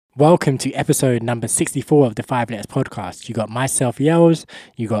Welcome to episode number 64 of the 5 Letters Podcast. You got myself, Yells,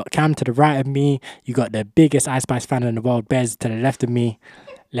 you got Cam to the right of me, you got the biggest Ice Spice fan in the world, Bez, to the left of me.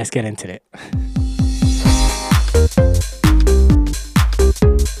 Let's get into it.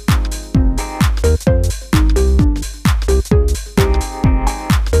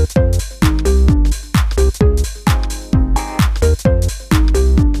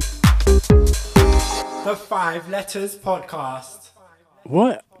 The 5 Letters Podcast.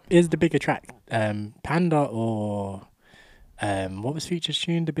 What is the bigger track? Panda or what was Future's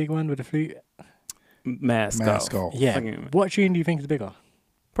tune, the big one with the flute? Mask. Yeah. What tune do you think is bigger?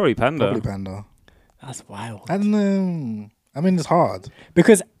 Probably Panda. That's wild. I don't know. I mean, it's hard.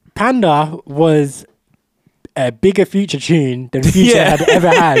 Because Panda was a bigger Future tune than Future had ever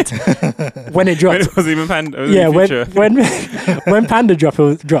had when it dropped. It wasn't even Panda. Yeah, when Panda dropped,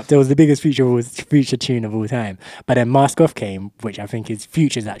 it was the biggest Future tune of all time. But then Mask Off came, which I think is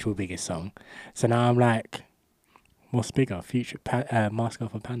Future's actual biggest song. So now I'm like, what's bigger, Mask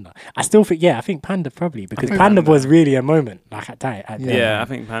Off or Panda? I still think, I think Panda probably, because Panda was really a moment, like at that. Yeah, I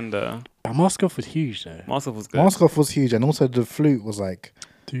think Panda. But Mask Off was huge though. Mask Off was good. Mask Off was huge, and also the flute was like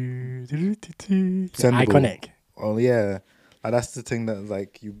iconic. Oh yeah, like, that's the thing that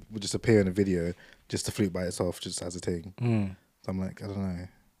like you would just appear in a video, just the flute by itself, just as a thing. So I'm like, I don't know,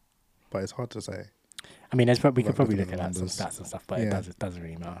 but it's hard to say. I mean, we could probably look at that some stats and stuff, but Yeah. it doesn't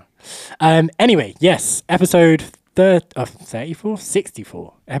really matter. Anyway, yes, episode 34,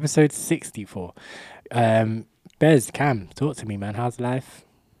 64, episode 64. Bez, Cam, talk to me, man. How's life?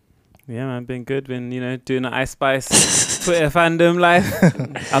 Yeah, man, been good. Been, doing the Ice Spice Twitter fandom life.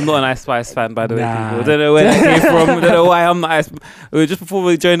 I'm not an Ice Spice fan, by the way, people. I don't know where that came from. I don't know why I'm not Ice. Just before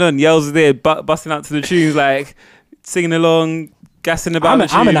we joined on, Yells was there busting out to the tunes, like singing along, gassing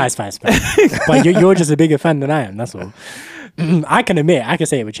about I'm an Ice Spice fan, but you're just a bigger fan than I am. That's all. I can admit, I can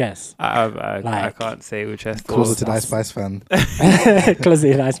say it with chest. I can't say it with chest. Closeted Ice Spice fan.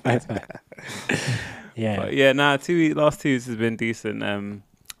 Closeted Ice Spice fan. Yeah. But yeah, last 2 weeks has been decent.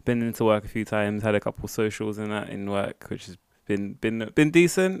 Been into work a few times, had a couple socials in work, which has been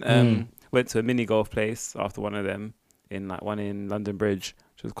decent. Went to a mini golf place after one of them, one in London Bridge,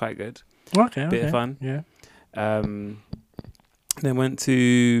 which was quite good. Okay. Bit of fun. Yeah. Then went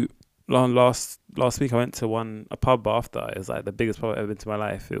to last week. I went to a pub after. It was like the biggest pub I've ever been to in my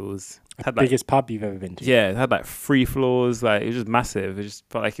life. It had like, biggest pub you've ever been to. Yeah, it had like 3 floors. Like it was just massive. It just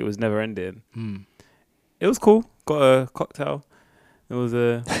felt like it was never ending. It was cool. Got a cocktail. It was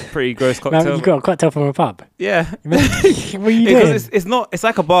a pretty gross cocktail. Man, you got a cocktail from a pub? Yeah. What are you doing? It's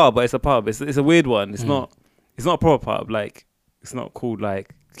like a bar, but it's a pub. It's a weird one. It's not a proper pub. Like it's not called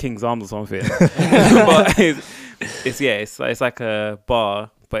like King's Arms or something. But it's like a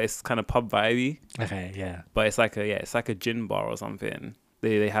bar, but it's kind of pub vibey. Okay, yeah. But it's like a gin bar or something.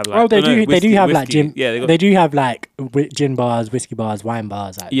 They have like they do have like gin. Yeah, they do have like gin bars, whiskey bars, wine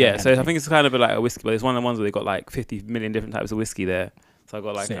bars. Like, yeah, so I think it's kind of like a whiskey, but it's one of the ones where they got like 50 million different types of whiskey there. So I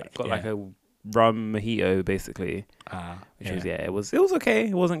got like like a rum mojito basically, it was okay.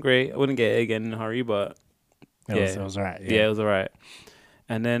 It wasn't great. I wouldn't get it again in a hurry, but it was alright. Yeah, it was alright.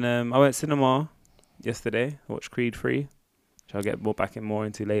 And then I went cinema yesterday. I watched Creed 3, which I'll get more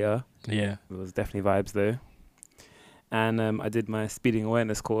into later. Yeah, it was definitely vibes though. And I did my speeding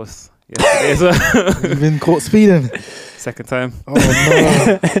awareness course yesterday as well. You've been caught speeding. Second time. Oh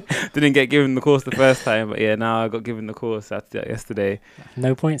no. Didn't get given the course the first time, but yeah, now I got given the course yesterday.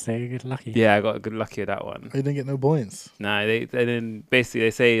 No points there. You're good lucky. Yeah, I got good lucky at that one. You didn't get no points. Nah, then basically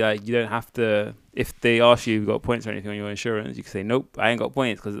they say like you don't have to. If they ask you if you got points or anything on your insurance, you can say nope, I ain't got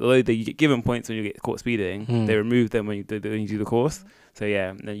points, because although you get given points when you get caught speeding, they remove them when you do the course. So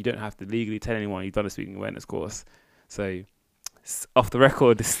yeah, then you don't have to legally tell anyone you've done a speeding awareness course. So off the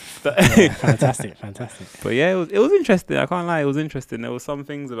record, fantastic. But yeah, it was interesting. I can't lie, it was interesting. There was some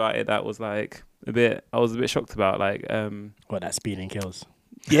things about it that was like I was a bit shocked about, like what, that speeding kills.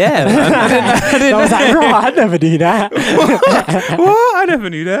 Yeah, man. I was like, bro, I never do that. What? I never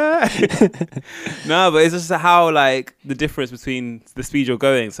knew that. No, but it's just how like the difference between the speed you're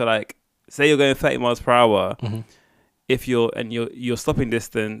going. So like, say you're going 30 miles per hour, if your stopping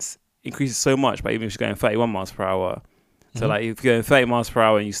distance increases so much, but even if you're going 31 miles per hour. So like if you're going 30 miles per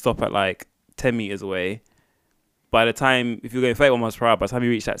hour and you stop at like 10 meters away, if you're going 31 miles per hour, by the time you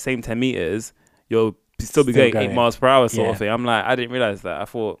reach that same 10 meters, you'll still be going 8 miles per hour sort of thing. I'm like, I didn't realize that. I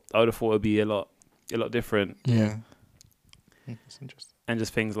would have thought it'd be a lot different. Yeah. That's interesting. And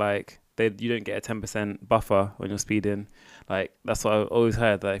just things like you don't get a 10% buffer when you're speeding. Like that's what I always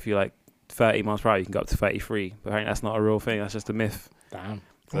heard, that if you're like 30 miles per hour, you can go up to 33. But apparently that's not a real thing. That's just a myth. Damn.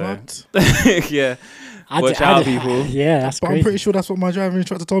 So What? yeah, watch out, people. Yeah, that's But I'm crazy. pretty sure that's what my driving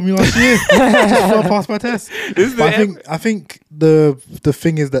instructor told me last year before I passed my test. This is But the I think the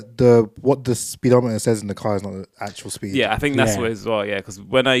thing is that what the speedometer says in the car is not the actual speed. Yeah, I think that's Yeah. what it is as well. Yeah, because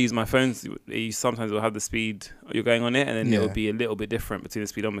when I use my phones, sometimes will have the speed you're going on it, and then Yeah. it'll be a little bit different between the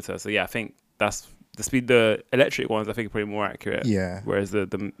speedometer. So yeah, I think that's the speed. The electric ones, I think, are probably more accurate. Yeah. Whereas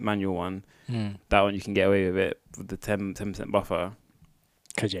the manual one, Mm. that one you can get away with it with the 10% buffer.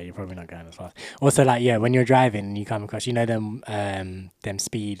 Cause yeah, you're probably not going as fast. Also, like when you're driving and you come across, them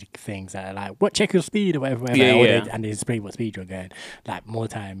speed things that are like, what, check your speed or whatever, Yeah, or yeah. and they display what speed you're going. Like more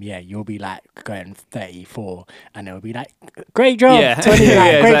time, you'll be like going 34, and it'll be like, great job, Yeah. 20, like,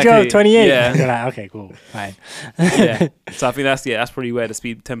 Yeah, great job, exactly. 28. Yeah. And you're like, okay, cool, fine. Yeah. So I think that's probably where the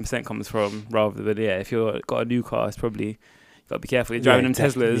speed 10% comes from, rather than if you've got a new car, it's probably got to be careful. You're driving them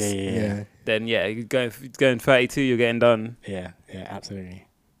Teslas, Yeah. then you're going 32, you're getting done. Yeah, absolutely.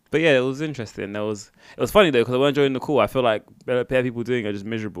 But yeah, it was interesting. It was funny though, because when I joined the call, I feel like the people doing it are just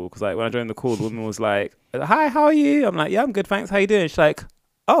miserable. Because like when I joined the call, the woman was like, "Hi, how are you?" I'm like, "Yeah, I'm good, thanks. How you doing?" She's like,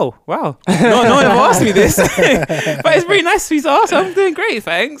 "Oh, wow, no one ever asked me this, but it's really nice for you to ask. I'm doing great,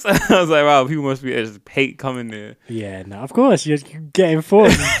 thanks." I was like, "Wow, people must be just hate coming there." Yeah, no, of course you're getting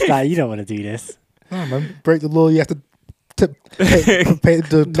forced. Like you don't want to do this. No, man. Break the law. You have to pay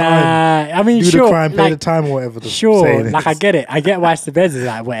the time. Nah, I mean, Do sure, the crime, pay like, the time, or whatever. The sure, saying like I is. get it. I get why the beds is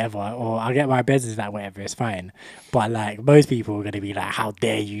like whatever, or I get why beds is like whatever. It's fine, but like most people are gonna be like, "How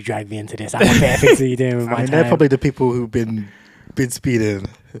dare you drag me into this? I have better things to doing with my I mean, time." they're probably the people who've been speeding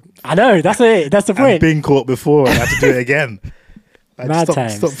I know that's it. That's the and point. been caught before and had to do it again. Like, Mad stop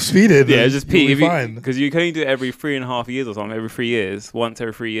times. speeding. Yeah, and just you'll peak be fine. because you can only do it every 3.5 years or something. Every 3 years, once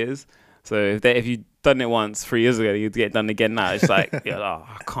every 3 years. So if you done it once 3 years ago, you'd get it done again now. It's like,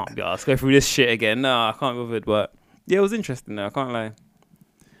 I can't be asked. Go through this shit again. No, I can't be bothered. But yeah, it was interesting though. I can't lie.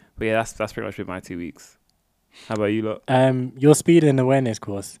 But yeah, that's pretty much been my 2 weeks. How about you lot? Your speed and awareness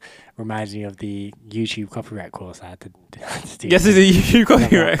course reminds me of the YouTube copyright course I had to do. Yes, it's a YouTube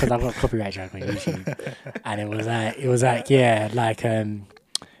copyright. Because I've got copyright track on YouTube, and it was like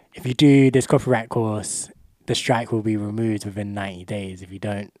if you do this copyright course, the strike will be removed within 90 days. If you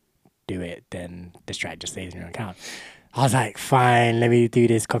don't do it, then the strike just stays in your account. I was like, fine, let me do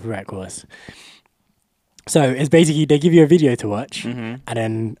this copyright course. So it's basically they give you a video to watch and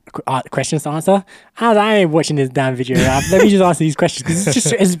then questions to answer. I ain't watching this damn video. Let me just answer these questions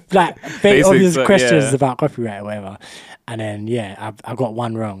because it's like very Basics, obvious but questions yeah. about copyright or whatever. And then I got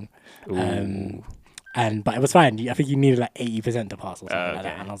one wrong. But it was fine. I think you needed like 80% to pass or something like that.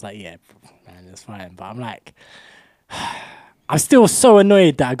 Okay. And I was like, yeah, man, it's fine. But I'm like, I'm still so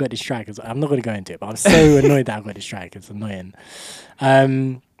annoyed that I got this strike. I'm not going to go into it, but I'm so annoyed that I got this strike. It's annoying.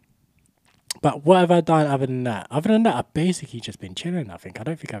 But what have I done other than that? Other than that, I've basically just been chilling, I think. I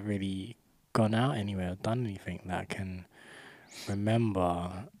don't think I've really gone out anywhere or done anything that I can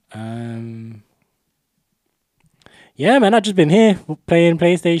remember. Yeah, man, I've just been here playing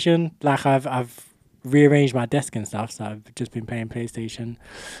PlayStation. Like, I've rearranged my desk and stuff, so I've just been playing PlayStation.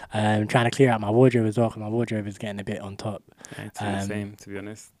 Trying to clear out my wardrobe as well, because my wardrobe is getting a bit on top. Yeah, it's the same, to be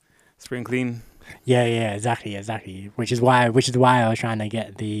honest. Spring clean. Yeah, exactly. Which is why I was trying to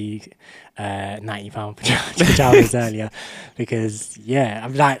get the £90 pajamas earlier, because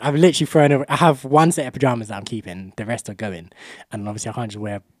I've literally thrown over. I have one set of pajamas that I'm keeping, the rest are going, and obviously I can't just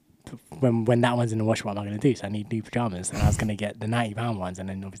wear. When that one's in the wash, what am I going to do? So I need new pajamas, and I was going to get the £90 ones, and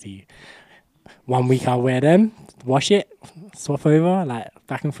then obviously 1 week I'll wear them, wash it, swap over, like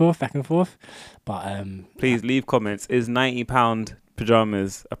back and forth. But Please leave comments. Is £90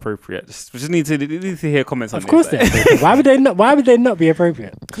 pajamas appropriate? Just need to hear comments on of this. course they're appropriate. Why would they not be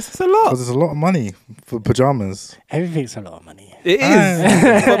appropriate? Because it's a lot. Because there's a lot of money for pajamas. Everything's a lot of money. It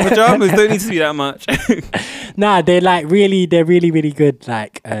is. But pajamas don't need to be that much. Nah, they're really good,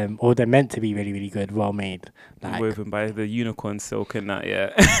 like or they're meant to be really good, well made. Like Woven by the unicorn silk and that,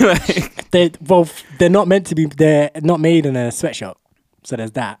 yeah. they're not meant to be. They're not made in a sweatshop, so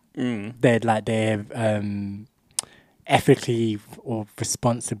there's that. Mm. They're ethically or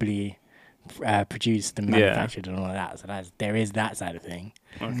responsibly produced and manufactured and all of that. So there is that side of thing.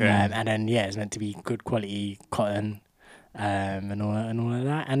 Okay. And then it's meant to be good quality cotton. And all of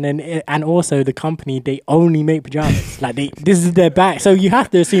that, and then and also the company, they only make pajamas. Like this is their bag, so you have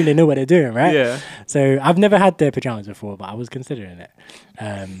to assume they know what they're doing, right? Yeah. So I've never had their pajamas before, but I was considering it.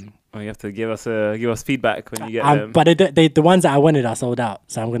 Well, you have to give us feedback when you get them. But the ones that I wanted are sold out,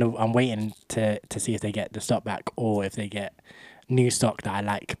 so I'm waiting to see if they get the stock back or if they get new stock that I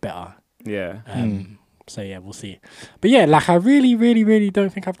like better. Yeah. So yeah, we'll see. But yeah, like I really, really, really don't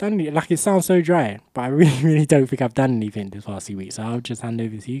think I've done anything. Like it sounds so dry, but I really, really don't think I've done anything this past 2 weeks. So I'll just hand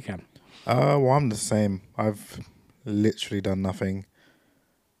over to you, Cam. Well, I'm the same. I've literally done nothing.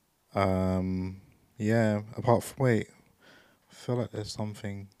 Yeah, apart from wait, I feel like there's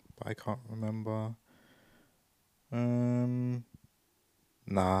something, but I can't remember.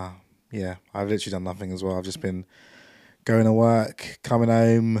 Nah, yeah, I've literally done nothing as well. I've just been going to work, coming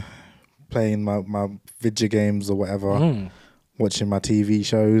home, playing my video games or whatever, watching my TV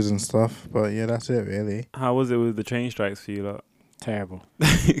shows and stuff. But yeah, that's it really. How was it with the train strikes for you lot? Terrible.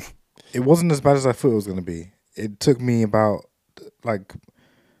 It wasn't as bad as I thought it was going to be. It took me about, like,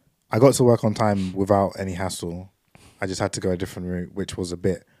 I got to work on time without any hassle. I just had to go a different route, which was a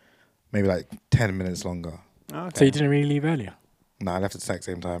bit, maybe like 10 minutes longer. Oh, okay. So you didn't really leave earlier? No, I left at the exact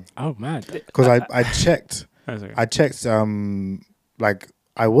same time. Oh, mad. Because I checked, That's okay. I checked, like,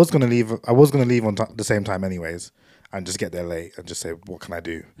 I was going to leave on the same time anyways, and just get there late and just say, what can I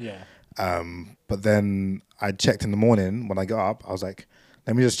do? Yeah. But then I checked in the morning when I got up. I was like,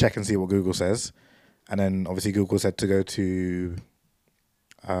 let me just check and see what Google says. And then obviously Google said to go to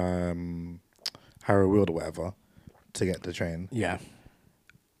Harrow Weald or whatever to get the train. Yeah.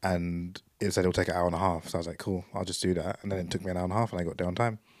 And it said it'll take an hour and a half. So I was like, cool, I'll just do that. And then it took me an hour and a half and I got there on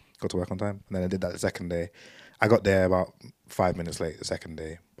time. Got to work on time. And then I did that the second day. I got there about 5 minutes late the second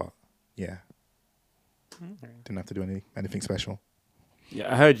day. But yeah. Didn't have to do anything special.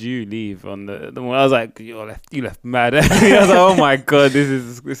 Yeah, I heard you leave on the one. I was like, you left mad. I was like, oh my god, this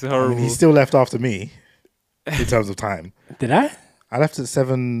is I horrible. mean, he still left after me in terms of time. Did I? I left at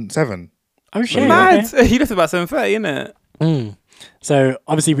 7. Oh, shit. mad. Okay. He left about 7:30, innit? So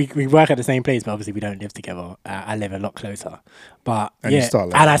obviously we work at the same place, but obviously we don't live together. I live a lot closer, but And you yeah, start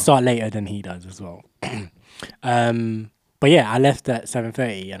later. and I start later than he does as well. But yeah, I left at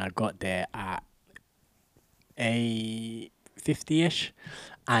 7:30 and I got there at 8:50ish,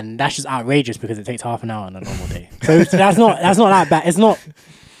 and that's just outrageous because it takes half an hour on a normal day. So that's not that bad. It's not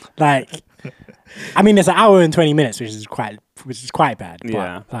like, I mean, it's an hour and 20 minutes, which is quite bad. But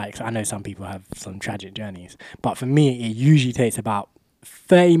Yeah. like, I know some people have some tragic journeys, but for me, it usually takes about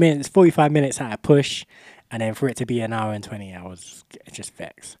 30 minutes, 45 minutes at a push, and then for it to be an hour and 20 hours, it just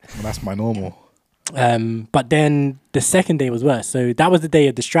vex. Well, that's my normal. But then the second day was worse. So that was the day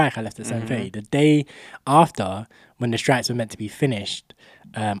of the strike. I left at 7:30. The day after, when the strikes were meant to be finished,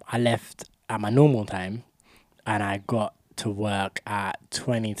 I left at my normal time, and I got to work at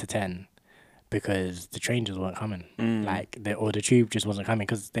 20 to 10 because the train just weren't coming. Like the tube just wasn't coming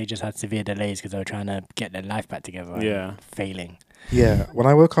because they just had severe delays because they were trying to get their life back together. and Yeah. failing. Yeah, when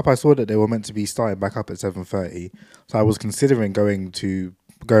I woke up, I saw that they were meant to be starting back up at 7:30. So I was considering going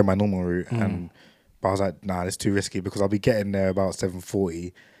my normal route, but I was like, nah, it's too risky because I'll be getting there about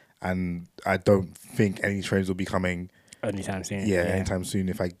 7:40, and I don't think any trains will be coming. Anytime soon. Anytime soon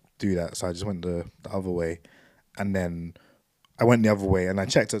if I do that. So I just went the other way, and then I went the other way, and I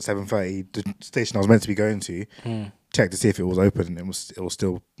checked at 7:30 the station I was meant to be going to. Checked to see if it was open, and it was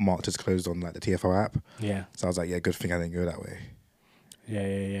still marked as closed on like the TFL app. Yeah. So I was like, yeah, good thing I didn't go that way.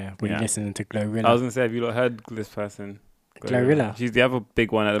 Yeah. Were you Yeah. listening to Glorilla? I was gonna say, have you not heard this person? Glorilla? She's the other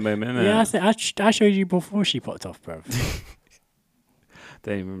big one at the moment, isn't Yeah, it? I showed you before she popped off, bro.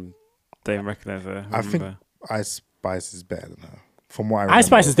 Don't even recognize her. I think remember. Ice Spice is better than her. From what I remember. Ice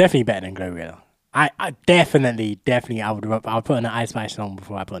Spice is definitely better than Glorilla. I definitely I'll put on an Ice Spice song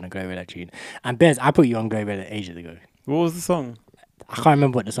before I put on a Glorilla tune. And Bez, I put you on Glorilla ages ago. What was the song? I can't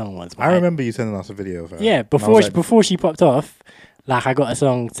remember what the song was. But I remember you sending us a video of her. Yeah, And I before was like, before she popped off, like I got a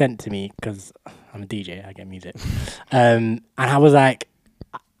song sent to me because I'm a DJ. I get music, and I was like,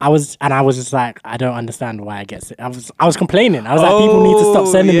 I was just like, I don't understand why I get. I was complaining. I was like, people need to stop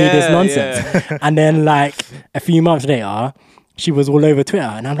sending me this nonsense. Yeah. And then like a few months later, she was all over Twitter,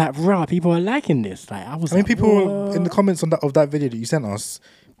 and I'm like, rah, people are liking this. Like I was. I mean, like, people "What?" in the comments of that video that you sent us,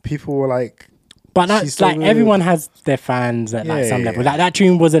 people were like, But she's that's so like weird. everyone has their fans at like Yeah, some yeah, level. yeah. Like that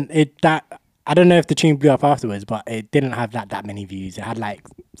tune wasn't it that. I don't know if the tune blew up afterwards, but it didn't have that many views. It had like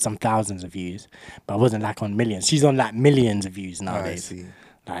some thousands of views, but it wasn't like on millions. She's on like millions of views I nowadays. see.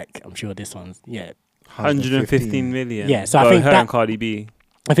 Like I'm sure this one's 115 million. Yeah, so I Well, think her that- and Cardi B.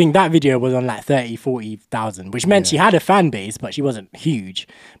 I think that video was on like 30, 40,000, which meant she had a fan base, but she wasn't huge.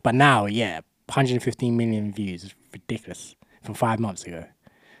 But now, 115 million views is ridiculous from 5 months ago.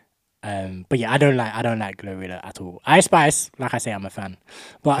 But yeah, I don't like Glorilla at all. Ice Spice, like I say, I'm a fan,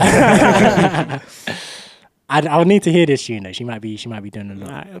 but I'll need to hear this tune though. She might be doing a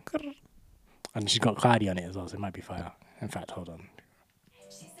lot, and she's got Cardi on it as well, so it might be fire. In fact, hold on.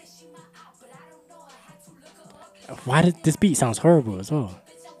 Why did this beat sounds horrible as well?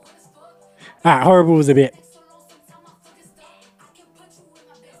 Alright, Horrible was a bit.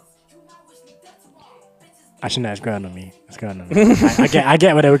 Actually, no, it's growing on me. It's growing on me. I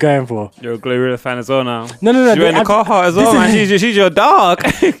get what they were going for. You're a Glorilla fan as well now. No. She's wearing the Carhartt as well, man. She's your dog.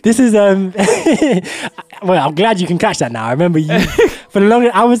 This is well, I'm glad you can catch that now. I remember you for the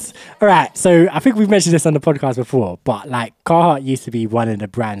longest. I was alright. So I think we've mentioned this on the podcast before, but like Carhartt used to be one of the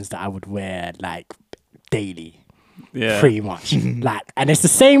brands that I would wear like daily, Yeah. pretty much. Like, and it's the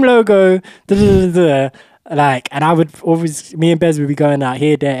same logo. Like, and I would always, me and Bez would be going out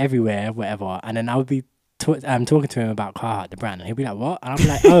here, there, everywhere, whatever, and then I would be talking to him about Carhartt, the brand, and he'll be like, "What?" And I'm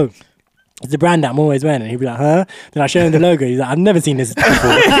like, "Oh, it's the brand that I'm always wearing." And he'll be like, "Huh?" Then I show him the logo. He's like, "I've never seen this before."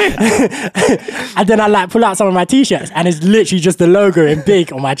 And then I like pull out some of my t-shirts, and it's literally just the logo in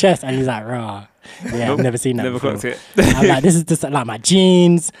big on my chest. And he's like, "Rah, yeah, I've never seen that Never before." clocked it. I'm like, "This is just like my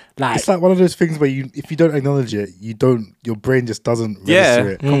jeans." Like, It's like one of those things where if you don't acknowledge it, your brain just doesn't Yeah, register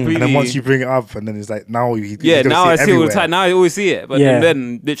it. completely. And then once you bring it up, and then it's like now you Yeah, now I see it all the everywhere. time. Now I always see it, but Yeah.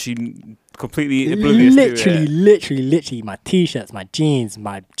 then literally completely oblivious to it. literally, my t-shirts, my jeans,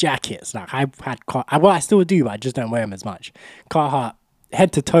 my jackets. Like I had, I still do, but I just don't wear them as much. Carhartt,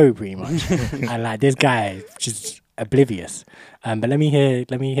 head to toe, pretty much. And like this guy, just oblivious. But let me hear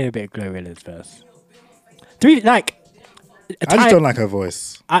a bit of Glorilla's first. Like, I just don't like her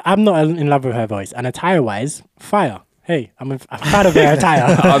voice. I'm not in love with her voice, and attire-wise, fire. Hey, I'm proud of her attire.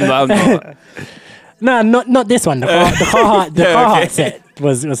 I'm not. No, not this one. The Carhartt, the Yeah, Carhartt okay. set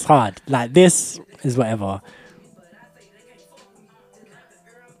was hard. Like this is whatever.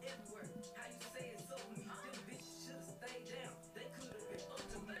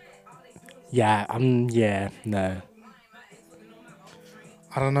 Yeah, no.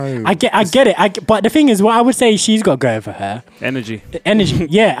 I don't know. I get it. But the thing is, what I would say she's got going for her, Energy. energy.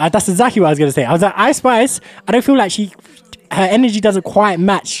 Yeah, that's exactly what I was gonna say. I was like, Ice Spice. I don't feel like her energy doesn't quite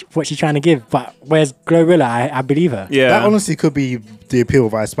match what she's trying to give. But whereas Glorilla, I believe her. Yeah. That honestly could be the appeal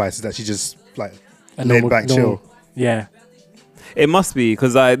of Ice Spice, is that she just like A laid back, chill. Yeah. It must be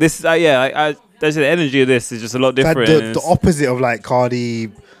because this. There's the energy of this is just a lot Like different. and the it's- opposite of like Cardi,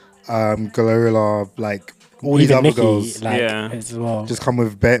 Glorilla, like all these Even other Nicki, girls like, Yeah. as well. just come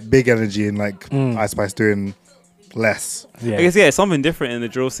with big energy, and like Ice Spice doing less. Yeah. I guess it's something different in the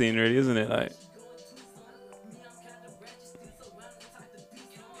drill scene, really, isn't it? Like,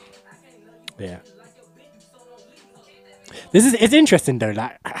 Yeah. It's interesting though.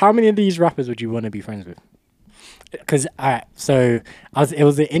 Like, how many of these rappers would you want to be friends with? Because it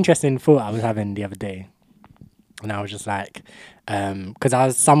was an interesting thought I was having the other day, and I was just like,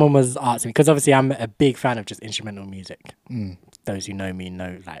 because someone was asking me, because obviously I'm a big fan of just instrumental music. Those who know me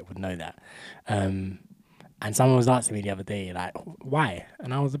would know that. And someone was asking me the other day, like, why?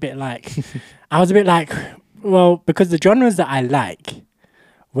 And I was a bit like, well, because the genres that I like,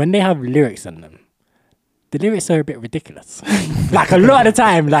 when they have lyrics in them, the lyrics are a bit ridiculous. Like a lot of the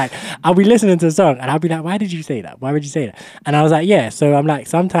time, like I'll be listening to a song and I'll be like, why did you say that? Why would you say that? And I was like, yeah. So I'm like,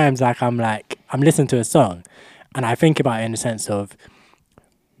 sometimes like I'm listening to a song and I think about it in the sense of,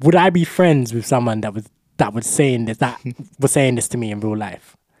 would I be friends with someone that was saying this to me in real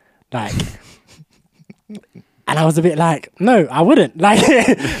life? Like, and I was a bit like, no, I wouldn't.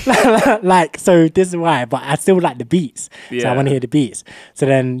 Like, so this is why. But I still like the beats. So I Yeah. want to hear the beats. So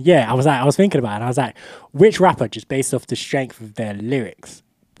then, yeah, I was thinking about it. And I was like, which rapper, just based off the strength of their lyrics,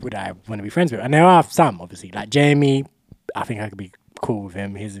 would I want to be friends with? And there are some, obviously. Like Jamie, I think I could be cool with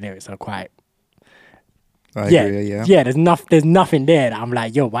him. His lyrics are quite... I Yeah, agree, yeah. yeah. There's nothing there that I'm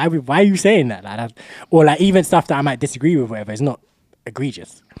like, yo, why are you saying that? Like, or like even stuff that I might disagree with, whatever. It's not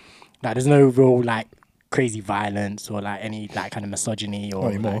egregious. Like, there's no real like crazy violence or like any like kind of misogyny or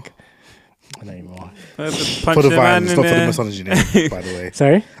Not anymore. like. Not anymore. For the violence, not for the misogyny, by the way.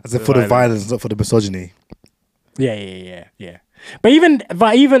 Sorry. I said for the violence, not for the misogyny. Yeah. But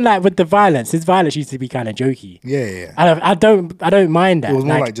even like with the violence, his violence used to be kind of jokey. Yeah. I don't mind that. It was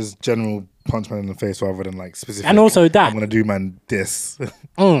more like just general punch man in the face rather than like specific. And also that. I'm gonna do man this.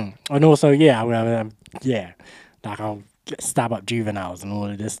 And also, yeah, like I'll stab up juveniles and all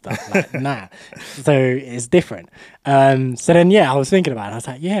of this stuff. Like, nah. So it's different. So then, yeah, I was thinking about it. I was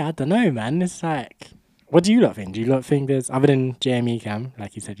like, yeah, I don't know, man. It's like, what do you lot think? Do you lot think there's, other than Jamie Cam,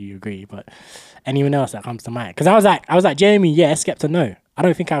 like you said, you agree, but anyone else that comes to mind? Because I was like, Jamie, yeah, Skepta, no. I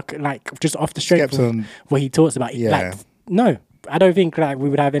don't think I could, like, just off the strength of Skepta, what he talks about. yeah. Like, no, I don't think like we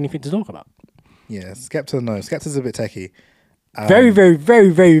would have anything to talk about. yeah, Skepta, no. Skepta's a bit techie. Very, very, very,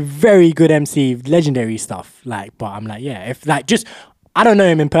 very, very good MC, legendary stuff. Like, but I'm like, yeah, if like just, I don't know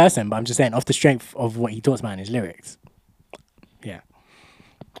him in person, but I'm just saying off the strength of what he talks about in his lyrics. Yeah.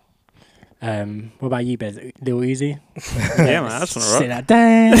 What about you, Bez? Lil Uzi? Yeah, man, that's on a rock. Sit that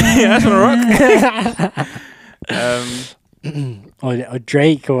down. Yeah, that's on a rock. Or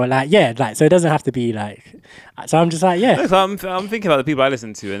Drake, or so it doesn't have to be like. So I'm just like, yeah, So I'm thinking about the people I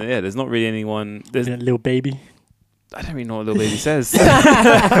listen to, and there's not really anyone. There's Lil Baby. I don't really know what Lil Baby says.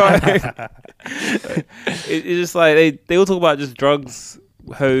 It's just like they all talk about just drugs,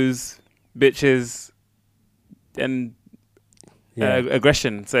 hoes, bitches, and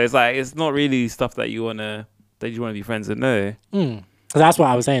aggression. So it's like it's not really stuff that you wanna be friends with. No. Because that's what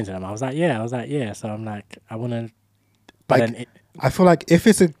I was saying to them. I was like, yeah. So I'm like, I wanna. But Like, then I feel like if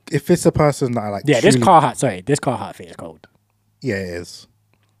it's a person that I like, this truly- Carhartt fit is cold. yeah, it is.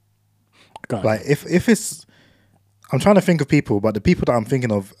 Go on. Like if it's, I'm trying to think of people, but the people that I'm thinking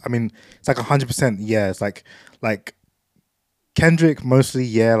of, I mean, it's like 100%. Yeah, it's like Kendrick mostly.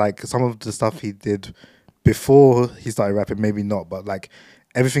 Yeah, like some of the stuff he did before he started rapping, maybe not, but like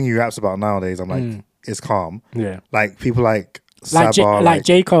everything he raps about nowadays, I'm like, it's calm. Yeah. Like people like Like Sabah,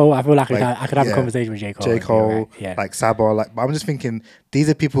 J. Cole, I feel like like, I could have a yeah. conversation with J. Cole. J. Cole, Right. Yeah. like Sabah, like. But I'm just thinking these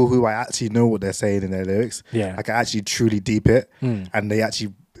are people who I actually know what they're saying in their lyrics. Yeah. I can actually truly deep it, and they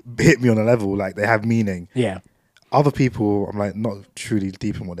actually hit me on a level. Like they have meaning. Yeah. Other people, I'm like not truly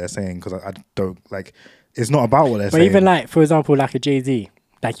deep in what they're saying because I don't like. It's not about what they're But saying. even like, for example, like a Jay-Z,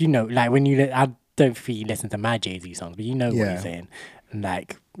 like, you know, like when I don't think you listen to my Jay-Z songs, but you know what Yeah. he's saying. And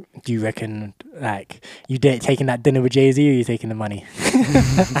like, do you reckon like you taking that dinner with Jay-Z, or you taking the money?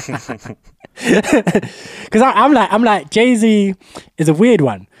 Because I'm like Jay-Z is a weird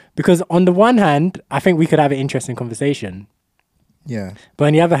one, because on the one hand, I think we could have an interesting conversation. Yeah. But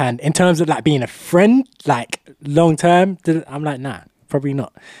on the other hand, in terms of like being a friend, like long term, I'm like, nah, probably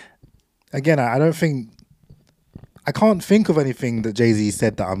not. Again, I don't think. I can't think of anything that Jay-Z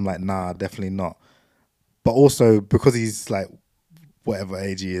said that I'm like, nah, definitely not. But also because he's like, whatever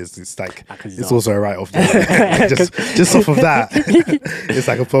age he is, it's like Because he's it's old. also a write off. just off of that, it's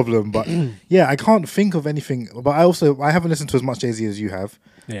like a problem. But yeah, I can't think of anything. But I haven't listened to as much Jay-Z as you have,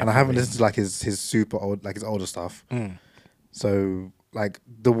 Yeah, and I haven't probably. listened to like his super old, like his older stuff. So like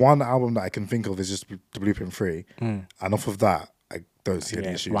the one album that I can think of is just the Blueprint 3, and off of that, I don't see any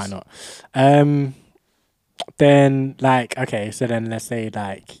Yeah, issues. why not? Then like, okay, so then let's say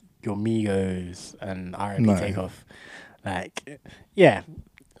like your Migos and R&B No. Takeoff, like, yeah.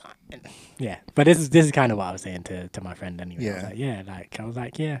 But this is kind of what I was saying to my friend anyway. I was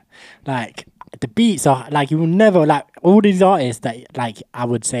like, like the beats are like, you will never like all these artists that like I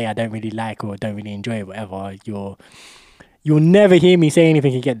would say I don't really like or don't really enjoy, whatever. You'll never hear me say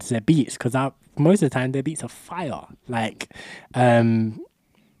anything against their beats, because most of the time their beats are fire. Like, for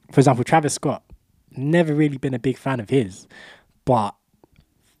example, Travis Scott, never really been a big fan of his, but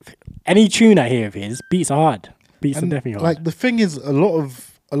any tune I hear of his, beats are hard. Beats are And, definitely hard. like the thing is, a lot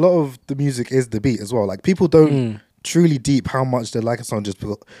of the music is the beat as well. Like people don't truly deep how much they like a song just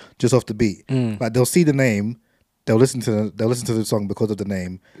off the beat. Like they'll see the name, they'll listen to the song because of the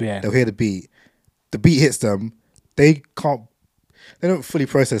name. Yeah. They'll hear the beat hits them. They don't fully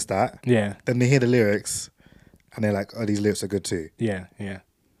process that. Yeah, Then they hear the lyrics, and they're like, "Oh, these lyrics are good too." yeah.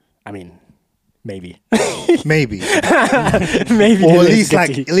 I mean, maybe, Maybe, maybe, or at it's least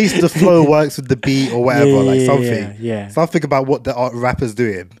good to- at least the flow works with the beat or whatever. Like something. Yeah. Something about what the rapper's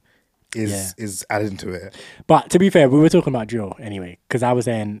doing is added into it. But to be fair, we were talking about drill anyway, because I was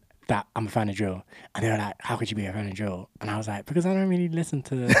saying that I'm a fan of drill, and they were like, "How could you be a fan of drill?" And I was like, "Because I don't really listen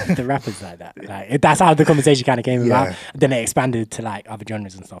to the rappers like that." Like that's how the conversation kind of came about. Yeah. Then it expanded to like other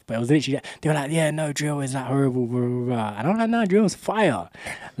genres and stuff. But it was literally they were like, "Yeah, no, drill is like horrible." Blah, blah, blah. And I'm like, "No, drill is fire."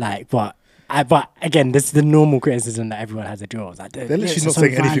 Like, but again, this is the normal criticism that everyone has of drill. It's like, They're literally not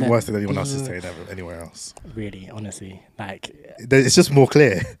saying anything worse than anyone else is saying anywhere else. Really, honestly, like, It's just more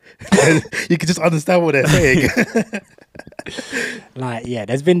clear. You can just understand what they're saying. like, yeah,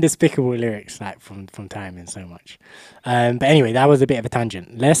 there's been despicable lyrics like from timing so much. But anyway, that was a bit of a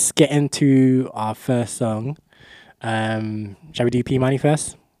tangent. Let's get into our first song. Shall we do P Money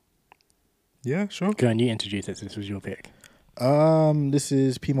first? Yeah, sure. Go on, you introduce it. This was your pick. This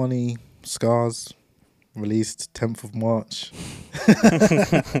is P Money Scars, released 10th of March.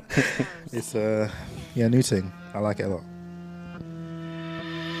 It's a new thing. I like it a lot.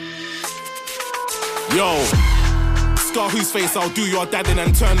 Yo, Scar whose face I'll do your dad in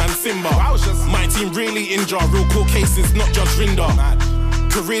and turn and Simba. My team really injure, real court cases, not Judge Rinder.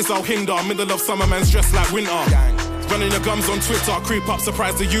 Careers I'll hinder, middle of summer man's dressed like winter. Running the gums on Twitter, creep up,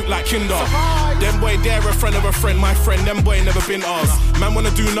 surprise the youth like Kinder. Them boy, they're a friend of a friend, my friend, them boy never been ours. Man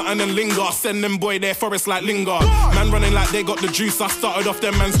wanna do nothing and linger, send them boy their forest like Lingard. Man running like they got the juice, I started off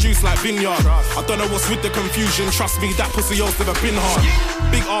them man's juice like Vineyard. I don't know what's with the confusion, trust me, that pussy yo's never been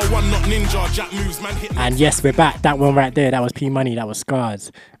hard. Big R1, not ninja, Jack moves, man hit. And yes, we're back. That one right there, that was P Money, that was Scars.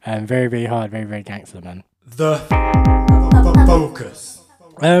 Very, very hard, very, very gangster, man. The focus.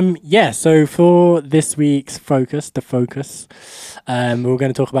 Yeah, so for this week's focus, we're going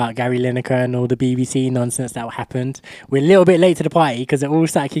to talk about Gary Lineker and all the BBC nonsense that happened. We're a little bit late to the party because it all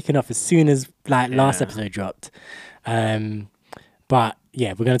started kicking off as soon as last episode dropped. But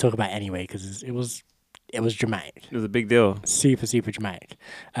yeah, we're going to talk about it anyway because it was dramatic. It was a big deal. Super, super dramatic.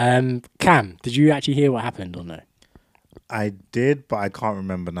 Cam, did you actually hear what happened or no? I did, but I can't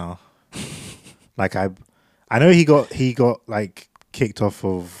remember now. Like I know he got like kicked off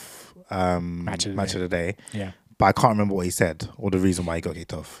of Match of the Day. Yeah. But I can't remember what he said or the reason why he got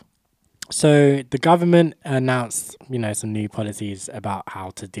kicked off. So the government announced, some new policies about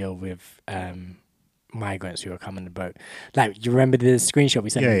how to deal with migrants who are coming on the boat. Like, you remember the screenshot we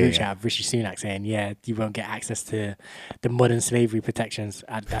sent in the group chat of Rishi Sunak saying, you won't get access to the modern slavery protections.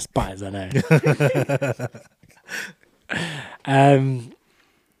 That's biased, I know.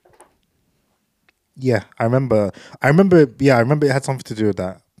 Yeah, I remember. It had something to do with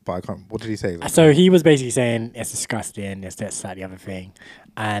that, but I can't. What did he say? So he was basically saying it's disgusting. It's this, that, the other thing,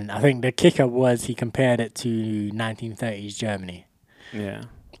 and I think the kicker was he compared it to 1930s Germany. Yeah,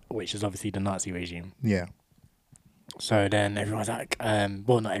 which is obviously the Nazi regime. Yeah. So then everyone's like,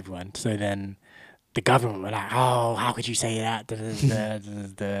 well, not everyone. So then the government were like, oh, how could you say that?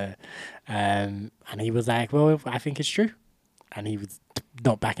 And he was like, well, I think it's true. And he was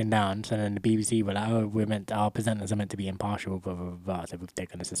not backing down. So then the BBC were like, oh, our presenters are meant to be impartial, blah, blah, blah. So they're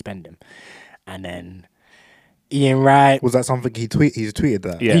going to suspend him. And then Ian Wright. Was that something he tweeted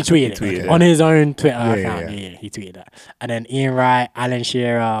that? Yeah, he tweeted it on his own Twitter account. Yeah, he tweeted that. And then Ian Wright, Alan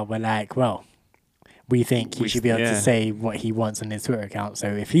Shearer were like, well, we think he should be able to say what he wants on his Twitter account. So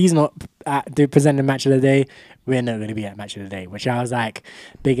if he's not presenting Match of the Day, we're not going to be at Match of the Day. Which I was like,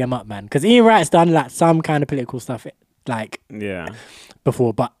 big him up, man. Because Ian Wright's done like some kind of political stuff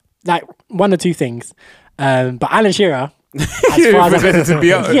before, but like one or two things. But Alan Shearer, as far as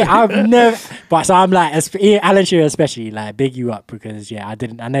I've never. But so I'm like, Alan Shearer especially, like, big you up because I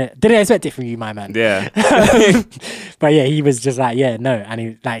didn't expect it from you, my man. Yeah. But yeah, he was just like, no,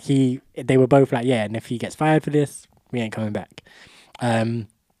 and they were both like, and if he gets fired for this, we ain't coming back. Then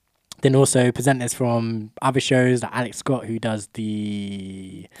also presenters from other shows like Alex Scott, who does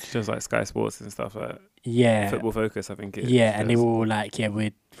shows like Sky Sports and stuff like. Football Focus, I think it is. And they were all like,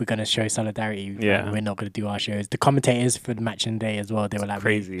 we're going to show solidarity. We're not going to do our shows. The commentators for the Match of the Day as well, they were like,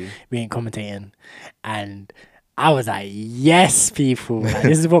 crazy. We ain't commentating. And I was like, yes, people. Like,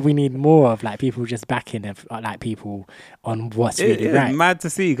 this is what we need more of. Like, people just backing people on what's really right. It's mad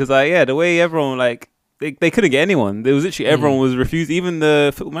to see because, the way everyone, they couldn't get anyone. There was literally everyone was refused. Even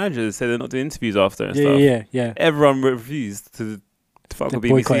the football managers said they're not doing interviews after and stuff. Yeah. Everyone refused to fuck with BBC.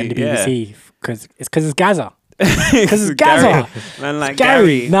 Boycotting the BBC. Because it's Gaza. Because it's Gaza. Man, like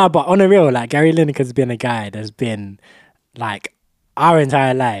Gary. No, but on a real, like, Gary Lineker's been a guy that's been, like, our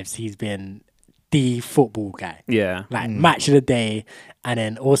entire lives, he's been the football guy. Yeah. Like, Match of the Day. And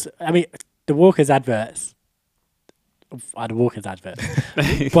then also, I mean, the Walkers adverts are the Walkers adverts.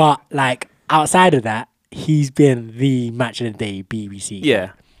 But, like, outside of that, he's been the Match of the Day BBC.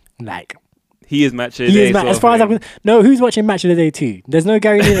 Yeah. Like, he is Match of the Day. As far as I'm no, who's watching Match of the Day too? There's no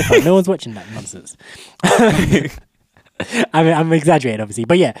Gary Lineker. No one's watching that nonsense. I mean, I'm exaggerating, obviously,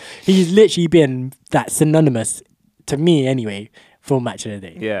 but yeah, he's literally been that synonymous to me anyway for Match of the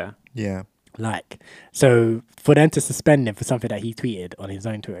Day. Yeah. Like, so for them to suspend him for something that he tweeted on his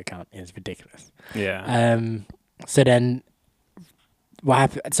own Twitter account is ridiculous. Yeah. So then, what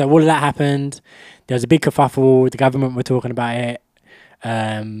happened? So all of that happened. There was a big kerfuffle. The government were talking about it.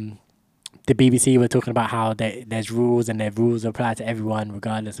 The BBC were talking about how there's rules and their rules apply to everyone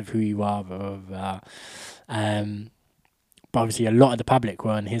regardless of who you are. Blah, blah, blah. But obviously a lot of the public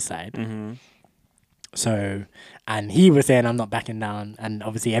were on his side. Mm-hmm. So, and he was saying, I'm not backing down. And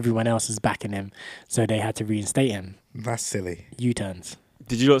obviously everyone else was backing him. So they had to reinstate him. That's silly. U-turns.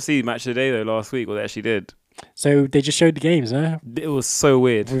 Did you not see Match of the Day though last week? What they actually did? So they just showed the games, huh? It was so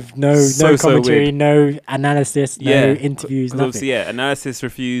weird. With no commentary, no analysis, no interviews, nothing. Obviously, analysis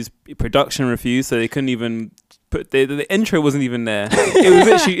refused, production refused, so they couldn't even put the intro wasn't even there. It was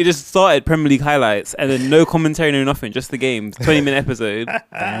literally, it just started Premier League highlights and then no commentary, no nothing, just the games. 20-minute episode,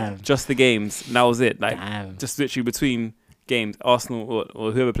 just the games. And that was it. Like, just literally between games. Arsenal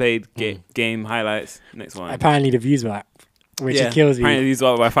or whoever played game highlights. Next one. Apparently the views were up, which it kills me. Apparently these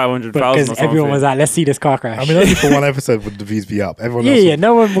were up by 500,000 Because or something. everyone was like, let's see this car crash. I mean, only for one episode would the views be up. Everyone else yeah,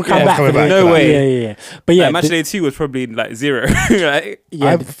 no one will come Yeah, back. coming for back the- to that. No Yeah. But yeah, Match Day 2 was probably like 0. Right?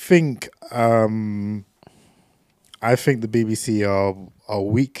 yeah, I think the BBC are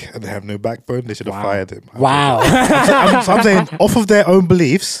weak and they have no backbone. They should have Wow. fired him. wow. I'm saying off of their own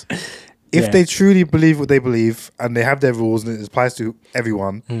beliefs. If Yeah. they truly believe what they believe and they have their rules and it applies to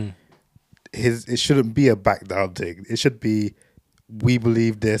everyone, it shouldn't be a back down thing. It should be, we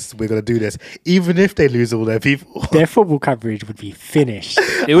believe this, we're gonna do this, even if they lose all their people. Their football coverage would be finished.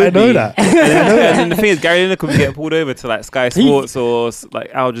 It would I know be. that. And then the thing is, Gary Lineker would get pulled over to like Sky Sports or like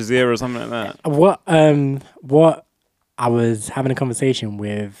Al Jazeera or something like that. What I was having a conversation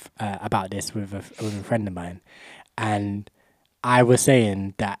with about this with a friend of mine, and I was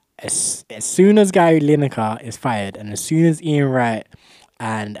saying that as soon as Gary Lineker is fired, and as soon as Ian Wright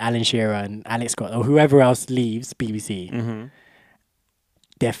and Alan Shearer and Alex Scott or whoever else leaves BBC,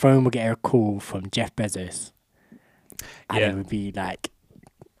 their phone will get a call from Jeff Bezos, and Yeah. it would be like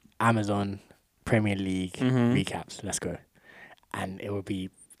Amazon Premier League recaps. Let's go, and it would be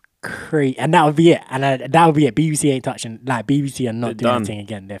crazy, and that would be it. And that would be it. BBC ain't touching. Like BBC are not They're doing done. anything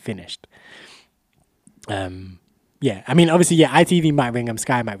again. They're finished. Yeah. I mean, obviously, yeah. ITV might ring them,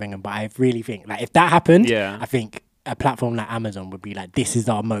 Sky might ring them, but I really think like if that happened, Yeah. I think a platform like Amazon would be like, this is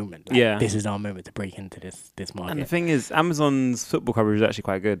our moment. Like, Yeah. this is our moment to break into this market. And the thing is, Amazon's football coverage is actually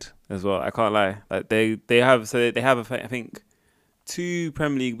quite good as well. I can't lie. Like they have I think 2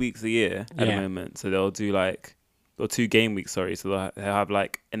 Premier League weeks a year at the Yeah. moment. So they'll do like or 2 game weeks. Sorry. So they'll have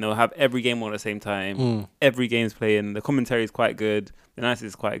like and they'll have every game on at the same time. Every game's playing. The commentary is quite good. The analysis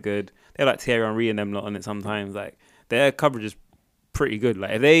is quite good. They have like Thierry Henry and them lot on it sometimes. Like their coverage is pretty good.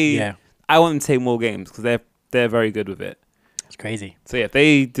 Like if they, Yeah. I want them to take more games because they're very good with it. It's crazy. So yeah, if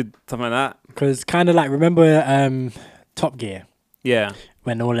they did something like that, Because kind of like, remember Top Gear yeah.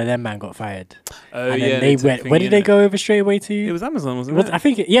 when all of them man got fired? Oh And yeah. then they took went, thingy, where did they innit? go over straight away to? It was Amazon, wasn't Was- it? I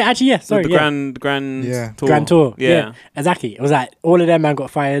think, sorry, the yeah. Grand Yeah. Tour. Grand Tour. Yeah. Exactly. It was like all of them man got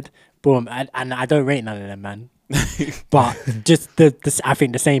fired. Boom. And I don't rate none of them, man. But just I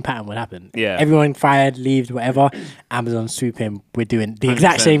think the same pattern would happen. Yeah. Everyone fired, leaves, whatever. Amazon swoop in. We're doing the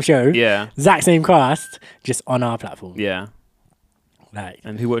exact 100%. same show. Yeah. Exact same cast, just on our platform. Yeah. Like,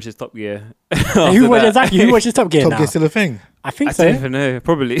 And who watches Top Gear? who watches Top Gear Top now? Gear still a thing. I think I so. don't even know.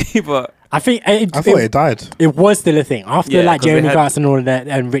 Probably, but I think I thought it died. it was still a thing after Yeah, like 'cause they Jeremy had- Clarkson and all of that,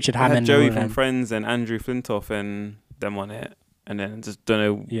 and Richard I had Hammond. Joey and all from of them. Friends and Andrew Flintoff and them on it, and then just don't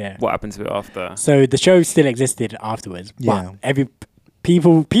know Yeah. what happened to it after. So the show still existed afterwards. Yeah. But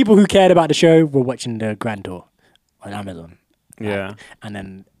people who cared about the show were watching the Grand Tour on Amazon. Yeah. And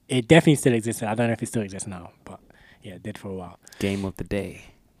then it definitely still existed. I don't know if it still exists now, but yeah, it did for a while. Game of the Day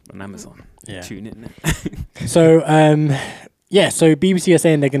on Amazon. Yeah. Tune in. So so BBC are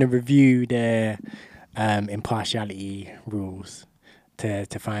saying they're going to review their impartiality rules to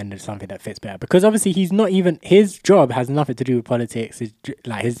find something that fits better, because obviously his job has nothing to do with politics.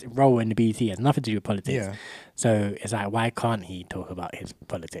 His role in the BT has nothing to do with politics. Yeah. So it's like, why can't he talk about his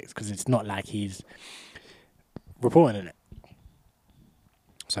politics? Because it's not like he's reporting on it.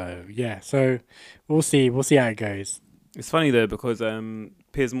 So yeah, so we'll see how it goes. It's funny though because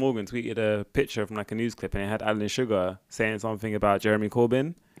Piers Morgan tweeted a picture from like a news clip and it had Alan Sugar saying something about Jeremy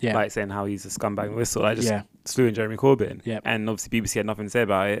Corbyn, Yeah. like saying how he's a scumbag and whistle, like just Yeah. slewing Jeremy Corbyn. Yep. And obviously BBC had nothing to say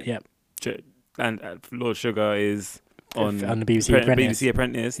about it. Yep. And Lord Sugar is on the BBC Apprentice. BBC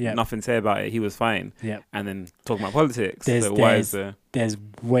Apprentice. Yep. Nothing to say about it. He was fine. Yep. And then talking about politics. There's- So why is the There's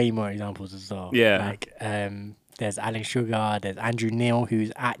way more examples as well. Yeah. Like there's Alan Sugar, there's Andrew Neil,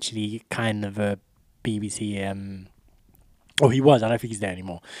 who's actually kind of a BBC oh, he was, I don't think he's there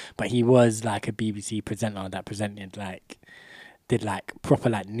anymore. But he was like a BBC presenter that did like proper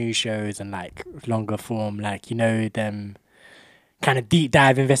like news shows and like longer form, like, you know, them kind of deep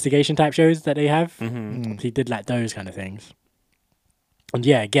dive investigation type shows that they have. He did like those kind of things. And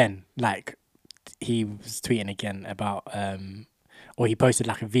yeah, again, like he was tweeting again about or he posted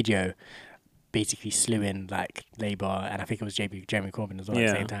like a video basically slewing like Labour, and I think it was Jeremy Corbyn as well at the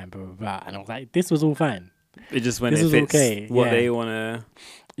Yeah. same time, blah, blah, blah. And I was like, this was all fine. it just when This it is fits okay, what yeah. they wanna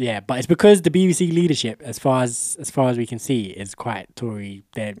Yeah, but it's because the BBC leadership, as far as we can see, is quite Tory.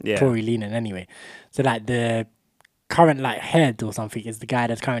 They're Yeah. Tory leaning anyway. So like the current like head or something is the guy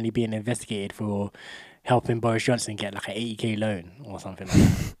that's currently being investigated for helping Boris Johnson get like an 80k loan or something like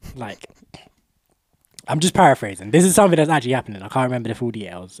that. Like, I'm just paraphrasing. This is something that's actually happening. I can't remember the full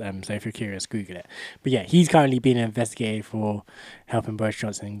details. So if you're curious, Google it. But yeah, he's currently being investigated for helping Boris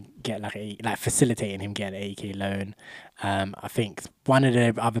Johnson get facilitating him getting an 80k loan. I think one of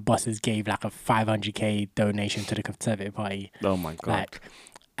the other bosses gave like a 500k donation to the Conservative Party. Oh my god!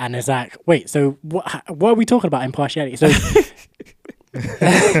 And it's like, wait, so what are we talking about impartiality? So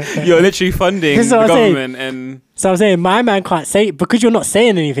you're literally funding the government, and so I'm saying my man can't say because you're not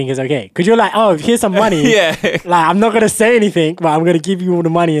saying anything is okay. Because you're like, oh, here's some money. yeah, like I'm not gonna say anything, but I'm gonna give you all the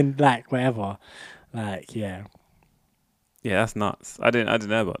money and like whatever. Like yeah, that's nuts. I didn't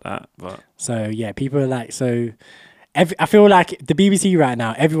know about that, but so yeah, people are like so. I feel like the BBC right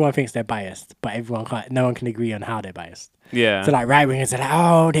now, everyone thinks they're biased, but no one can agree on how they're biased. yeah. So like right wingers are like,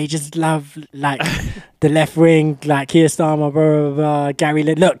 oh, they just love like the left wing, like Keir Starmer, blah blah blah. Gary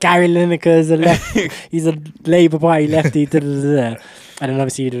Lineker's a left, he's a Labour Party lefty. Da, da, da, da. And then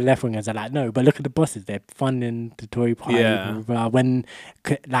obviously the left wingers are like, no, but look at the bosses, they're funding the Tory Party. Yeah. Blah, blah, blah. When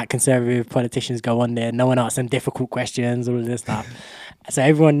like conservative politicians go on there, no one asks them difficult questions, all of this stuff. So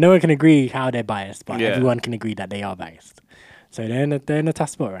no one can agree how they're biased, but everyone can agree that they are biased. So they're in a tough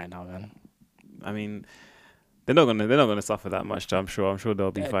spot right now, man. I mean, they're not gonna suffer that much. I'm sure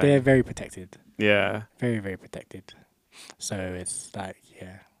they'll be fine. They're very protected. Yeah, Very, very protected. So it's like,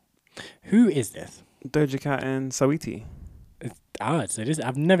 yeah. Who is this? Doja Cat and Saweetie. So this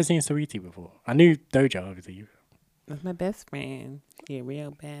I've never seen Saweetie before. I knew Doja, obviously. That's my best friend. Yeah, real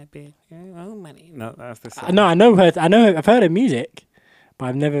bad bitch. Oh, money. No, that's the song. No, I know her. I've heard her music, but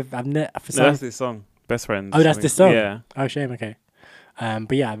I've never. That's this song. Best Friends. Oh, that's this song. Yeah. Oh, shame. Okay.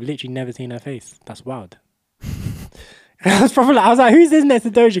 But yeah, I've literally never seen her face. That's wild. I was like, who's this next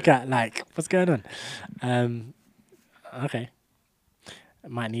to Doja Cat? Like, what's going on? Okay. I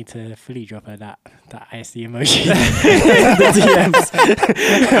might need to fully drop her that icy emoji. The DMs.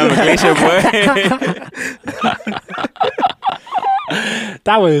 I'm a glacier boy.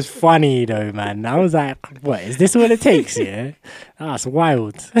 That was funny though, man. I was like, what, is this what it takes, yeah? That's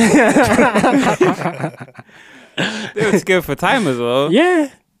wild. They were together for time as well. Yeah.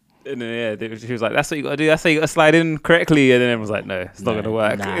 And then, she was like, that's what you got to do. That's how you got to slide in correctly. And then everyone was like, no, it's not going to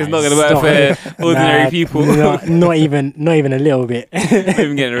work. It's not going to work for ordinary people. Not even a little bit. Not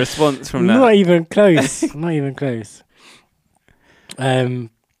even getting a response from that. Not even close. Not even close.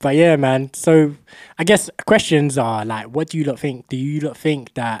 But yeah, man. So I guess questions are like, what do you lot think? Do you lot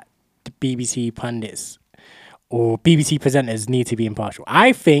think that the BBC pundits or BBC presenters need to be impartial?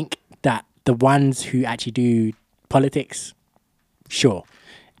 I think that the ones who actually do politics, sure.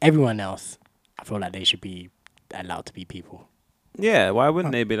 Everyone else, I feel like they should be allowed to be people. Yeah, why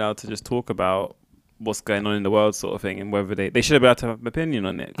wouldn't they be allowed to just talk about what's going on in the world sort of thing, and whether they should be able to have an opinion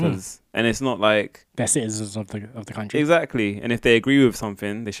on it? And it's not like they're citizens of the country. Exactly. And if they agree with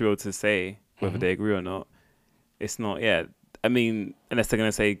something, they should be able to say whether they agree or not. It's not, I mean, unless they're going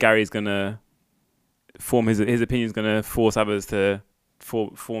to say Gary's going to form his opinion's going to force others to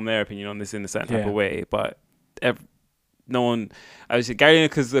form their opinion on this in a certain type of way. But no one, I would say Gary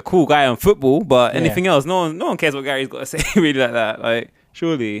Lineker's a cool guy on football, but anything else, no one cares what Gary's got to say really like that. Like,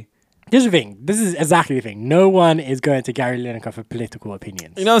 surely. Here's the thing. This is exactly the thing. No one is going to Gary Lineker for political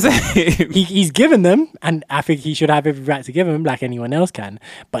opinions. You know what I'm saying? He's given them, and I think he should have every right to give them, like anyone else can.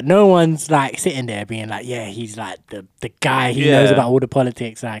 But no one's like sitting there being like, yeah, he's like the guy. He knows about all the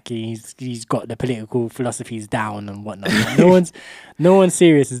politics. Like he's got the political philosophies down and whatnot. Like, no one's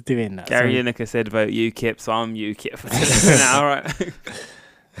serious is doing that. Gary Lineker said vote UKIP, so I'm UKIP. Now, right?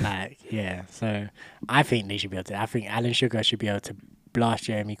 Like, yeah. So I think they should be able to. I think Alan Sugar should be able to blast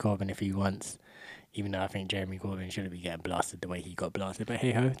Jeremy Corbyn if he wants, even though I think Jeremy Corbyn shouldn't be getting blasted the way he got blasted. But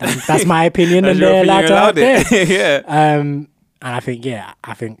hey ho, that's my opinion, and they're allowed to have it. Yeah. And I think Gary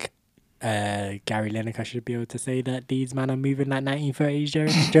Lineker should be able to say that these men are moving like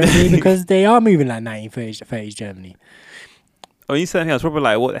 1930s Germany because they are moving like 1930s Germany. Oh, you said I was probably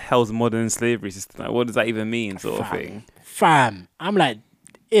like, what the hell's modern slavery system? Like, what does that even mean, sort of thing? Fam, I'm like,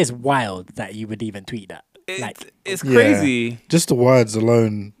 it's wild that you would even tweet that. It's crazy. Yeah. Just the words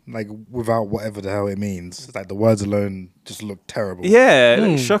alone, like without whatever the hell it means, like the words alone just look terrible. Yeah, it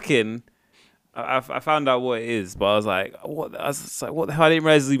looks shocking. I found out what it is, but I was like, what? I was just like, what the hell? I didn't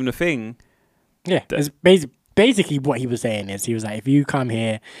realize it was even a thing. Yeah, it's basically what he was saying is he was like, if you come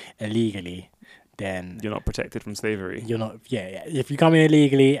here illegally, then you're not protected from slavery. You're not. Yeah. If you come here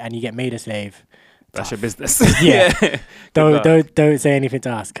illegally and you get made a slave, that's your business. Yeah. Don't say anything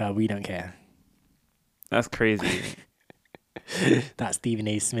to us, cause we don't care. That's crazy. That Stephen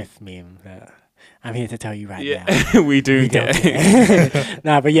A. Smith meme. I'm here to tell you right now. we do care.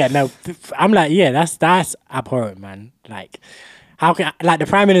 No, but yeah, no. I'm like, yeah, that's abhorrent, man. Like, How can like the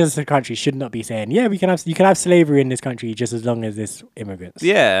prime minister of the country should not be saying, yeah, you can have slavery in this country just as long as there's immigrants.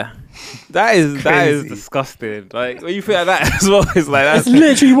 Yeah, that is disgusting. Like when you feel like that as well, it's like that's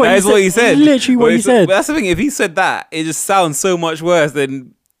literally what that he is said. what he said. Literally what he said. But that's the thing. If he said that, it just sounds so much worse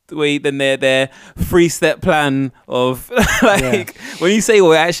than their 3-step plan of like when you say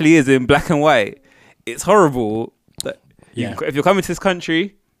what it actually is in black and white, it's horrible. That if you're coming to this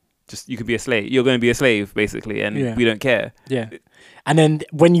country, just you could be a slave. You're going to be a slave basically, and we don't care. Yeah. And then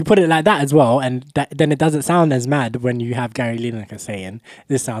when you put it like that as well, and then it doesn't sound as mad when you have Gary Lineker saying,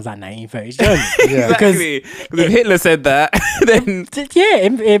 this sounds like 1930s Germany. Exactly. Because if Hitler said that, then...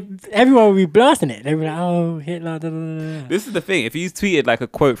 everyone would be blasting it. They'd be like, oh, Hitler, da, da, da. This is the thing. If you tweeted like a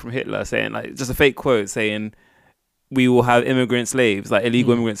quote from Hitler saying, like, just a fake quote saying, we will have immigrant slaves, like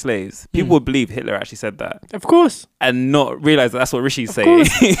illegal immigrant slaves, people would believe Hitler actually said that. Of course. And not realize that that's what Rishi's saying.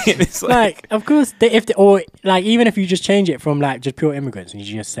 It's like, of course, or like even if you just change it from like just pure immigrants and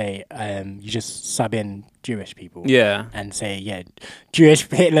you just say, you just sub in Jewish people. Yeah. And say,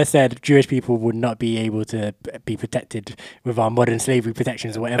 Hitler said Jewish people would not be able to be protected with our modern slavery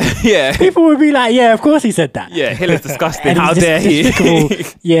protections or whatever. Yeah. People would be like, yeah, of course he said that. Yeah, Hitler's disgusting. How dare he?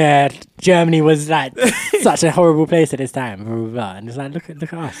 Yeah, Germany was like such a horrible place at this time. Blah, blah, blah. And it's like, look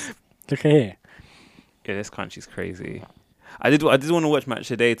at us. Look at here. Yeah, this country's crazy. I did want to watch Match of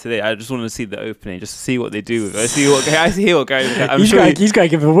the Day today. I just wanted to see the opening, just to see what they do with it. I hear what Gary. He's got to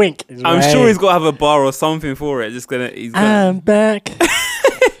give a wink. I'm sure he's got to have a bar or something for it. I'm back.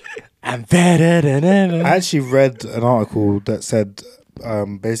 I'm better than ever. I actually read an article that said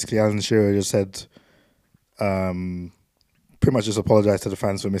basically Alan Shearer just said pretty much just apologized to the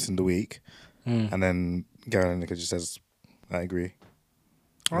fans for missing the week, and then Gary Lineker just says, "I agree,"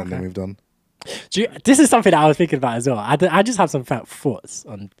 and then they moved on. This is something that I was thinking about as well. I just have some thoughts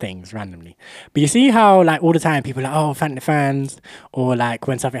on things randomly. But you see how like all the time people are like, oh, thank the fans, or like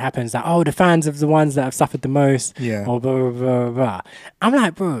when something happens, like, oh, the fans are the ones that have suffered the most, or blah, blah, blah, blah. I'm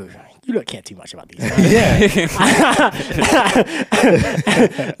like, bro, you don't care too much about these guys.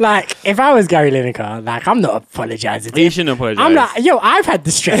 Like, if I was Gary Lineker, like, I'm not apologizing. You shouldn't apologize. I'm like, yo, I've had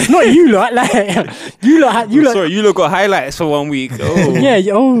the stress, not you lot. Like, you lot. Sorry, you lot got highlights for 1 week. Oh. Yeah.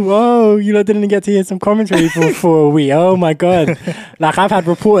 Oh, you lot didn't get to hear some commentary for a week. Oh my god. Like, I've had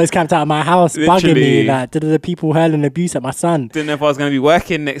reporters camped out of my house bugging me, like, the people hurling abuse at my son. Didn't know if I was going to be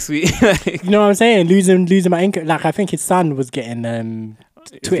working next week. You know what I'm saying? Losing my income. Like, I think his son was getting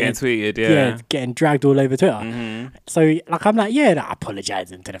getting tweeted, yeah, getting dragged all over Twitter. So, like, I'm like, yeah, like,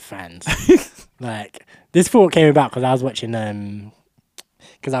 apologizing to the fans. Like, this thought came about because I was watching,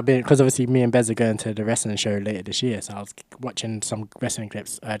 because obviously me and Bez are going to the wrestling show later this year, so I was watching some wrestling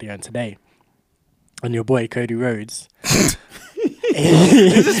clips earlier on today, and your boy Cody Rhodes. You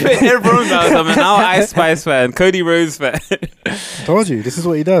just fit everyone down. I'm now Ice Spice fan, Cody Rhodes fan. Told you, this is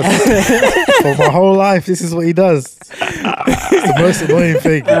what he does. For my whole life, this is what he does. It's the most annoying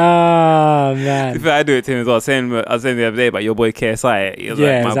thing. Oh man! I do it to him as well. I was saying the other day about your boy KSI. He was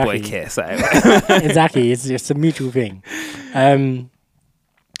like, my boy KSI. Exactly, it's just a mutual thing.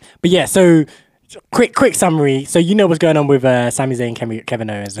 But yeah, so quick summary. So you know what's going on with Sami Zayn and Kevin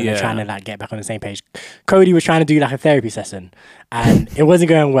Owens, and they're trying to like get back on the same page. Cody was trying to do like a therapy session, and it wasn't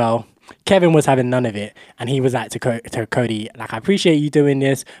going well. Kevin was having none of it, and he was like to Cody, like, I appreciate you doing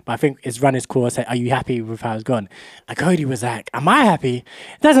this, but I think it's run its course. Are you happy with how it's gone? And Cody was like, am I happy?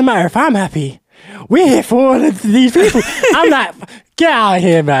 It doesn't matter if I'm happy. We're here for all of these people. I'm like, get out of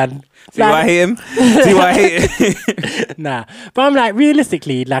here, man. See why I hate him? See why I hate him? Nah. But I'm like,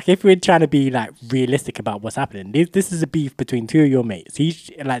 realistically, like, if we're trying to be like realistic about what's happening, this is a beef between two of your mates. He's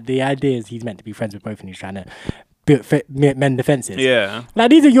like, the idea is he's meant to be friends with both, and he's trying to mend the fences. Yeah. Like,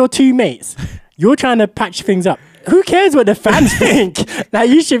 these are your two mates. You're trying to patch things up. Who cares what the fans think? Like,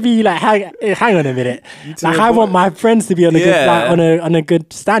 you should be like, hang on a minute. Like, I want my friends to be on a good, like, on a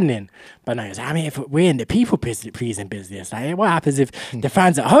good standing. But no, I mean, if we're in the people pleasing business, like, what happens if the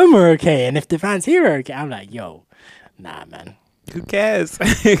fans at home are okay and if the fans here are okay? I'm like, yo, nah, man. Who cares?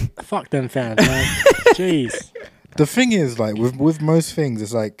 Fuck them fans, man. Jeez. The thing is, like, with most things,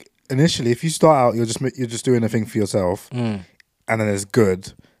 it's like, initially, if you start out, you're just doing a thing for yourself, and then it's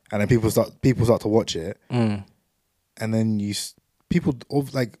good, and then people start to watch it, and then people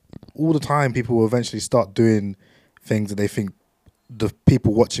like all the time, people will eventually start doing things that they think the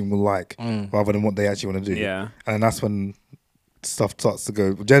people watching will like, rather than what they actually want to do. Yeah, and that's when stuff starts to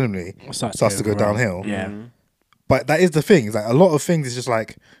go downhill. Yeah, but that is the thing. It's like a lot of things is just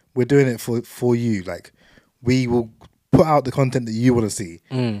like, we're doing it for you. Like, we will put out the content that you want to see.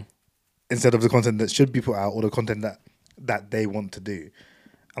 Instead of the content that should be put out, or the content that they want to do.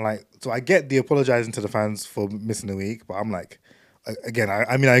 And like, so I get the apologizing to the fans for missing a week, but I'm like, again,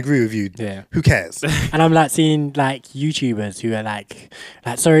 I mean, I agree with you. Yeah. Who cares? And I'm like seeing like YouTubers who are like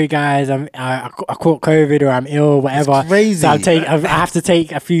sorry guys, I caught COVID or I'm ill, whatever. It's crazy. So I have to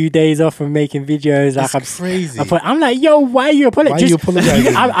take a few days off from making videos. Like It's crazy. I'm like, yo, why are you apologizing? Why are you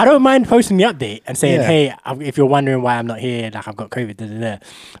apologizing? I don't mind posting the update and saying, Yeah. hey, if you're wondering why I'm not here, like I've got COVID. Da, da, da.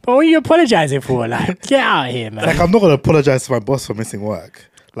 But what are you apologizing for? Like, get out of here, man. Like, I'm not gonna apologize to my boss for missing work.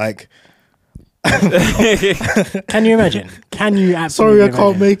 Like, Can you imagine? Can you absolutely sorry, I imagine?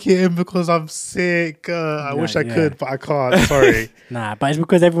 can't make it in because I'm sick. I wish I yeah. could, but I can't. Sorry. Nah, but it's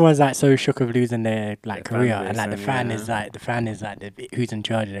because everyone's like so shook of losing their like Their career, fan and like the base, fan yeah. is like who's in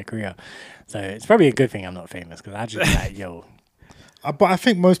charge of their career. So it's probably a good thing I'm not famous because I just be like, yo, But I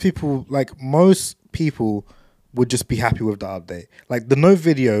think most people would just be happy with the update. Like the no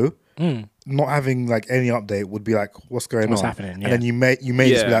video, not having like any update would be like, what's going What's on? happening, yeah. And then you may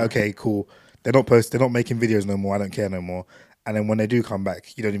just be Yeah. like, okay, cool. They're not making videos no more. I don't care no more. And then when they do come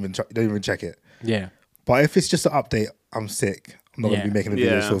back, you don't even check it. yeah, But if it's just an update, I'm sick. I'm not Yeah. gonna be making a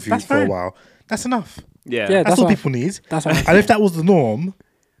Yeah. video That's for a fine. while. That's enough. Yeah. Yeah. That's That's all what- people need. that's what And if that was the norm,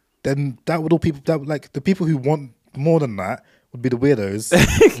 then that would all people that would, like the people who want more than that would be the weirdos,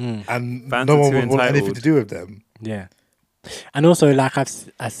 and Fans no are one too would want anything entitled. to do with them. yeah. And also like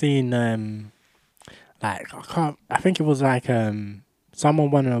I've seen like I think it was like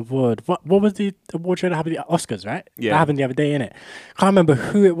someone won an award. What was the award show that happened? The Oscars, right? Yeah. That happened the other day, innit? Can't remember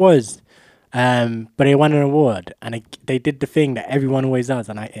who it was. But they won an award and they did the thing that everyone always does,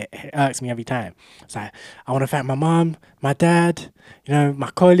 and it irks me every time. It's like, I want to thank my mom, my dad,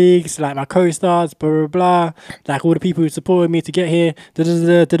 my colleagues, like my co-stars, blah, blah, blah, like all the people who supported me to get here, da, da,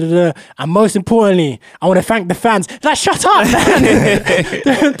 da, da, da, da. And most importantly, I want to thank the fans. Like, shut up,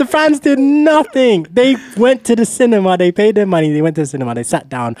 man! the fans did nothing. They went to the cinema, they paid their money, they went to the cinema, they sat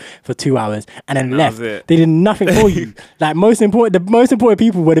down for 2 hours and then That left. was it. They did nothing for you. Like, the most important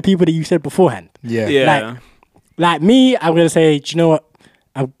people were the people that you said beforehand. Yeah. Yeah. Like me, I'm gonna say, do you know what?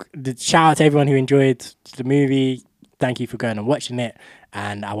 Shout out to everyone who enjoyed the movie. Thank you for going and watching it.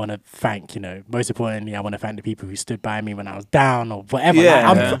 And I want to thank, most importantly, I want to thank the people who stood by me when I was down or whatever.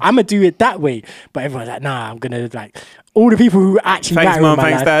 Yeah. Like, I'm gonna do it that way. But everyone's like, nah, I'm gonna like all the people who actually Thanks, matter in mum. my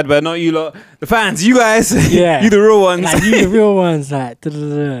Thanks, life. dad. But not you lot. The fans. You guys. Yeah. You the real ones. Like you, the real ones. Like,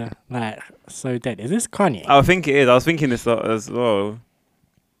 like so dead. Is this Kanye? I think it is. I was thinking this as well.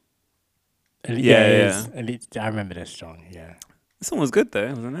 It yeah. is. I remember this song. Yeah. This one was good though,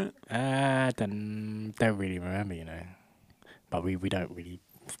 wasn't it? Don't really remember, but we don't really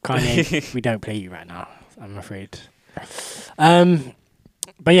Kanye. We don't play you right now, I'm afraid.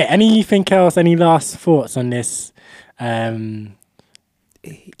 But yeah, anything else? Any last thoughts on this Gary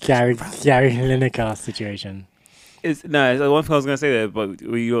Lineker situation? It's one thing I was gonna say there, but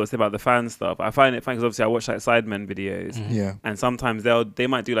you got to say about the fan stuff. I find it funny because obviously I watch like Sidemen videos, Yeah. and sometimes they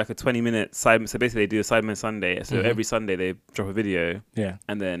might do like a 20-minute side. So basically, they do a Sidemen Sunday. So every Sunday they drop a video, Yeah.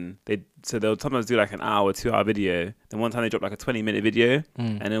 and then they'll sometimes do like an hour, 2 hour video. Then one time they dropped like a 20-minute video,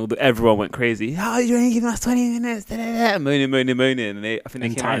 and then everyone went crazy. How are you only giving us 20 minutes? Da, da, da, moaning, and I think they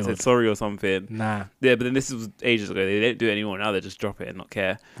came out and said Entitled. sorry or something. Nah. Yeah, but then this was ages ago. They don't do it anymore now. They just drop it and not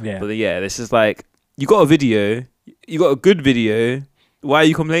care. Yeah. But then, yeah, it's just like you got a video, you got a good video. Why are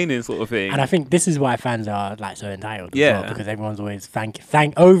you complaining, sort of thing? And I think this is why fans are like so entitled. As Yeah. well, because everyone's always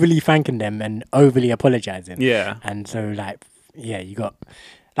overly thanking them and overly apologizing. yeah, And so like, yeah, you got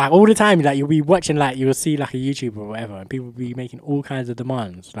like all the time, like you'll be watching, like you'll see like a YouTuber or whatever, and people will be making all kinds of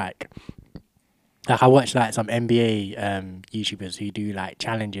demands. Like I watch like some NBA YouTubers who do like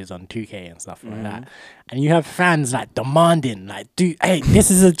challenges on 2K and stuff like that, and you have fans like demanding, like, hey, this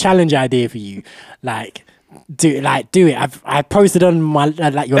is a challenge idea for you, like. Do it. I posted on my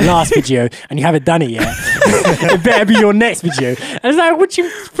like your last video and you haven't done it yet. It better be your next video. And it's like, what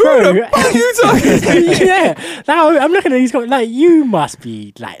you, bro? Who you talking? Yeah, like, I'm looking at these guys like you must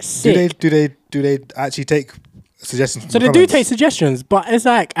be like sick. Do they actually take suggestions? From So the they do comments? take suggestions, but it's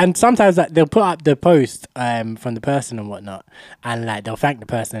like, and sometimes like they'll put up the post from the person and whatnot, and like they'll thank the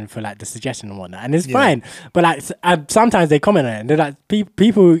person for like the suggestion and whatnot, and it's Yeah. fine. But like sometimes they comment on it, and they're like,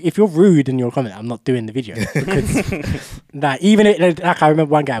 people, if you're rude in your comment, I'm not doing the video because like even like I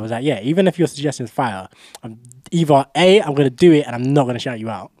remember one guy was like, yeah, even if your suggestion's fire, I'm gonna do it and I'm not gonna shout you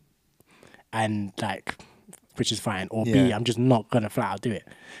out, and like, which is fine, or B, Yeah. I'm just not gonna flat out do it,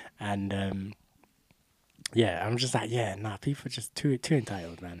 and yeah, I'm just like, yeah, nah, people are just too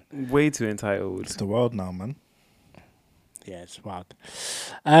entitled, man. way too entitled. It's the world now, man. Yeah, it's wild.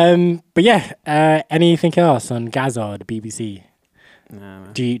 But yeah, anything else on Gaza or the BBC? Nah,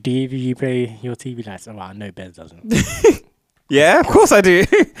 man. Do you play your TV license? Well, I know Bez doesn't. Yeah, of course I do.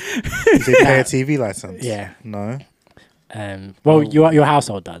 Did they pay a TV license? Yeah. No. Well, your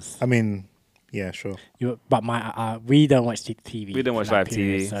household does. I mean, yeah, sure. But we don't watch TV. We don't watch for that live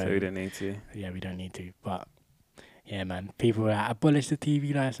period, TV, so we don't need to. Yeah, we don't need to. But yeah, man, people are like, abolish the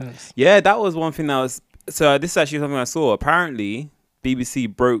TV license. Yeah, that was one thing that was. So this is actually something I saw. Apparently,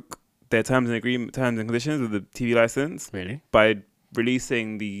 BBC broke their terms and conditions with the TV license Really? by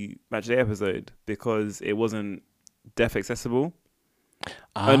releasing the Matchday episode because it wasn't deaf accessible.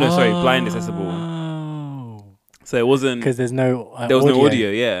 Oh no, sorry, blind accessible. Oh. So it wasn't. Because there's no There was no audio,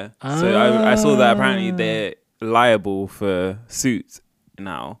 yeah. So I saw that apparently they're liable for suits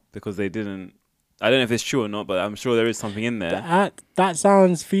now because they didn't. I don't know if it's true or not, but I'm sure there is something in there. That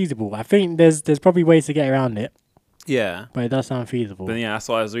sounds feasible. I think there's probably ways to get around it, Yeah, but it does sound feasible. but yeah, that's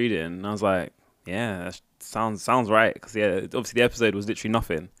what I was reading, and I was like, yeah, that sounds right. Because yeah, obviously the episode was literally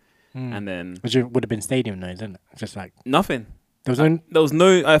nothing, and then Which would have been stadium noise, isn't it? Just like nothing. there was no. There was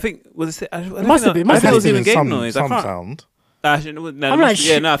no. I think was it. I don't must think have been- that- must I think have it was been even game some, noise. I some can't. sound. Actually, no, I'm there like, must-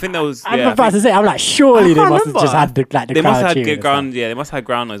 yeah, no, I think that was. I'm Yeah, about to say, I'm like, surely I they can't must have just remember. had the they crowd must have had cheering good and stuff. ground. Yeah, they must have had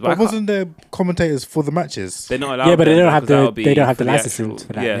ground noise. But But I can't- wasn't there commentators for the matches? they're not allowed. Yeah, but they then, don't have because that'll the- be they don't have for the licenses actual-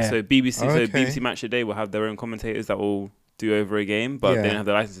 for that, Yeah, yeah. so BBC, Okay. so BBC Match of the Day will have their own commentators that will do over a game, but Yeah. they don't have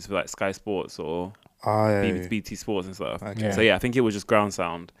the licenses for like Sky Sports or Aye. BT Sports and stuff. Okay. Yeah. So yeah, I think it was just ground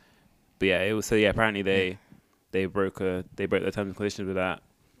sound. But yeah, it was. So yeah, apparently they broke their terms and conditions with that.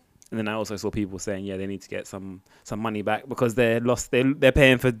 And then I also saw people saying, yeah, they need to get some money back because they're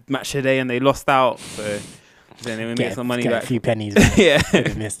paying for Match of the Day and they lost out. So then they will get some money get back. a few pennies Yeah. for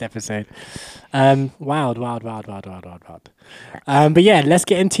the missed episode. Wild. But yeah, let's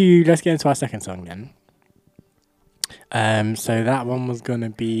get into our second song then. So that one was gonna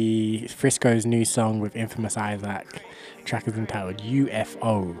be Frisco's new song with Infamous Isaac. Track is entitled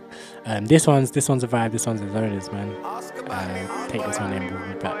UFO. This one's a vibe. This one's a zoners, man. Take this one in.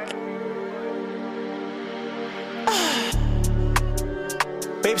 We'll be back.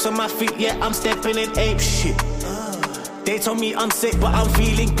 Babes on my feet, yeah, I'm stepping in ape shit. They told me I'm sick, but I'm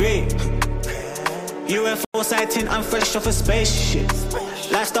feeling great. UFO sighting, I'm fresh off a spaceship.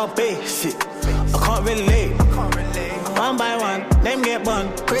 Lifestyle basic, I can't relate. One by one, them get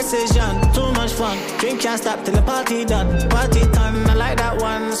bun. Precision, too much fun. Drink can't stop till the party done. Party done, I like that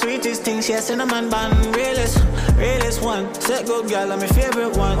one. Sweetest thing, she has cinnamon bun. Realest one. Set good girl, I'm my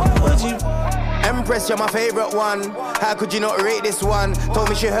favorite one. Would you? Empress, you're my favorite one. How could you not rate this one? Told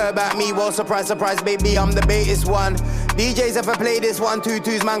me she heard about me. Well, surprise, baby, I'm the baitest one. DJs ever play this one,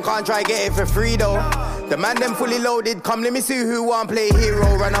 2-2s, man can't try get it for free though. The man them fully loaded, come let me see who want play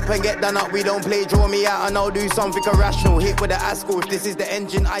hero. Run up and get done up, we don't play, draw me out and I'll do something irrational. Hit with the Asco, if this is the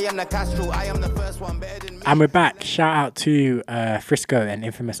engine, I am the Castro. I am the first one, better than me. And we're back. Shout out to Frisco and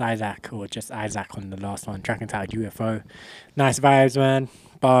Infamous Isaac, or just Isaac on the last one. Track entitled UFO. Nice vibes, man.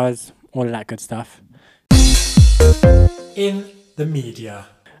 Bars, all of that good stuff. In the media.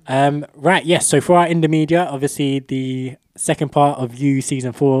 Right, yes. So for our in the media, obviously the second part of You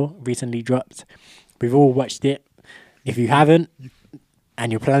Season 4 recently dropped. We've all watched it. If you haven't,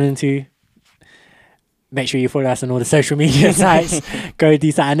 and you're planning to, make sure you follow us on all the social media sites. Go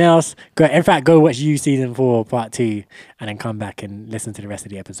do something else. Go watch You Season 4 Part 2 and then come back and listen to the rest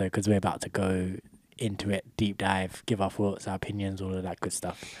of the episode because we're about to go into it, deep dive, give our thoughts, our opinions, all of that good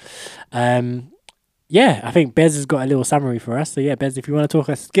stuff. Yeah, I think Bez has got a little summary for us. So yeah, Bez, if you want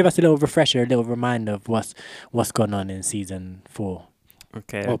to give us a little refresher, a little reminder of what's gone on in Season 4.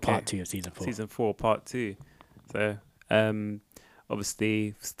 Okay. Or Part 2 of Season 4. Season 4, Part 2. So,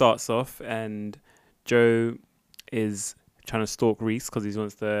 obviously, starts off and Joe is trying to stalk Reese because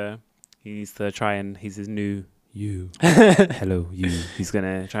he needs to try and he's his new you. Hello, you. He's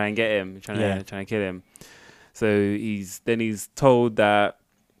gonna try and get him, trying to kill him. So he's told that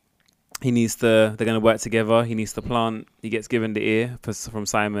they're gonna work together. He needs to plant. He gets given the ear from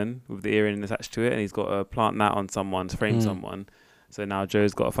Simon with the earring attached to it, and he's got to plant that on someone to frame someone. So now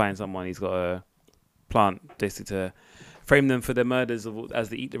Joe's got to find someone. He's got to plant basically to frame them for their murders as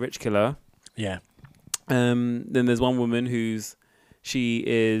the Eat the Rich killer. Yeah. Then there's one woman she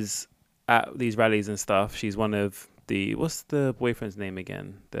is at these rallies and stuff. She's one of what's the boyfriend's name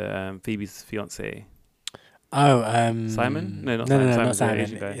again? The Phoebe's fiance. Oh, Simon? No, not no, Simon. no, Simon's not the Simon.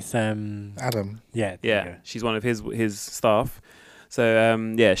 Asian guy. It's Adam. yeah, Yeah, she's one of his staff.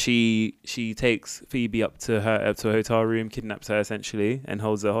 So she takes Phoebe up to a hotel room, kidnaps her essentially, and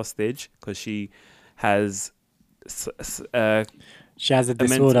holds her hostage because she has she has a mental-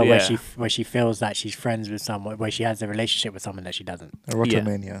 disorder yeah. where she feels that she's friends with someone, where she has a relationship with someone that she doesn't.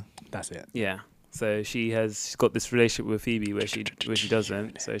 Erotomania. That's it. yeah. So she's got this relationship with Phoebe where she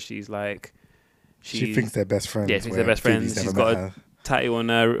doesn't. So she's like She thinks they're best friends. Yeah, thinks they're where best friends. Phoebe's She's never got met her. tattoo on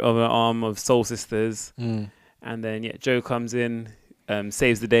her arm of Soul Sisters. Mm. And then Joe comes in,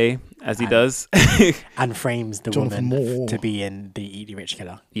 saves the day as he And- does. And frames the Jonathan woman Moore. to be in the Eat the Rich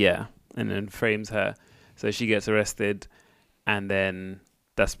Killer. Yeah, and then frames her, so she gets arrested, and then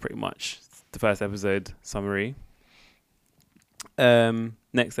that's pretty much the first episode summary.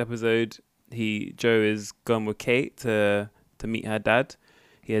 Next episode, Joe is gone with Kate to meet her dad.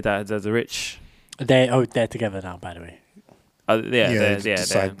 Her dad's a rich. They're together now, by the way.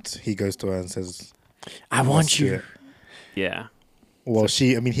 He goes to her and says, I want you. Yeah. Well,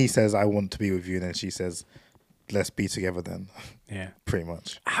 he says, I want to be with you. And then she says, let's be together then. Yeah. Pretty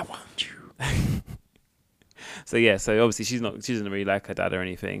much. I want you. So obviously she doesn't really like her dad or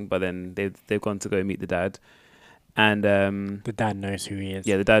anything, but then they've gone to go meet the dad. And The dad knows who he is.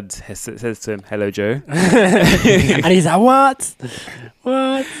 the dad says to him, "Hello, Joe." And he's like, what?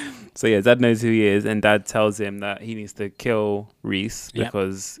 What? So dad knows who he is, and dad tells him that he needs to kill Reese Yep.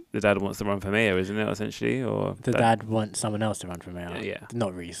 because the dad wants to run for mayor, isn't it, essentially? Or The dad wants someone else to run for mayor. Yeah.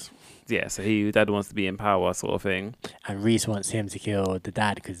 Not Reese. Yeah, so dad wants to be in power, sort of thing. And Reese wants him to kill the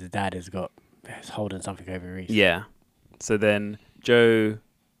dad because the dad is holding something over Reese. Yeah. So then Joe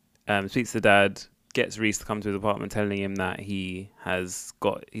speaks to dad, gets Reese to come to his apartment, telling him that he's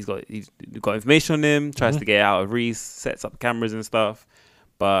got information on him, tries to get out of Reese, sets up cameras and stuff,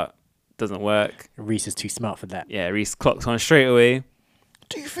 but doesn't work. Reese is too smart for that. Yeah, Reese clocks on straight away.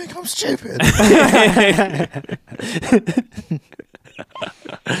 Do you think I'm stupid?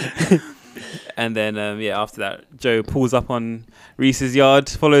 And then after that, Joe pulls up on Reese's yard,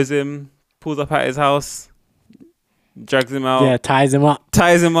 follows him, pulls up at his house, drags him out, Yeah, ties him up.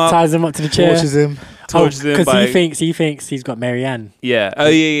 ties him up, Ties him up to the chair. Torches him. tortures him Because by he thinks he's got Marianne. Yeah. Oh,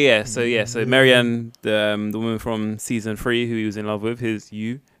 yeah. So Marianne, the woman from season 3 who he was in love with,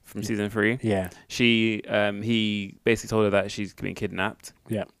 from season 3. Yeah. He basically told her that she's been kidnapped.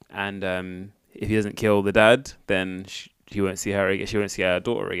 Yeah. And if he doesn't kill the dad, then he won't see her again. She won't see her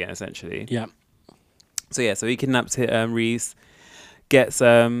daughter again, essentially. Yeah. So he kidnaps Reese, gets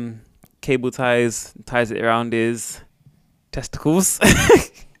cable ties it around his testicles.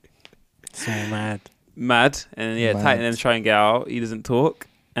 So mad. Mad. And tighten them, try and get out. He doesn't talk.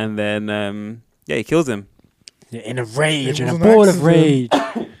 And then he kills him. Yeah, in a rage, It in a was an ball of accident. rage.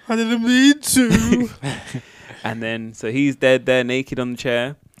 I didn't mean to. And then so he's dead there, naked on the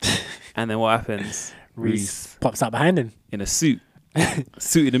chair. And then what happens? Reese pops up behind him, in a suit,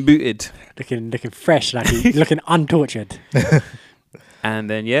 suited and booted. looking fresh, looking untortured. And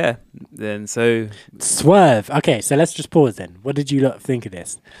then so Swerve. Okay, so let's just pause then. What did you lot think of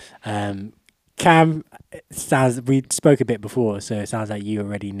this? Cam, we spoke a bit before, so it sounds like you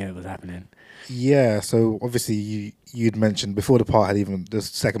already knew it was happening. Yeah, so obviously you'd mentioned before the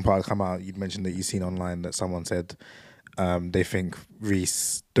second part had come out, you'd mentioned that you'd seen online that someone said they think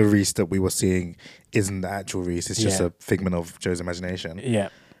the Reese that we were seeing isn't the actual Reese, it's just a figment of Joe's imagination. Yeah.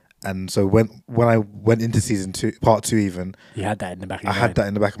 And so when I went into season 2, part 2 even, You had that in the back of your I mind. had that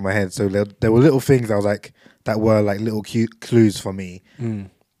in the back of my head. So there were little things I was like, that were like little cute clues for me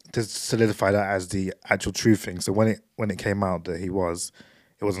to solidify that as the actual true thing. So when it came out that it wasn't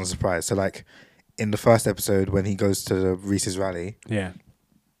a surprise. So like in the first episode when he goes to the Reese's rally, Yeah.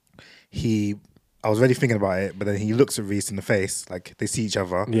 I was already thinking about it, but then he looks at Reese in the face, like they see each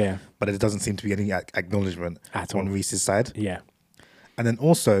other, Yeah. but there doesn't seem to be any acknowledgement At on all. Reese's side. Yeah. And then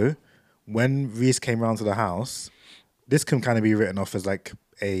also, when Reese came round to the house, this can kind of be written off as like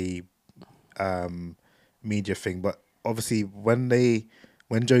a media thing, but obviously when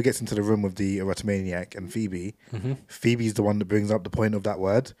Joe gets into the room with the erotomaniac and Phoebe, Phoebe's the one that brings up the point of that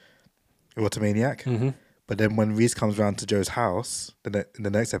word, erotomaniac. But then when Reese comes round to Joe's house in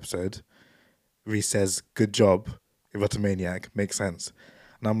the next episode, Reese says, "Good job, erotomaniac." Makes sense.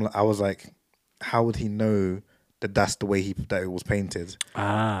 And I was like, how would he know that that's the way that it was painted?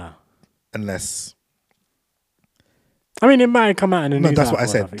 Ah. Unless I mean, it might come out in the news. that's what I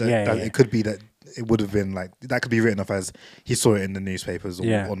article or said. something. Yeah. It could be that it would have been like that. Could be written off as he saw it in the newspapers or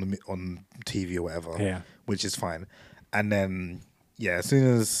Yeah. on TV or whatever. Yeah. Which is fine. And then as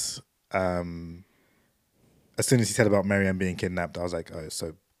soon as he said about Marianne being kidnapped, I was like, oh,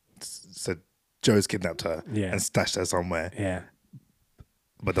 so Joe's kidnapped her and stashed her somewhere, Yeah.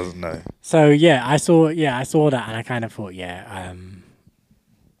 but doesn't know. So I saw that, and I kind of thought,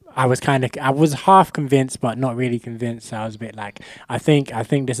 I was half convinced, but not really convinced. So I was a bit like, I think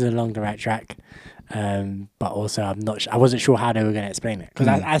this is along the right track, but also I wasn't sure how they were going to explain it, because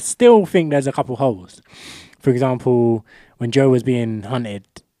I still think there's a couple holes. For example, when Joe was being hunted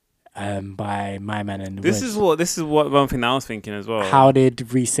by my man in the woods, This is what one thing that I was thinking as well. how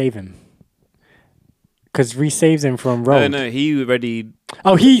did Reese save him? Because Reese saves him from Rogue. No, he already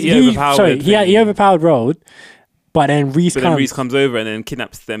Oh, he overpowered he thingy. overpowered Road, but then Reese But then Reese comes over and then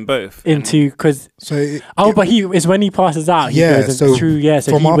kidnaps them both. into because So but he is when he passes out. He yeah. goes So through,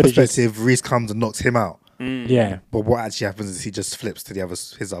 so from he our would've just- perspective, Reese comes and knocks him out. yeah, But what actually happens is he just flips to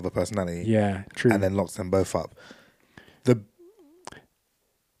his other personality. yeah, true. And then locks them both up. The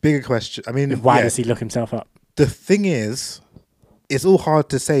bigger question, I mean, Why yeah, does he look himself up? the thing is, it's all hard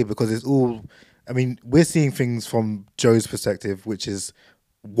to say because it's all, I mean, we're seeing things from Joe's perspective, which is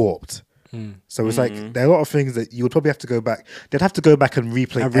warped. So it's like, there are a lot of things that you would probably have to go back. They'd have to go back and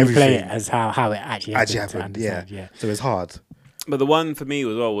replay And everything. replay it as how it actually happened. To Yeah. understand, So it's hard. But the one for me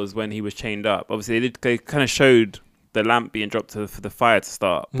as well was when he was chained up. Obviously, they kind of showed the lamp being dropped for the fire to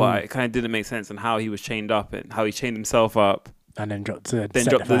start, but it kind of didn't make sense on how he was chained up and how he chained himself up, and then dropped then set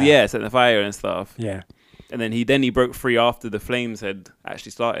dropped the fire. set the fire and stuff. Yeah. And then he broke free after the flames had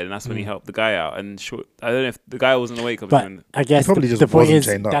actually started, and that's when he helped the guy out. And I don't know if the guy wasn't awake. But I guess probably the just point wasn't is,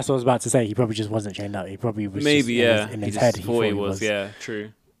 chained up. that's what I was about to say. He probably just wasn't chained up. He probably was maybe just in his head. just thought he was. Yeah,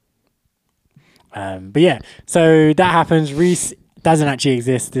 true. But yeah, so that happens. Reese doesn't actually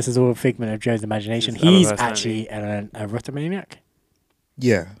exist. This is all a figment of Joe's imagination. His other He's personality. actually a rotomaniac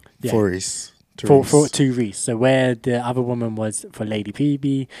Yeah. Yeah. For Reese. To for Reese. to Reese. So where the other woman was for Lady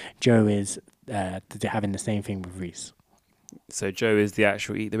PB, Joe is having the same thing with Reese. So Joe is the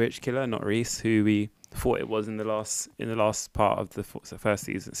actual Eat the Rich killer, not Reese, who we thought it was in the last part of the first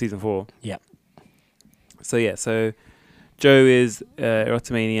season 4. Yep. So yeah, so Joe is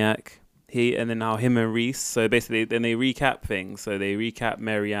erotomaniac. And then now him and Reese. So basically, then they recap things. So they recap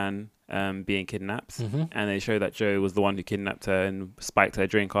Marianne being kidnapped, and they show that Joe was the one who kidnapped her and spiked her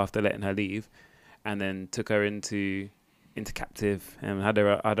drink after letting her leave, and then took her into captive and had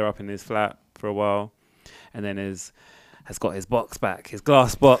her up in his flat for a while, and then has got his box back, his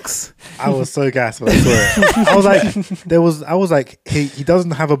glass box. I was so gassed when I saw it. I was like, he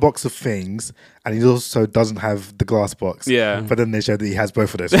doesn't have a box of things, and he also doesn't have the glass box. Yeah. But then they showed that he has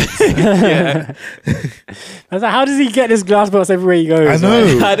both of those things. Yeah. I was like, how does he get this glass box everywhere he goes? I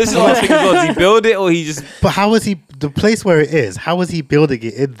know. This is what I was thinking as well. Does he build it or he just... But how is he, the place where it is, how is he building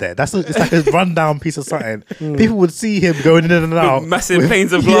it in there? It's like a rundown piece of something. People would see him going in and out. massive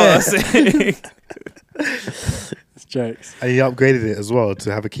panes of glass. It's jokes. And he upgraded it as well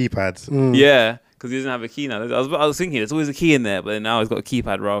to have a keypad. Yeah, because he doesn't have a key now. I was thinking there's always a key in there, but then now he's got a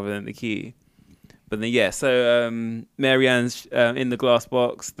keypad rather than the key. But then yeah, so Marianne's in the glass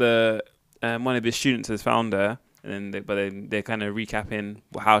box. The one of his students has found her, and then they're kind of recapping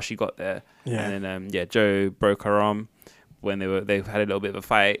how she got there. Yeah. And then Joe broke her arm when they had a little bit of a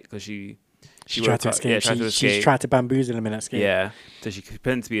fight because she She tried to escape. Yeah, tried to escape. She tried to bamboozle him in that escape. Yeah, so she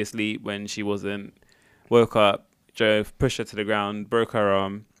pretended to be asleep when she wasn't. Woke up, Joe pushed her to the ground, broke her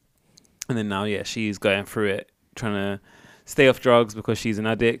arm, and then now, she's going through it, trying to stay off drugs because she's an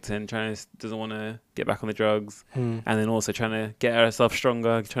addict and doesn't want to get back on the drugs, and then also trying to get herself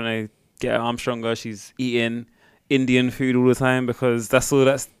stronger, trying to get her arm stronger. She's eating Indian food all the time because that's all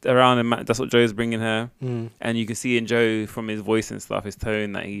that's around, and that's what Joe's bringing her. And you can see in Joe from his voice and stuff, his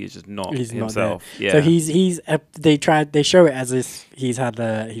tone, that he is just not himself. Not there. So they show it as if he's had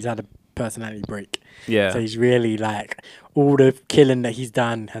a personality break. Yeah. So he's really like, all the killing that he's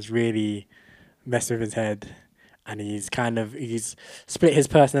done has really messed with his head, and he's split his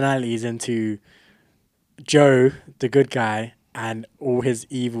personalities into Joe, the good guy, and all his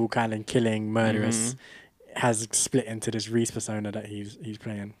evil kind of killing murderous has split into this Reese persona that he's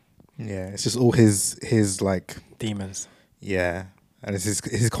playing. Yeah, it's just all his like demons. Yeah, and it's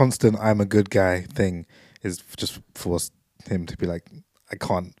his constant "I'm a good guy" thing is just forced him to be like, I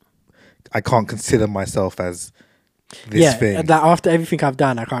can't consider myself as this thing. Yeah, that after everything I've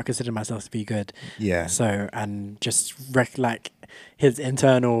done, I can't consider myself to be good. Yeah. So, and just like his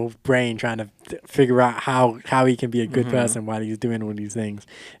internal brain trying to figure out how he can be a good person while he's doing all these things,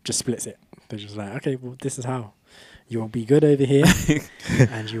 just splits it. They're just like, okay, well, this is how you'll be good over here,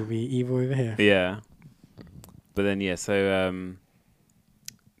 and you'll be evil over here. Yeah. But then so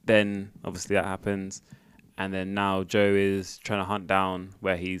then obviously that happens, and then now Joe is trying to hunt down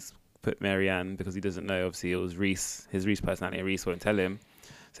where he's put Marianne because he doesn't know. Obviously, it was Reese, his Reese personality, and Reese won't tell him.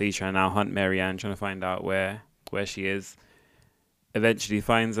 So he's trying to now hunt Marianne, trying to find out where she is. Eventually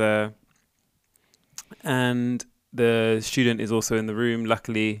finds her, and the student is also in the room.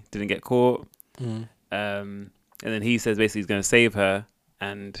 Luckily, didn't get caught. And then he says basically he's going to save her,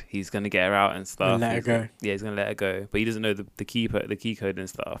 and he's going to get her out and stuff. And let her go. Yeah, he's going to let her go, but he doesn't know the key code and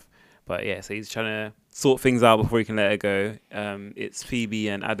stuff. But yeah, so he's trying to sort things out before he can let her go. It's Phoebe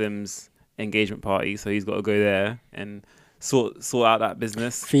and Adam's engagement party, so he's got to go there and sort out that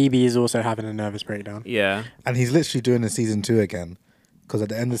business. Phoebe is also having a nervous breakdown. Yeah. And he's literally doing a season 2 again, because at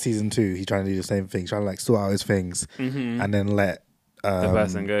the end of season 2, he's trying to do the same thing. He's trying to like sort out his things and then let the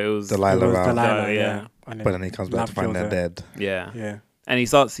person go. It was Delilah out. Delilah, yeah. And But then he comes back Love to find kills they're her. dead. Yeah. Yeah. And he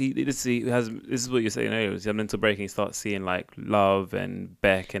starts. This is what you're saying earlier. He's had a mental break, and he starts seeing like Love and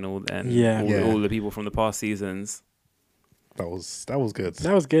Beck and all Yeah. all the people from the past seasons. That was good.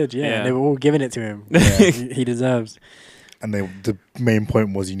 That was good, yeah. Yeah. They were all giving it to him. Yeah. he deserves. And the main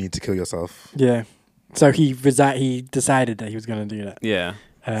point was you need to kill yourself. Yeah. So he decided that he was going to do that. Yeah.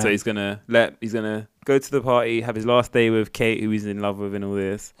 So he's gonna go to the party, have his last day with Kate, who he's in love with, and all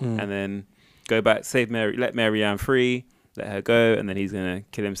this, and then go back, let Marianne free, let her go, and then he's gonna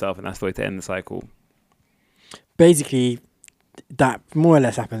kill himself, and that's the way to end the cycle. Basically, that more or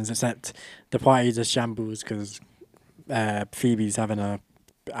less happens, except the party just shambles because Phoebe's having a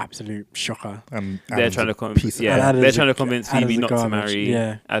absolute shocker. They're trying to And they're Adam's trying to a- convince Adam's Phoebe a not to garbage. marry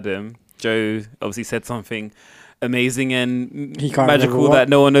Yeah. Adam. Joe obviously said something amazing and He can't magical remember what. that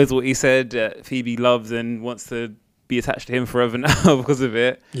no one knows what he said. Phoebe loves and wants to be attached to him forever now because of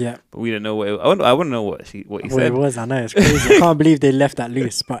it. Yeah. But we don't know what. I want to know what he Well, said. it was. I know, it's crazy. I can't believe they left that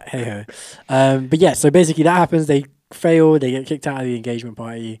loose, but hey ho. But yeah, so basically that happens. They fail. They get kicked out of the engagement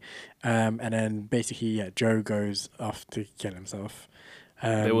party, and then basically, Joe goes off to kill himself.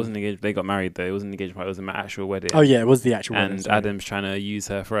 It wasn't engaged. They got married though. It wasn't an engagement party. It was an actual wedding. Oh yeah, it was the actual. And wedding, sorry. Adam's trying to use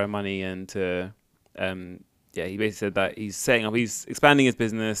her for her money and to, he basically said that he's expanding his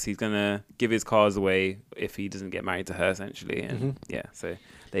business. He's gonna give his cars away if he doesn't get married to her, essentially. And so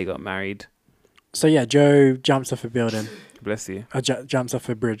they got married. So yeah, Joe jumps off a building. Bless you. Jumps off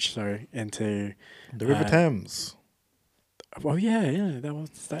a bridge. Sorry, into The River Thames. Oh yeah, that was.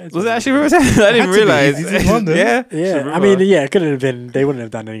 Was it actually River Thames? I didn't to be. realize. He's in London. Yeah. Yeah, I mean, yeah, it couldn't have been. They wouldn't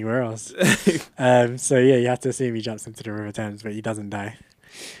have done anywhere else. So yeah, you have to assume he jumps into the River Thames, but he doesn't die.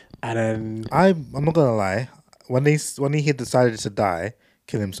 And then I'm not gonna lie. When he had decided to die,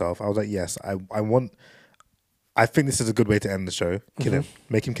 kill himself, I was like, yes, I think this is a good way to end the show. Kill him,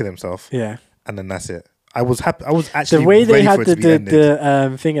 make him kill himself, yeah, and then that's it. I was happy. I was actually the way they ready had for it to be ended.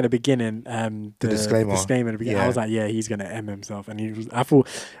 the thing at the beginning, the disclaimer. at the beginning, I Yeah. was like, yeah, he's gonna M himself, and I thought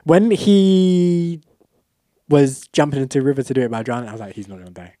when he was jumping into the river to do it by drowning, I was like, he's not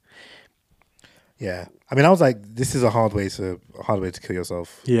gonna die. Yeah, I mean, I was like, this is a hard way to kill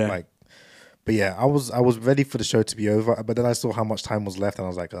yourself. Yeah. Like, but yeah, I was ready for the show to be over, but then I saw how much time was left, and I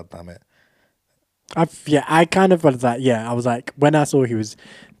was like, God damn it. I kind of was like, I was like, when I saw he was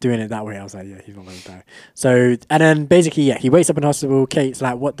doing it that way, I was like, yeah, he's not going to die. So, and then basically, he wakes up in hospital. Kate's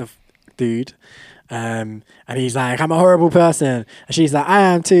like, what the dude? And he's like, I'm a horrible person. And she's like, I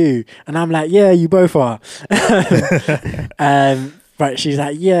am too. And I'm like, yeah, you both are. But she's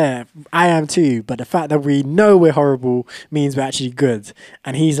like, yeah, I am too. But the fact that we know we're horrible means we're actually good.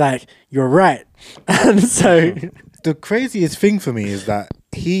 And he's like, you're right. And so The craziest thing for me is that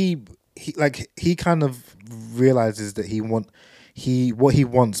he kind of realizes that what he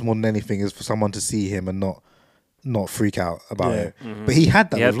wants more than anything is for someone to see him and not freak out about it. But he had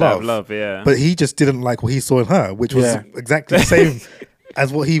that He with had that love. with love, yeah. But he just didn't like what he saw in her, which was Yeah. exactly the same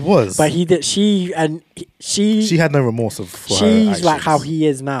as what he was. but he did, she had no remorse for her she's like actions. how he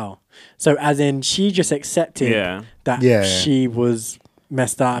is now. So as in, she just accepted Yeah. that Yeah. she was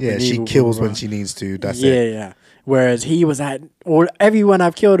messed up. Yeah, and she evil, kills blah, when blah, she needs to. That's blah. it. Yeah. Whereas he was like, everyone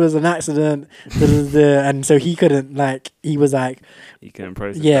I've killed was an accident, and so he couldn't he was like, You can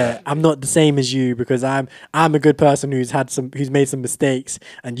process yeah, that. I'm not the same as you because I'm a good person who's made some mistakes,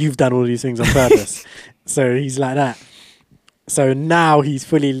 and you've done all these things on purpose. So he's like that. So now he's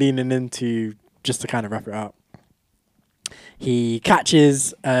fully leaning into, just to kind of wrap it up, he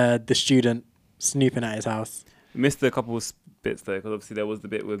catches the student snooping at his house. Missed a couple of bits though, because obviously there was the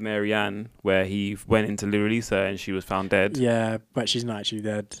bit with Marianne where he went in to release her and she was found dead. Yeah, but she's not actually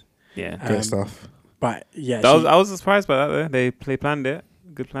dead. Yeah. Great stuff. But yeah, I was surprised by that though. They planned it.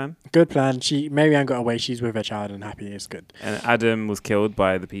 Good plan. good plan. Marianne got away. She's with her child and happy. It's good. And Adam was killed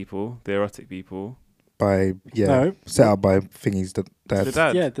by the erotic people. By No. set up by thingies that The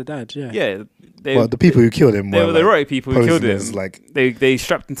dad. Yeah, the dad. Yeah. Yeah. well, the people who killed him They were the like, erotic people who killed posing him. as, like, They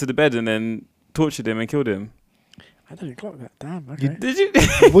strapped him to the bed and then tortured him and killed him. I didn't clock that. Damn. Okay. Did you?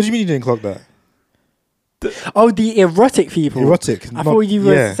 what do you mean you didn't clock that? Oh, the erotic people. Erotic. I thought you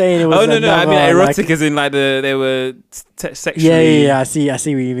were saying it was. Oh no, I mean another, erotic as in like they were sexually. Yeah. I see what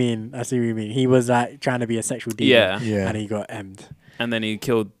you mean. He was like trying to be a sexual demon. Yeah. And he got emmed. And then they've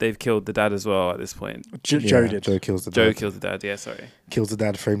killed the dad as well at this point. Joe did. Joe kills the Joe dad. kills the dad. Yeah, sorry. Kills the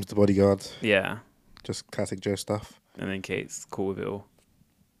dad, frames the bodyguard. Yeah, Just classic Joe stuff. and then Kate's cool with it all.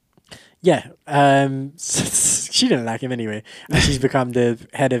 Yeah. She didn't like him anyway, and she's become the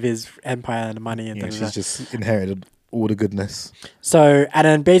head of his empire and the money and Yeah, things. she's just inherited all the goodness. So, and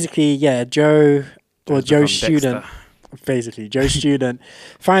then basically, yeah, Joe or Joe's Joe's become student, Dexter. basically, Joe's student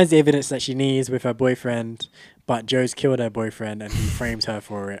finds the evidence that she needs with her boyfriend, but Joe's killed her boyfriend and he frames her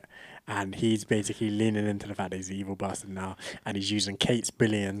for it. And he's basically leaning into the fact that he's an evil bastard now, and he's using Kate's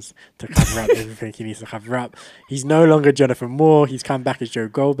billions to cover up everything he needs to cover up. He's no longer Jonathan Moore. He's come back as Joe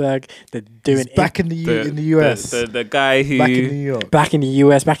Goldberg. They're doing He's back in the US. The guy who back in New York. back in the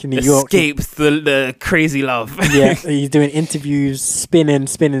US, back in New York. escapes the crazy love. Yeah, he's doing interviews, spinning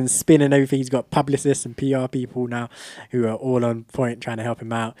everything. He's got publicists and PR people now who are all on point trying to help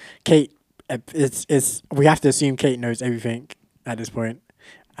him out. Kate, we have to assume Kate knows everything at this point.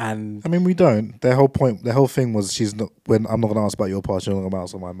 And I mean, we don't. Their whole thing was she's not. When I'm not gonna ask about your past, you're not gonna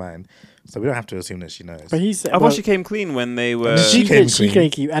ask on my mind. So we don't have to assume that she knows. but he's I thought she came clean when they were. She came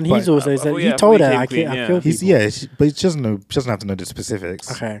clean. and But- he's also said yeah, he told he her came I clean, killed He's people. but she doesn't know. She doesn't have to know the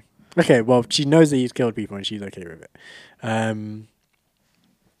specifics. Okay. Well, she knows that he's killed people and she's okay with it.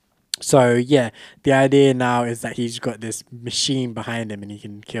 So yeah, the idea now is that he's got this machine behind him and he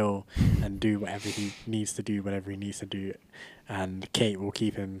can kill and do whatever he needs to do, and Kate will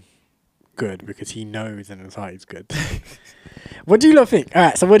keep him good because he knows in his heart he's good. What do you lot think? All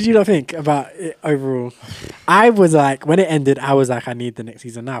right, so what do you lot think about it overall? I was like, when it ended, I was like, I need the next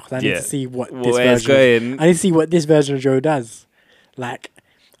season now because I need to see what this where it's version. going. I need to see what this version of Joe does. Like,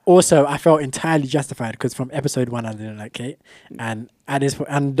 also, I felt entirely justified because from episode 1, I didn't like Kate, and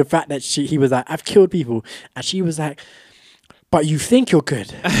the fact that he was like, I've killed people, and she was like, but you think you're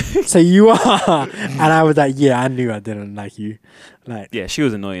good, so you are, and I was like, yeah, I knew I didn't like you, like. Yeah, she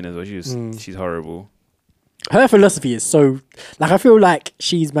was annoying as well. She's horrible. Her philosophy is so like I feel like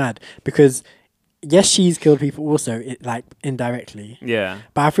she's mad because yes, she's killed people also like indirectly, Yeah.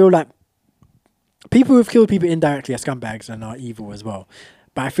 but I feel like people who've killed people indirectly are scumbags and are evil as well.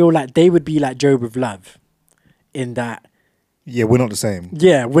 But I feel like they would be like Job with love, in that. Yeah, we're not the same.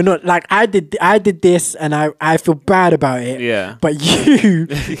 Yeah, we're not like I did this and I feel bad about it. Yeah. But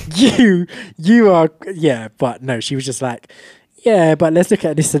you are but no, she was just like, yeah, but let's look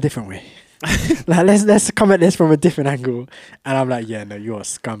at this a different way. Like let's come at this from a different angle. And I'm like, yeah, no, you're a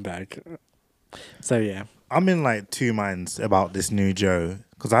scumbag. So yeah. I'm in like two minds about this new Joe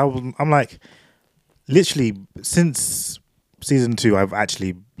because I'm like, literally since season 2, I've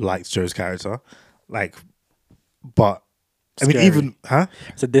actually liked Joe's character, like, but I mean, Scary. even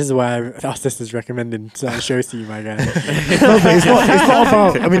So this is why our sister's recommending certain shows to you, my guy. No, but it's not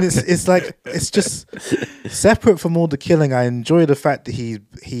about. I mean, it's like it's just separate from all the killing. I enjoy the fact that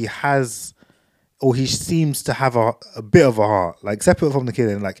he has, or he seems to have a bit of a heart. Like separate from the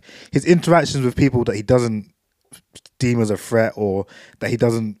killing, like his interactions with people that he doesn't deem as a threat or that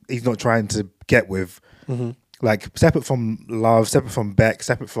he's not trying to get with. Mm-hmm. Like separate from love, separate from Beck,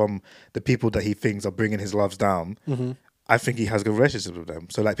 separate from the people that he thinks are bringing his loves down. Mm-hmm. I think he has good relationships with them.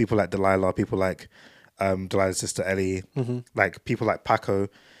 So like people like Delilah, people like Delilah's sister Ellie, like people like Paco,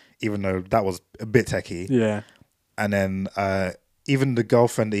 even though that was a bit techie. Yeah. And then even the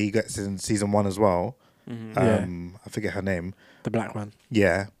girlfriend that he gets in season 1 as well. Yeah. I forget her name. The black one.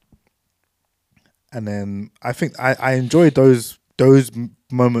 Yeah. And then I think I enjoyed those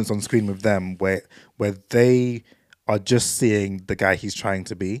moments on screen with them where they are just seeing the guy he's trying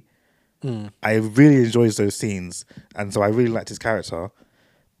to be. I really enjoyed those scenes, and so I really liked his character.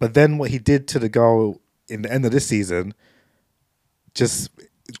 But then what he did to the girl in the end of this season, just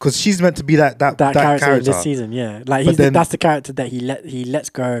because she's meant to be that character in this season, yeah, like that's the character that he lets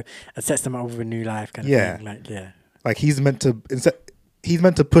go and sets them up with a new life, kind of thing. Like like he's meant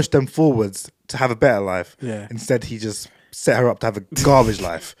to push them forwards to have a better life. Yeah. Instead, he just set her up to have a garbage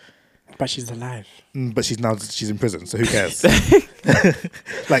life. But she's alive. But she's in prison, so who cares?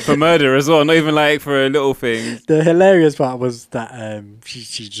 Like For murder as well, not even like for a little thing. The hilarious part was that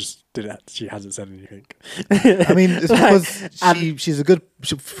she just did that. She hasn't said anything. I mean, it's because she's a good.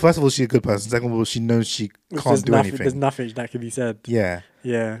 First of all, she's a good person. Second of all, she knows she can't do anything. There's nothing that can be said. Yeah.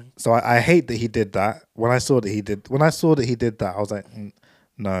 Yeah. So I hate that he did that. When I saw that he did that, I was like,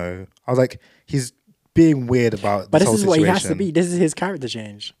 no. I was like, he's being weird about. But this this is whole what he has to situation. be. This is his character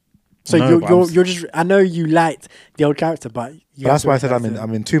change. So No, you're just. I know you liked the old character, but That's why I said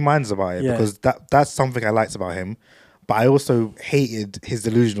I'm in two minds about it, Yeah. because that's something I liked about him, but I also hated his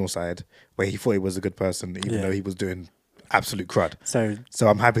delusional side where he thought he was a good person even though he was doing absolute crud. So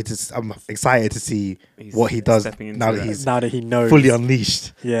I'm excited to see what he does stepping into now that that. he's now that he knows fully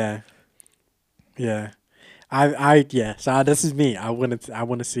unleashed. Yeah. So this is me. I want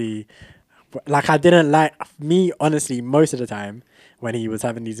to see Like I didn't like me honestly most of the time when he was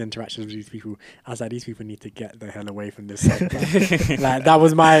having these interactions with these people. I was like, these people need to get the hell away from this. Like that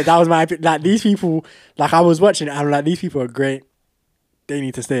was my like these people. Like I was watching it. I'm like, these people are great. They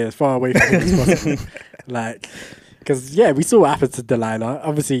need to stay as far away from him as possible. Like, because yeah, we saw what happened to Delilah.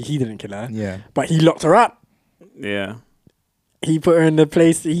 Obviously, he didn't kill her. Yeah. But he locked her up. Yeah. He put her in the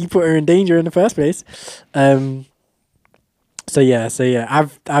place. He put her in danger in the first place. So yeah.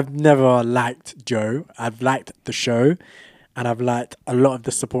 I've never liked Joe. I've liked the show, and I've liked a lot of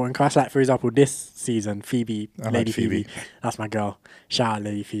the supporting cast. Like for example, this season, Phoebe, Lady Phoebe. That's my girl. Shout out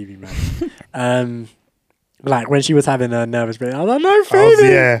Lady Phoebe, man. Like when she was having a nervous breakdown, I was like, no,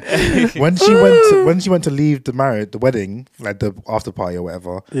 Phoebe. When she went to leave the wedding, like the after party or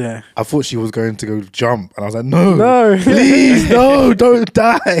whatever. Yeah. I thought she was going to go jump, and I was like, no, No. please, no, don't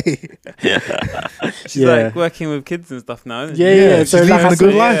die. She's like working with kids and stuff now, isn't she? Yeah. she's So living like a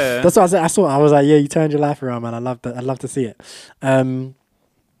good life. Yeah. that's what I said. I was like, yeah, you turned your life around, man. I love that. I'd love to see it.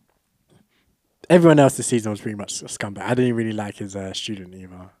 Everyone else this season was pretty much a scumbag. I didn't really like his student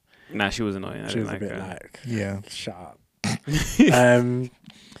either. Nah, she was annoying. I She didn't was a like bit her. like, Yeah. shut up.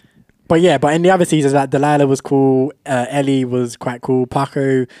 But in the other seasons, like Delilah was cool. Ellie was quite cool.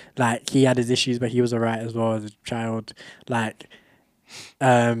 Paco, like he had his issues, but he was alright as well as a child. Like,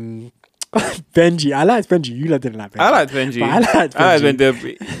 Benji, I liked Benji. You didn't like Benji. I liked Benji. But I liked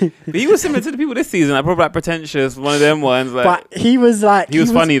Benji. But he was similar to the people this season. Like probably like pretentious, one of them ones. Like, But he was like, he was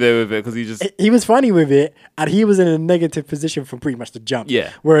funny though with it because he just He was funny with it, and he was in a negative position from pretty much the jump.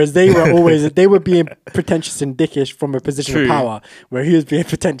 Yeah. Whereas they were always they were being pretentious and dickish from a position True. of power, where he was being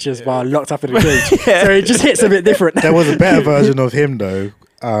pretentious while locked up in a cage. So it just hits a bit different. There was a better version of him though.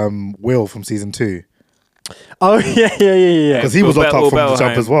 Will from season 2, Oh yeah. because he was locked up Will from the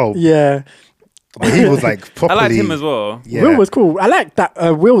jump Bettelheim. as well. Yeah. But he was like I properly. liked him as well. Yeah. Will was cool. I like that.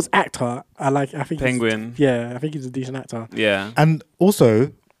 Will's actor. I think Penguin. I think he's a decent actor. Yeah. And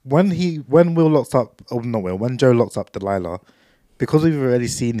also, when Will locks up, when Joe locks up Delilah, because we've already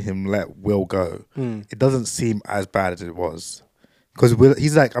seen him let Will go, it doesn't seem as bad as it was. Because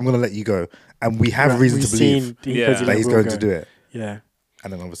he's like, I'm going to let you go. And we have reason to believe that he's going to do it. Yeah.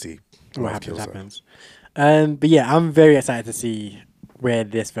 And then obviously, What life kills her. happens. But yeah, I'm very excited to see where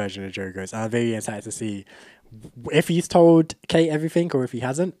this version of Joe goes. I'm very excited to see if he's told Kate everything or if he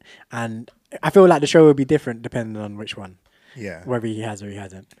hasn't. And I feel like the show will be different depending on which one, Yeah. whether he has or he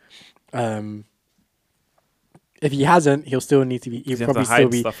hasn't. If he hasn't, he'll still need to be. He'll He's have probably to hide still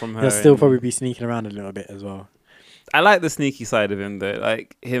be. stuff from her He'll still and- probably be sneaking around a little bit as well. I like the sneaky side of him though,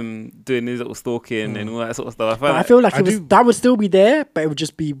 like him doing his little stalking and all that sort of stuff. But I feel like I that would still be there, but it would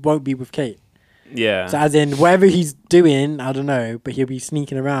just won't be with Kate. yeah. So as in whatever he's doing, I don't know, but he'll be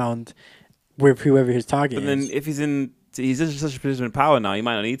sneaking around with whoever his target But then is. if he's in such a position of power now, you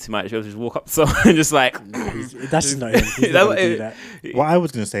might not need to. Might just walk up to someone and just like. That's just not him. He's That's not what gonna do it- that. What I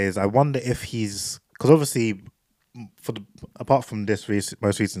was going to say is, I wonder if he's, because obviously, apart from this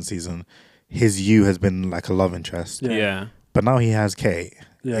most recent season, his has been like a love interest. Yeah. Yeah. But now he has Kate.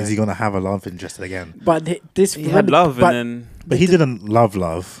 Yeah. Is he going to have a love interest again? But this He had love but, and then. But he didn't love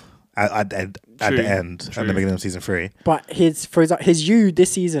at the True, end, at true. the beginning of season 3. But for example, his you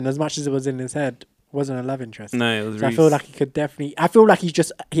this season, as much as it was in his head, wasn't a love interest. No, it was So I feel like he could definitely. I feel like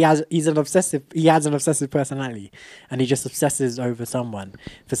he has an obsessive personality, and he just obsesses over someone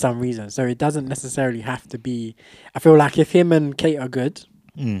for some reason. So it doesn't necessarily have to be. I feel like if him and Kate are good,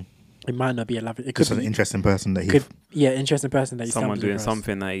 it might not be a love. It could Just an be interesting person that he. interesting person that he someone stumbles doing across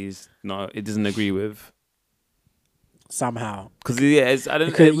something that he's not. It doesn't agree with. somehow. Because I don't.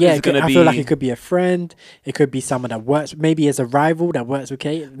 It could, it's gonna I be. feel like it could be a friend. It could be someone that works. Maybe it's a rival that works with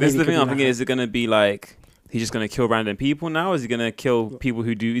Kate. Maybe This is it the could thing be I'm like thinking. a- Is it gonna be like he's just gonna kill random people now? Or is he gonna kill people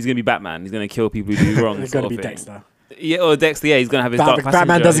who do? He's gonna be Batman. He's gonna kill people who do wrong. It's sort gonna of be thing. Dexter. Yeah, or Dexter. Yeah, he's gonna have his dark Batman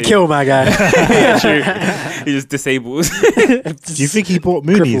passenger doesn't who- kill my guy. Yeah, true. He just disables. Do you think he bought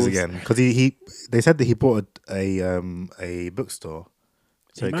Mooney's Cripples. again? Because they said that he bought a bookstore,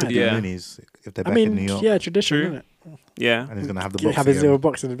 so He it might could be do. Yeah. Mooney's if they're I back mean, in New York. yeah, tradition, True. isn't it? Yeah. And he's gonna have the You box have his again. little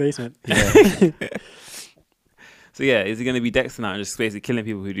box in the basement. Yeah. So yeah, is he gonna be Dexter now and just basically killing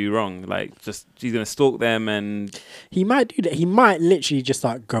people who do wrong? Like, just he's gonna stalk them and He might do that. He might literally just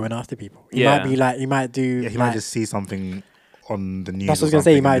start going after people. He Yeah. might be like, he might do. Yeah, he like, might just see something on the news. That's what I or was gonna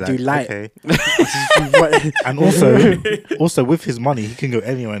say, he something might and do be light. Okay. And also with his money, he can go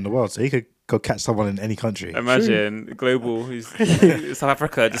anywhere in the world. So he could go catch someone in any country. imagine global. He's South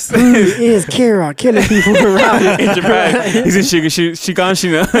Africa, just Who is Kira killing people around? in Japan. He's in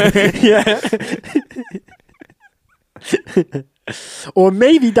Shiganshina. Yeah. Or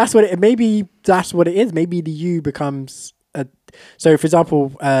maybe that's what it. Maybe that's what it is. Maybe the U becomes a. So, for example,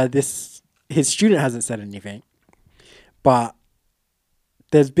 this his student hasn't said anything, but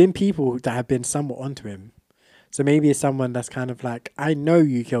there's been people that have been somewhat onto him. So maybe it's someone that's kind of like, I know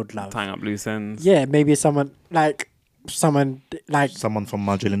you killed Love. Tying up loose ends. Yeah, maybe it's someone like Someone from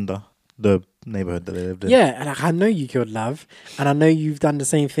Marjolinda, the neighborhood that they lived in. yeah, and like, I know you killed Love, and I know you've done the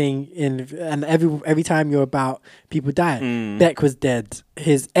same thing and every time you're about people dying. Beck was dead.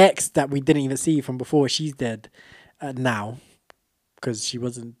 His ex that we didn't even see from before, she's dead now because she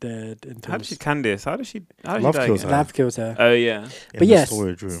wasn't dead until How did she Candice? How did she Love die kills again? her. Love kills her. Oh yeah. But yes,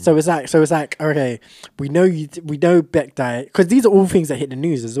 so it's like okay, we know Beck died because these are all things that hit the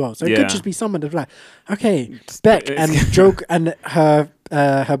news as well. So it Yeah. could just be someone that's like, okay, Beck and Joe and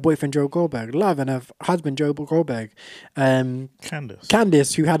her boyfriend Joe Goldberg, Love, and her husband Joe Goldberg,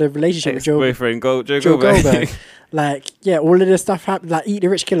 Candice, who had a relationship with Joe boyfriend Joe Goldberg. Like, yeah, all of this stuff happened. Like, Eat the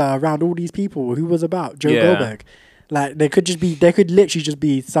Rich Killer around all these people. Who was about Joe Goldberg? Like, they could literally just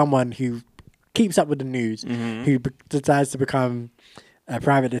be someone who keeps up with the news, who decides to become a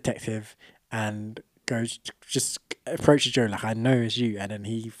private detective and just approaches Joe like, I know it's you, and then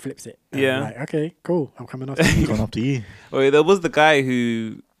he flips it. And Yeah. I'm like, okay, cool. I'm coming after you. Going after you. Well, there was the guy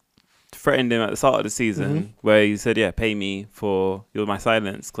who threatened him at the start of the season where he said, yeah, pay me for my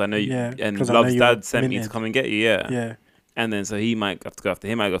silence because I know you, Yeah, and 'cause I know Love's you're dad sent me to minted. come and get you, yeah. Yeah. And then so he might have to go after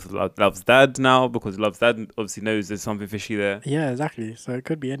him. I go after Love's dad now because Love's dad obviously knows there's something fishy there. Yeah, exactly. So it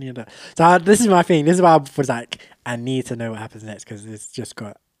could be any of that. So this is my thing. This is why I was like, I need to know what happens next because it's just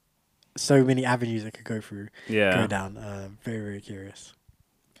got so many avenues it could go through, Yeah. go down. Very, very curious.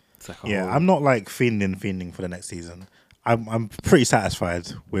 It's like a Yeah, whole- I'm not like fiending for the next season. I'm pretty satisfied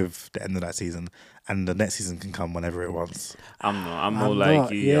with the end of that season, and the next season can come whenever it wants. I'm not. I'm more I'm like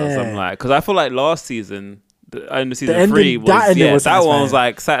not, you. I'm yeah. like, because I feel like last season, the end of season ending- 3 was that ending was that one was satisfying.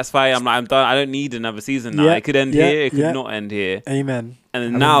 like satisfying. I'm like, I'm done. I don't need another season now. Yeah, It could end yeah, here. It could yeah. not end here. Amen. And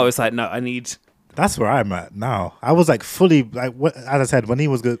then now it's like, no, I need. That's where I'm at now. I was like fully like as I said when he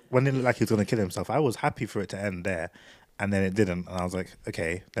was good, when it looked like he was gonna kill himself. I was happy for it to end there, and then it didn't. And I was like,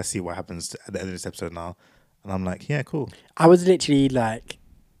 okay, let's see what happens at the end of this episode now. And I'm like, yeah, cool. I was literally like,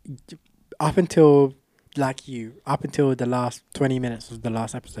 up until the last 20 minutes of the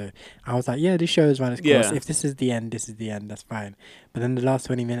last episode, I was like, yeah, this show is run its course. Yeah. If this is the end, this is the end. That's fine. But then the last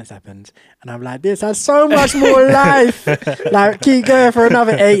 20 minutes happened, and I'm like, this has so much more life. Like, keep going for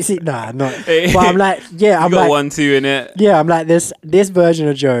another 8 Nah, not. But I'm like, yeah, You I'm got like, 1, 2 in it. yeah, I'm like, this version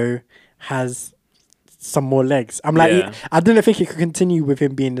of Joe has some more legs. I'm like, Yeah. I didn't think it could continue with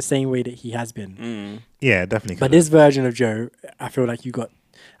him being the same way that he has been. Yeah, definitely. But this version of Joe, I feel like you got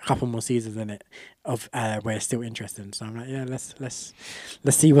a couple more seasons in it of where it's still interesting. So I'm like, yeah, let's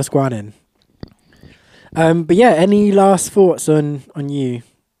see what's going on. But yeah, any last thoughts on you?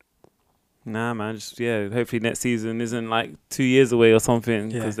 Nah, man. Just hopefully next season isn't like 2 years away or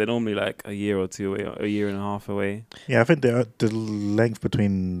something Yeah. because they're normally like a year or two away, or a year and a half away. Yeah, I think the length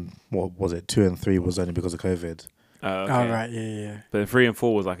between what was it 2 and 3 was only because of COVID. Okay. Oh right, yeah. But 3 and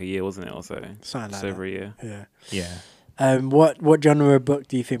 4 was like a year, wasn't it? Also, Something like just that. over a year. Yeah. Yeah, What genre of book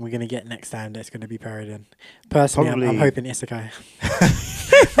do you think we're gonna get next time that's gonna be parodied in? Personally, I'm Probably- hoping Isekai.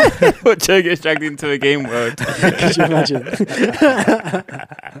 Joe gets dragged into a game world. Could you imagine?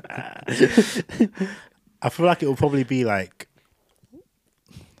 I feel like it will probably be like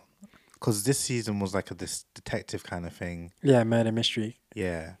because this season was like this detective kind of thing. Yeah, murder mystery.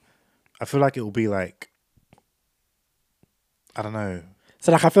 Yeah, I feel like it will be like I don't know.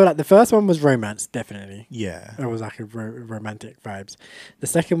 So like, I feel like the first one was romance, definitely. Yeah, It was like a romantic vibes. The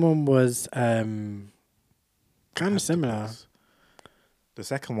second one was kind of similar. The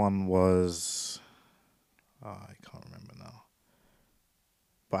second one was I can't remember now,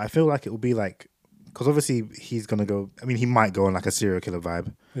 but I feel like it will be like because obviously he's gonna go. I mean, he might go on like a serial killer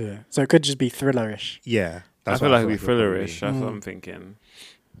vibe. Yeah. So it could just be thrillerish. Yeah, I what feel like it'd be it'll probably thrillerish. That's what Mm. I'm thinking.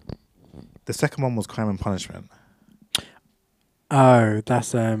 The second one was Crime and Punishment. Oh,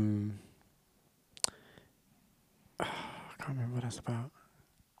 that's I can't remember what that's about.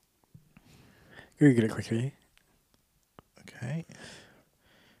 Google it quickly. Okay,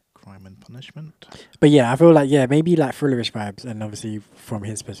 Crime and Punishment. But yeah, I feel like maybe like thrillerish vibes, and obviously from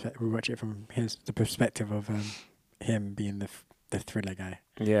his perspective, we watch it from the perspective of him being the thriller guy.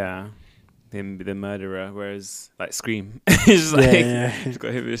 Yeah, him be the murderer, whereas like Scream, it's just like Yeah. it's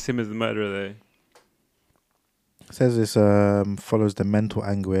got him as the murderer though. It says this follows the mental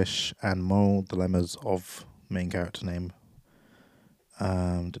anguish and moral dilemmas of main character name.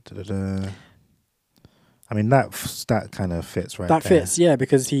 I mean that kind of fits right. That there. fits, yeah,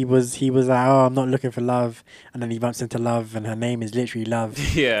 because he was like, oh, I'm not looking for love, and then he bumps into Love, and her name is literally Love.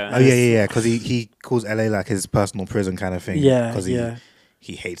 Yeah. Oh yeah. Because he calls LA like his personal prison kind of thing. Yeah, 'Cause yeah.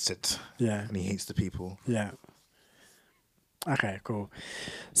 he hates it Yeah. and he hates the people. Yeah. Okay, cool.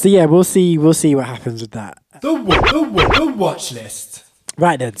 So yeah, we'll see what happens with that. The watch list.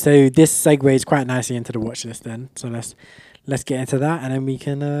 Right then. So this segues quite nicely into the watch list then. So let's get into that and then we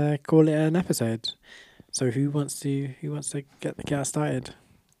can call it an episode. So who wants to get us started?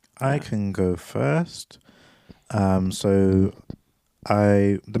 I can go first. So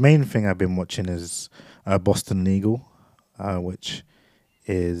the main thing I've been watching is Boston Legal, which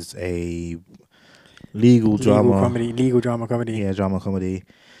is a legal drama comedy. Yeah, drama comedy,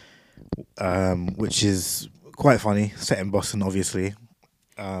 which is quite funny. Set in Boston, obviously,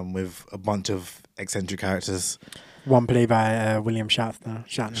 with a bunch of eccentric characters. One played by William Shatner.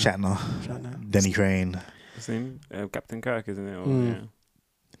 Denny Crane. What's his name? Captain Kirk, isn't it? Or, Mm.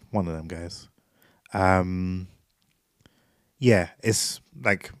 One of them guys. Yeah, it's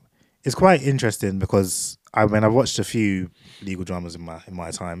quite interesting because I've watched a few legal dramas in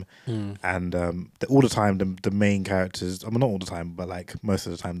my time, and all the time the main characters, not all the time, but like most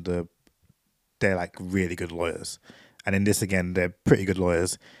of the time they're like really good lawyers, and in this again they're pretty good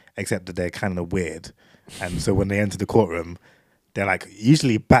lawyers, except that they're kind of weird, and so when they enter the courtroom, they're like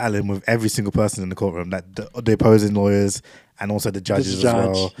usually battling with every single person in the courtroom, like the opposing lawyers and also the judges as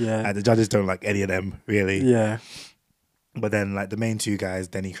well. Yeah. And the judges don't like any of them really. Yeah. But then like the main two guys,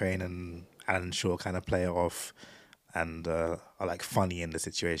 Denny Crane and Alan Shaw, kind of play it off and are like funny in the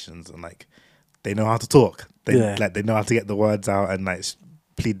situations, and like they know how to talk. They know how to get the words out and like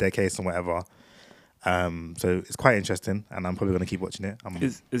plead their case and whatever. So it's quite interesting, and I'm probably gonna keep watching it.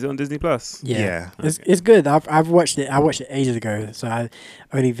 Is it on Disney Plus? Yeah. It's good. I've watched it. I watched it ages ago, so I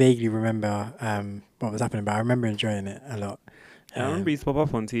only vaguely remember what was happening, but I remember enjoying it a lot. Yeah, I remember it used to pop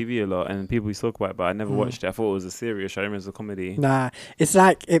up on TV a lot, and people used to talk about it, but I never watched it. I thought it was a serious show. I remember it was a comedy. Nah, it's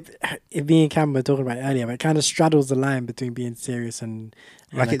like if me and Cam were talking about it earlier, but it kind of straddles the line between being serious and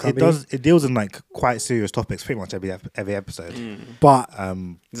like it deals in like quite serious topics pretty much every episode. But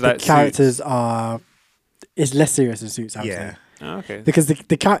It's the like characters Suits. are it's less serious than Suits. I would say. Oh, okay. Because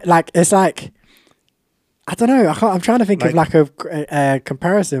it's like I don't know. I'm trying to think of like a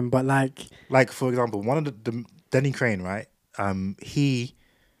comparison, but like for example, one of the Denny Crane, right? He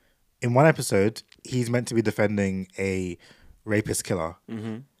in one episode he's meant to be defending a rapist killer.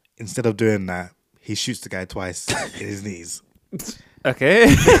 Instead of doing that, he shoots the guy twice in his knees. Okay.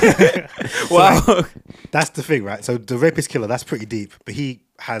 Wow. Like, that's the thing, right? So the rapist killer, that's pretty deep, but he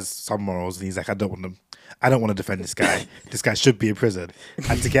has some morals, and he's like, I don't want to defend this guy. This guy should be in prison,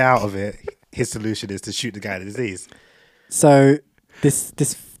 and to get out of it, his solution is to shoot the guy in his knees. So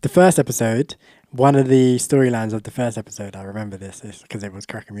the first episode, one of the storylines of the first episode, I remember this because it was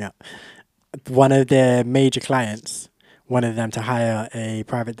cracking me up. One of their major clients wanted them to hire a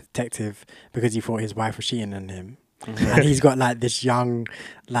private detective because he thought his wife was cheating on him. And he's got like this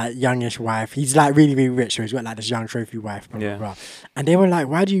youngish wife. He's like really, really rich, so he's got like this young trophy wife, blah, blah, blah. And they were like,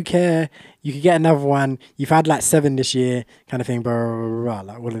 why do you care? You could get another one. You've had like 7 this year, kind of thing, blah, blah, blah, blah,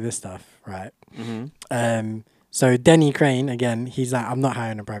 like all of this stuff, right? So Denny Crane, again, he's like, I'm not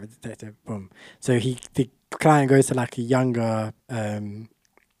hiring a private detective, boom. So the client goes to like a younger,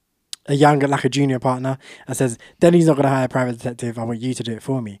 like a junior partner, and says, Denny's not going to hire a private detective, I want you to do it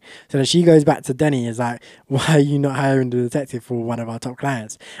for me. So then she goes back to Denny and is like, why are you not hiring the detective for one of our top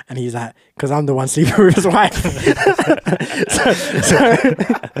clients? And he's like, because I'm the one sleeping with his wife.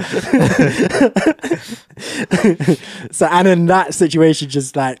 So and then that situation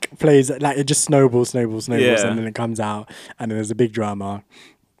just like plays, like it just snowballs, and then it comes out, and then there's a big drama.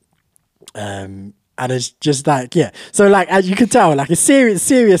 And it's just like, yeah. So like, as you can tell, like it's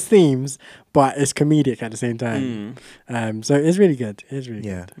serious themes, but it's comedic at the same time. So it's really good. It's really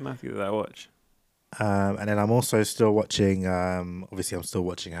good. I might give that a watch. And then I'm also still watching, obviously I'm still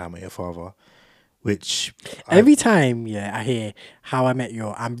watching How I Met Your Father, which... Every time, I hear How I Met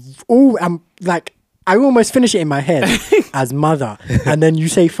Your... I'm like... I almost finish it in my head as mother, and then you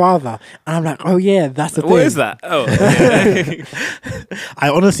say father, and I'm like, oh yeah, that's the thing. What is that? Oh, I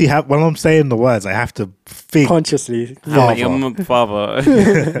honestly have, when I'm saying the words, I have to think consciously. Your father.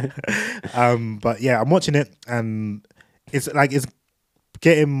 But yeah, I'm watching it, and it's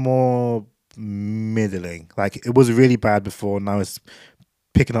getting more middling. Like it was really bad before, now it's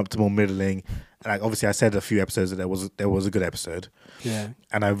picking up to more middling. Like obviously, I said a few episodes that there was a good episode. Yeah.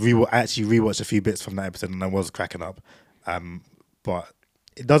 And I actually rewatched a few bits from that episode, and I was cracking up. But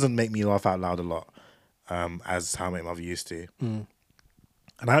it doesn't make me laugh out loud a lot, as How I Met Your Mother used to. And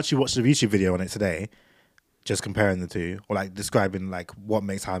I actually watched a YouTube video on it today, just comparing the two, or like describing like what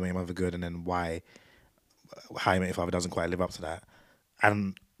makes How I Met Your Mother good, and then why How I Met Your Father doesn't quite live up to that.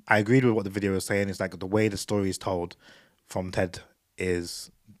 And I agreed with what the video was saying. It's like the way the story is told from Ted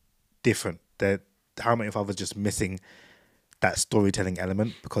is different. How I Met Your Father is just missing that storytelling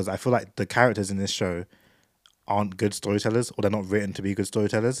element, because I feel like the characters in this show aren't good storytellers, or they're not written to be good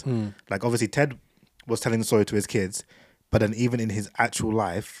storytellers. Like obviously Ted was telling the story to his kids, but then even in his actual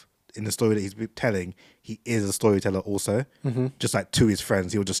life, in the story that he's telling, he is a storyteller also. Just like to his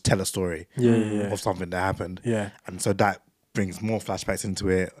friends, he'll just tell a story of something that happened. And so that brings more flashbacks into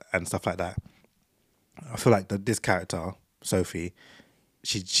it and stuff like that. I feel like this character, Sophie,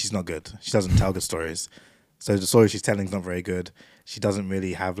 she's not good. She doesn't tell good stories. So the story she's telling is not very good. She doesn't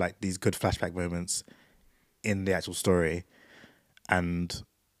really have like these good flashback moments in the actual story. And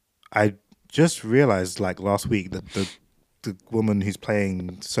I just realized like last week that the woman who's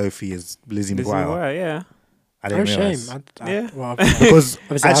playing Sophie is Lizzie McGuire. Yeah. I didn't realize. Shame. Yeah. Because obviously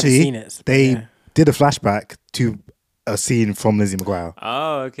I haven't actually seen it, they did a flashback to a scene from Lizzie McGuire.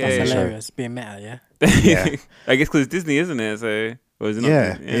 Oh, okay. That's hilarious. Being meta, yeah. Yeah. I guess because it's Disney, isn't it? So, or is it not?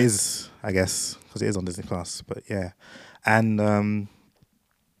 Yeah, Disney? it is, I guess, because it is on Disney Plus. But yeah, and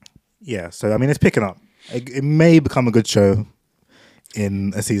yeah. So I mean, it's picking up. It may become a good show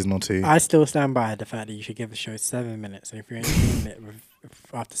in a season or two. I still stand by the fact that you should give the show 7 minutes. So if you're in it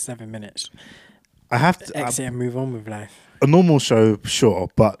after 7 minutes, I have to exit and move on with life. A normal show, sure,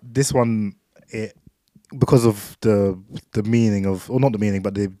 but this one, because of the meaning of, or not the meaning,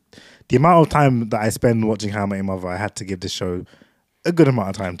 but the amount of time that I spend watching How I Met Your Mother, I had to give this show a good amount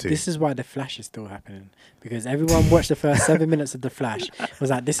of time too. This is why The Flash is still happening, because everyone watched the first 7 minutes of The Flash,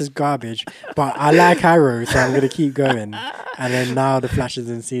 was like, this is garbage, but I like Arrow, so I'm going to keep going. And then now The Flash is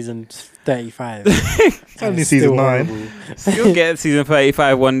in season 35. It's only season 9. You'll get season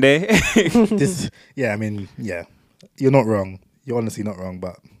 35 one day. Yeah, I mean, yeah, you're not wrong. You're honestly not wrong,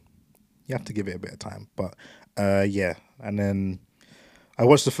 but you have to give it a bit of time. But yeah, and then I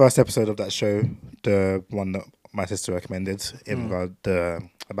watched the first episode of that show, the one that my sister recommended, in regard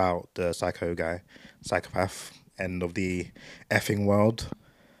about the psychopath, end of the effing world.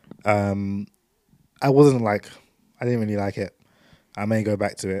 I didn't really like it. I may go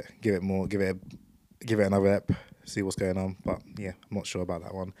back to it, give it another ep, see what's going on. But yeah, I'm not sure about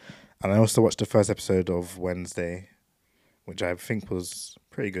that one. And I also watched the first episode of Wednesday, which I think was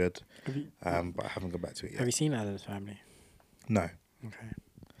pretty good. But I haven't gone back to it yet. Have you seen Addams Family? No. Okay.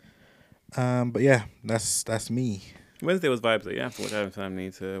 But yeah, that's me. Wednesday was vibes, though. You have to watch Addams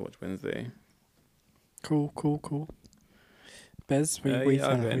Family to watch Wednesday. Cool. Bez, what you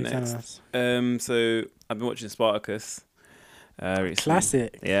telling us? So I've been watching Spartacus. Recently.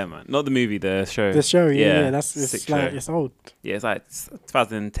 Classic. Yeah, man. Not the movie, the show. The show, yeah. Sick It's like show. it's old. Yeah, it's like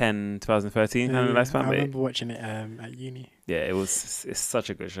 2010, 2013 kind of lifespan. I remember watching it at uni. Yeah, it's such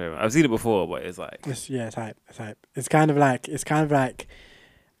a good show. I've seen it before, but it's like It's hype. It's kind of like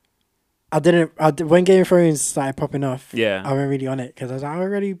when Game of Thrones started popping off. Yeah. I wasn't really on it because I was like, I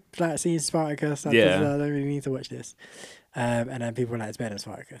already like seeing Spartacus. I don't really need to watch this. And then people were like, it's better than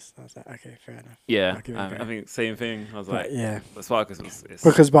Spartacus. I was like, okay, fair enough. Yeah, I'll give it a go. I think same thing. I was But like, yeah, but Spartacus was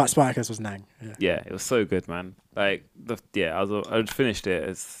because Spartacus was Nang. yeah, it was so good, man. Like I finished it.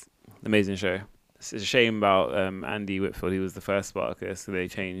 It's an amazing show. It's a shame about Andy Whitfield. He was the first Spartacus, so they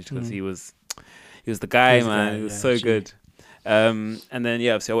changed because he was the guy, man. He was so good. And then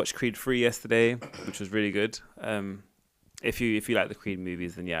obviously I watched Creed 3 yesterday, which was really good. If you like the Creed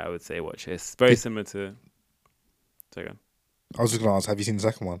movies, then I would say watch it. It's very similar to. Second. I was just going to ask, have you seen the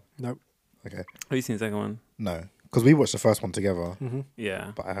second one? Nope. Okay. Have you seen the second one? No. Because we watched the first one together,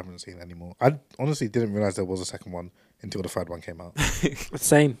 Yeah. but I haven't seen it anymore. I honestly didn't realise there was a second one until the third one came out.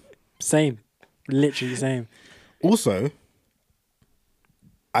 Same. Literally same. Also,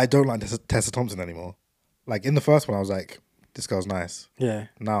 I don't like Tessa Thompson anymore. Like, in the first one, I was like, this girl's nice. Yeah.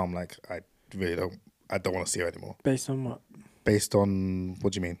 Now I'm like, I don't want to see her anymore. Based on what? Based on,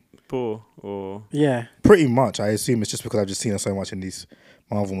 what do you mean? Poor or Yeah. Pretty much. I assume it's just because I've just seen her so much in these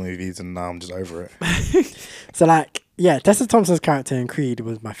Marvel movies and now I'm just over it. So like, yeah, Tessa Thompson's character in Creed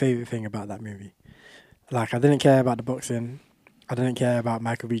was my favourite thing about that movie. Like, I didn't care about the boxing. I didn't care about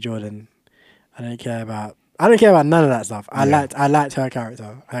Michael B. Jordan. I didn't care about none of that stuff. I liked her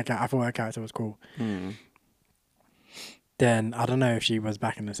character. I thought her character was cool. Then I don't know if she was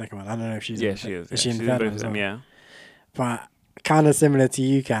back in the second one. I don't know if she's she is. is. She in the She's third both one of as them, well? yeah. But kind of similar to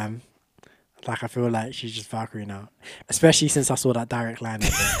you, Cam. Like, I feel like she's just Valkyrie now. Especially since I saw that direct line.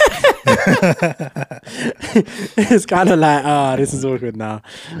 It's kind of like, this is awkward now.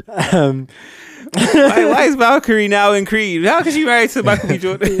 Why is Valkyrie now in Creed? How could she marry to Michael B.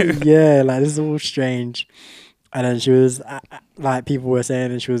 Jordan? Yeah, like, this is all strange. And then she was, like, people were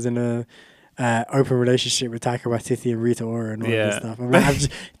saying that she was in open relationship with Taika Waititi and Rita Ora and all of Yeah. this stuff. I'm like, I'm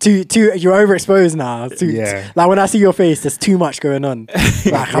just, too, you're overexposed now. Yeah. Like when I see your face, there's too much going on.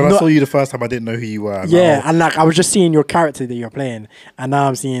 Like, When I saw you the first time, I didn't know who you were. yeah, and like I was just seeing your character that you're playing, and now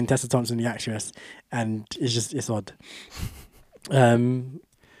I'm seeing Tessa Thompson, the actress, and it's odd.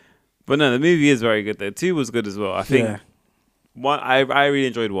 But no, the movie is very good though. 2 was good as well. I think Yeah. one. I really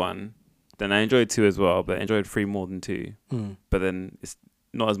enjoyed 1. Then I enjoyed 2 as well, but I enjoyed 3 more than 2. But then it's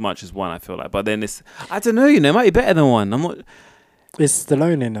not as much as 1. I feel like. But then I don't know. It might be better than 1. I'm not. It's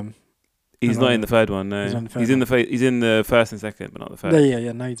Stallone in them. He's not in the third one. No, He's on the third He's in the first and second, but not the third.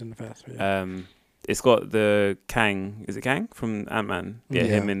 Yeah. No, he's in the first. But yeah. It's got the Kang. Is it Kang from Ant-Man? Yeah,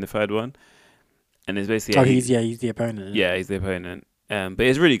 him in the third one. And it's basically he's the opponent. Yeah, he's the opponent. But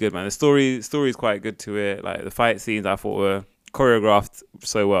it's really good, man. The story is quite good to it. Like the fight scenes, I thought were choreographed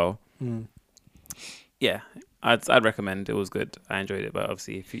so well. Yeah, I'd recommend. It was good. I enjoyed it. But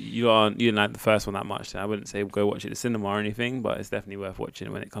obviously, if you didn't like the first one that much, then I wouldn't say go watch it at the cinema or anything. But it's definitely worth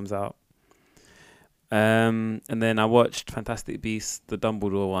watching when it comes out. And then I watched Fantastic Beasts, the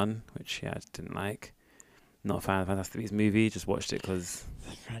Dumbledore one, which I just didn't like. Not a fan of Fantastic Beasts movie. Just watched it because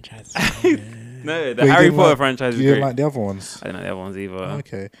franchise. no, the Harry Potter franchise. You didn't like the other ones? I didn't like the other ones either.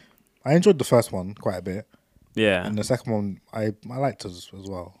 Okay, I enjoyed the first one quite a bit. Yeah, And the second one, I liked as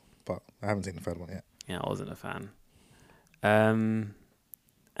well, but I haven't seen the third one yet. Yeah, I wasn't a fan. And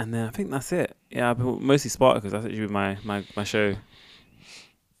then I think that's it. Yeah, but mostly Spartacus. That's actually my show.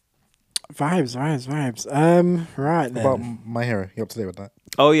 Vibes. Right then. What about My Hero? You up to date with that?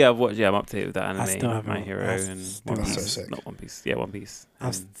 Oh yeah, I've watched. Yeah, I'm up to date with that anime. still haven't- My Hero I and still One haven't. Piece. So sick. Not One Piece. Yeah, One Piece.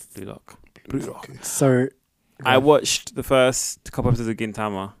 I've And Blue Lock. So I watched the first couple episodes of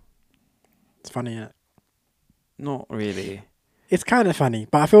Gintama. it's funny. Yeah. Not really. It's kind of funny,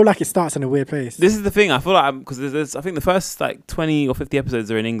 but I feel like it starts in a weird place. This is the thing. I feel like because there's I think the first like 20 or 50 episodes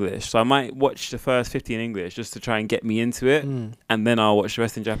are in English, so I might watch the first 50 in English just to try and get me into it, and then I'll watch the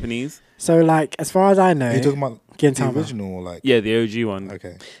rest in Japanese. So like, as far as I know, Are you talking about the Gintama. original or like? Yeah, the OG one.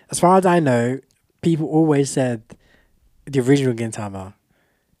 Okay. As far as I know, people always said the original Gintama,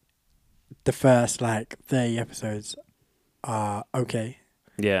 the first like 30 episodes are okay,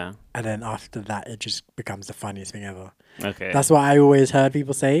 Yeah. and then after that it just becomes the funniest thing ever. Okay. That's what I always heard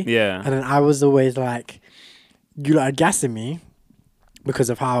people say. Yeah. And then I was always like, you are gassing me because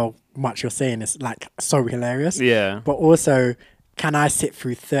of how much you're saying it's like so hilarious. Yeah. But also, can I sit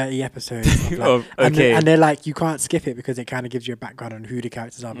through 30 episodes? Of like, Oh, okay. and they're like, you can't skip it because it kind of gives you a background on who the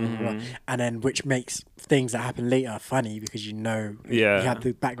characters are, blah, blah, blah. And then which makes things that happen later funny because you know Yeah. you have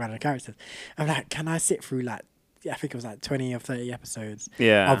the background of the characters. I'm like, can I sit through like, I think it was like 20 or 30 episodes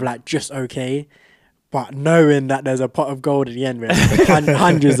Yeah. of like just okay, but knowing that there's a pot of gold at the end with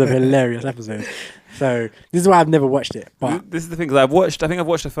hundreds of hilarious episodes. So this is why I've never watched it. But This is the thing, because I think I've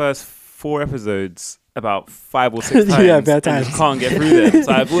watched the first 4 episodes about 5 or 6 times. Yeah, bare and times. just can't get through them.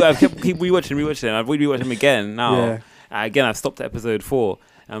 So I've keep rewatching them. I've rewatched them again now. Yeah. Again, I've stopped at episode 4.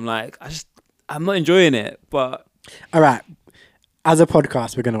 And I'm like, I'm not enjoying it. But all right, as a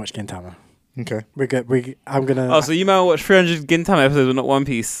podcast, we're gonna watch Gintama. Okay. We're good. I'm gonna. so you might watch 300 Gintama episodes, but not One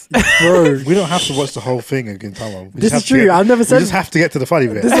Piece. Bro, We don't have to watch the whole thing in Gintama. We This just have is to true. get- I've never We said- just have to get to the funny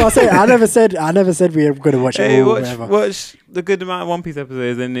bit. this is what I say. I never said we were gonna watch it Hey, all. watch Whatever. the good amount of One Piece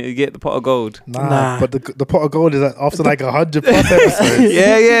episodes, and you get the pot of gold. Nah, Nah. but the pot of gold is after like 100 plus episodes.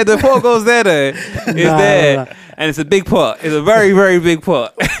 Yeah, the pot of gold's there though. It's Nah, there, nah. and it's a big pot. It's a very, very big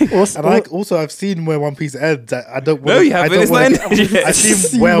pot. Also, And also, I've seen where One Piece ends. I don't. No, wanna- you haven't. I don't It's wanna not get- ended yet. I've seen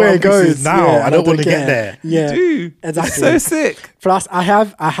see where One Piece is now. Yeah, I don't want to care. get there. Yeah, Dude, exactly. it's so sick. Plus, I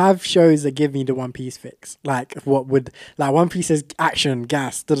have shows that give me the One Piece fix. Like One Piece's action,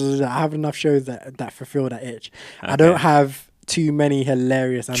 gas. Da, da, da, da. I have enough shows that fulfill that itch. I don't have too many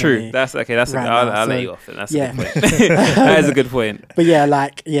hilarious anime. True. That's okay. That's right I'll now, let so- you off. Then. That's yeah. a good point. That is a good point. But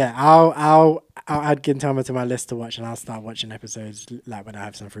yeah, I'll add Gintama to my list to watch, and I'll start watching episodes like when I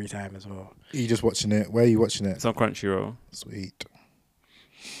have some free time as well. Are you just watching it? Where are you watching it? It's on Crunchyroll. Sweet.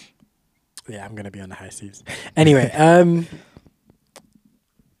 Yeah, I'm gonna be on the high seas. Anyway,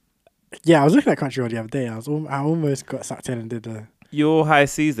 yeah, I was looking at Crunchyroll the other day. I almost got sucked in and did the. Your high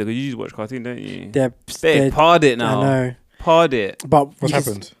seas though, because you usually watch cartoon, don't you? They They parred it now. I know, Parred it. but What you just-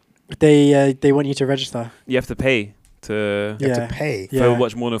 happened? They want you to register. You have to pay to You Yeah. have to pay. Yeah. for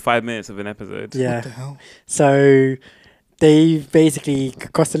watch more than 5 minutes of an episode. Yeah. What the hell? So they basically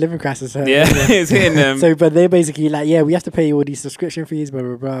cost of living crisis. Yeah, it's hitting them. So, but they're basically like, yeah, we have to pay all these subscription fees, blah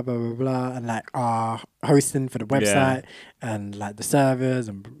blah blah blah blah blah, and like our hosting for the website and like the servers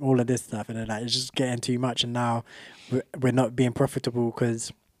and all of this stuff, and then like it's just getting too much, and now we're not being profitable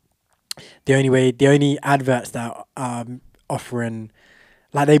because the only adverts that are offering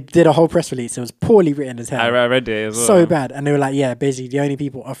Like they did a whole press release. It was poorly written as hell. I read it as well. So bad. And they were like, yeah, basically the only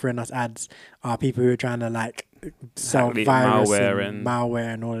people offering us ads are people who are trying to like sell Hack virus malware and and-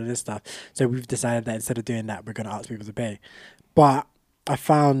 malware and all of this stuff. So we've decided that instead of doing that, we're going to ask people to pay. But I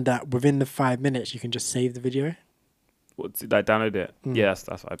found that within the 5 minutes, you can just save the video. What's like download it? Yeah, that's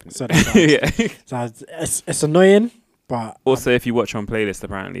what I've been. So that's nice. Yeah. So it's annoying, but Also, if you watch on playlist,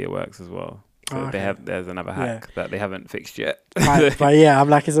 apparently it works as well. So Oh, okay. there's another hack that they haven't fixed yet. but yeah, I'm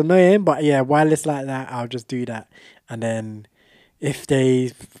like, it's annoying, but yeah, while it's like that, I'll just do that. And then if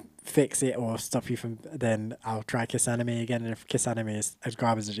they fix it or stop you from, then I'll try Kiss Anime again. And if Kiss Anime is as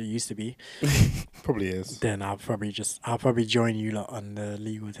garbage as it used to be, Probably is. then I'll probably join you lot on the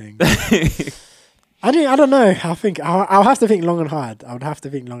legal thing. I don't know. I'll have to think long and hard. I would have to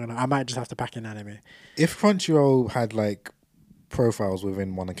think long and hard. I might just have to pack in anime. If Crunchyroll had like profiles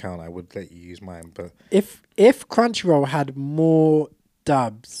within one account, I would let you use mine. But If Crunchyroll had more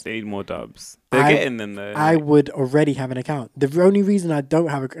dubs, They need more dubs. They're I- getting them though. I would already have an account. The only reason I don't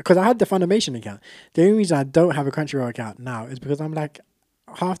have because I had the Funimation account. The only reason I don't have a Crunchyroll account now is because I'm like,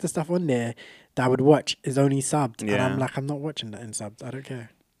 half the stuff on there that I would watch is only subbed, and Yeah. I'm like, I'm not watching that in subs. I don't care.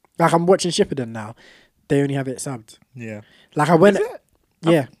 Like I'm watching Shippuden now. They only have it subbed. yeah, Like I went, Is it?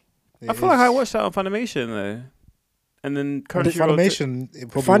 yeah. I feel like I watched that on Funimation though, and then The Crunchyroll. Funimation. It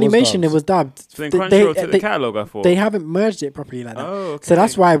probably Funimation, it was dubbed. So then They- Crunchyroll they- took they- the catalog. I thought. They haven't merged it properly like that. Oh, okay. So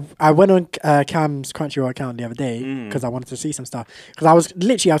that's why I went on Cam's Crunchyroll account the other day because I wanted to see some stuff. Because I was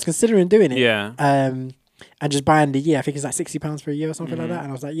considering doing it. Yeah. And just buying the year. I think it's like £60 for a year or something like that. And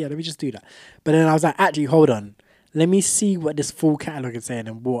I was like, yeah, let me just do that. But then I was like, actually, hold on. Let me see what this full catalog is saying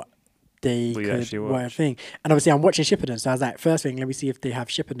and what they What you could actually what I watch. think. And obviously, I'm watching Shippuden, so I was like, first thing, let me see if they have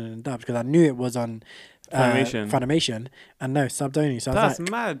Shippuden and dubs because I knew it was on Funimation, and no subbed only. So I was That's like,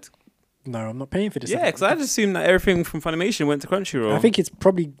 mad. no, I'm not paying for this. Yeah, because I just assumed that everything from Funimation went to Crunchyroll. I think it's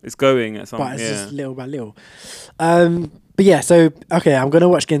probably, it's going at some. but it's yeah. just little by little. But yeah, so okay, I'm gonna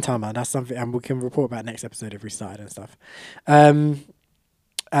watch Gintama. That's something, and we can report about next episode if we started and stuff.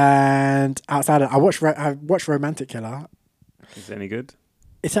 And outside, I watched Romantic Killer. Is it any good?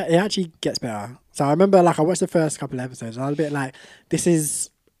 It actually gets better. So I remember, like, I watched the first couple of episodes, and I was a bit like, it's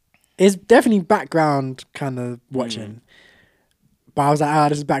definitely background kind of watching. But I was like,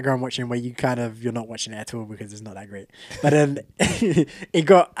 this is background watching where you're not watching it at all because it's not that great. But then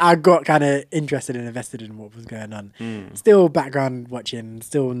I got kind of interested and invested in what was going on. Still background watching,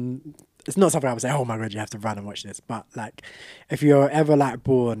 it's not something I would say, oh my God, you have to run and watch this. But like, if you're ever like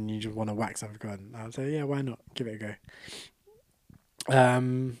bored and you just want to whack something on, I would say, yeah, why not? Give it a go.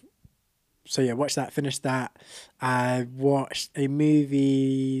 So yeah, watch that, finish that. I watched a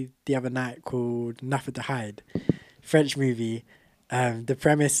movie the other night called Nothing to Hide, French movie. The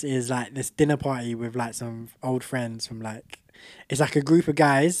premise is like this dinner party with like some old friends from like, it's like a group of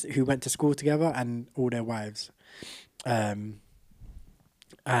guys who went to school together and all their wives. And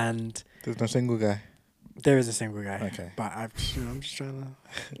There's no single guy. there is a single guy. Okay. But I'm just trying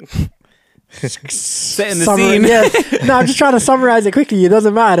to Setting the scene. Yeah. No, I'm just trying to summarize it quickly. It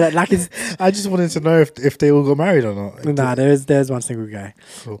doesn't matter. Like it's I just wanted to know if they all got married or not. nah, there's one single guy.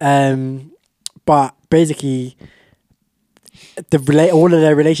 Cool. But basically, all of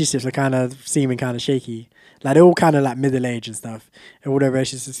their relationships are kind of seeming kind of shaky. Like they're all kind of like middle age and stuff. And all their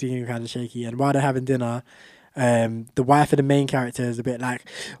relationships are seeming kind of shaky. And while they're having dinner, the wife of the main character is a bit like,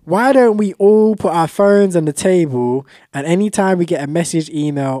 why don't we all put our phones on the table, and anytime we get a message,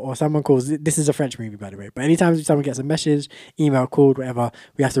 email, or someone calls, this is a French movie by the way, but anytime someone gets a message, email, called, whatever,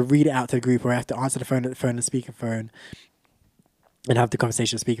 we have to read it out to the group, or we have to answer the phone and speakerphone and have the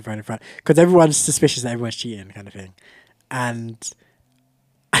conversation on speakerphone in front, because everyone's suspicious that everyone's cheating kind of thing. And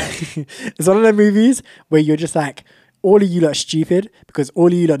it's one of the movies where you're just like, all of you lot stupid because all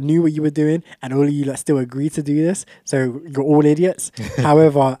of you lot knew what you were doing and all of you lot still agreed to do this, so you're all idiots.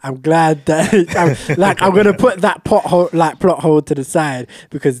 However, I'm glad that I'm gonna put that plot hole to the side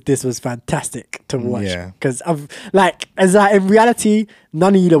because this was fantastic to watch. Yeah. Because in reality,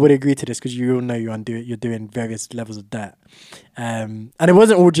 none of you lot would agree to this because you all know you're doing various levels of dirt. And it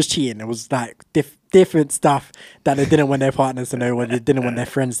wasn't all just cheating. It was like different stuff that they didn't want their partners to know, or they didn't want their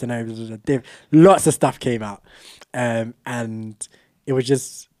friends to know. It was lots of stuff came out. And it was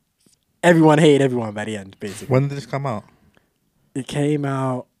just, everyone hated everyone by the end, basically. When did this come out? It came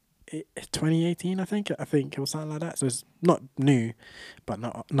out 2018, I think. I think it was something like that. So it's not new, but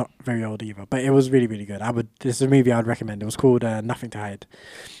not very old either. But it was really, really good. This is a movie I'd recommend. It was called Nothing to Hide.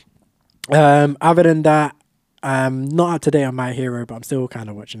 Other than that, not up to date on My Hero, but I'm still kind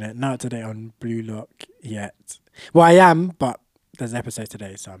of watching it. Not up to date on Blue Lock yet. Well, I am, but there's an episode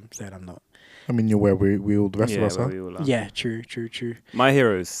today, so I'm saying I'm not. I mean, you're where we all the rest of us where are. we all are. Yeah, true. My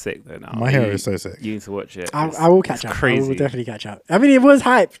Hero is sick though now. My Hero is so sick. You need to watch it. I will catch up. Crazy. I will definitely catch up. I mean, it was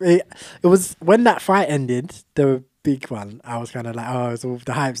hype. It was when that fight ended, the big one. I was kind of like, oh, it's all,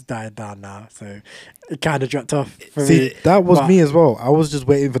 the hype's died down now, so it kind of dropped off. For See, me. that was But- me as well. I was just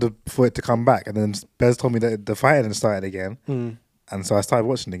waiting for it to come back, and then Bez told me that the fight had started again, and so I started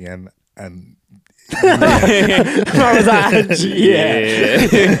watching again, and I was like, yeah.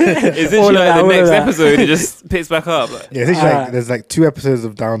 It's All literally of that, like all the of next that. episode, it just picks back up. yeah, it's literally like, there's like 2 episodes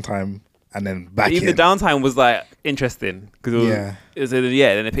of downtime, and then back Even in. the downtime was like interesting because Yeah.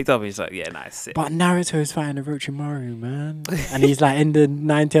 then it picked up and it's like, yeah, nice. Sick. But Naruto's fighting Orochimaru, man, and he's like in the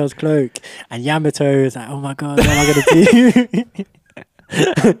Nine Tails cloak, and Yamato is like, oh my god, what am I gonna do?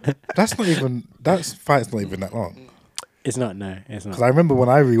 That's not even that fight's not even that long. It's not. No, it's not. Because I remember when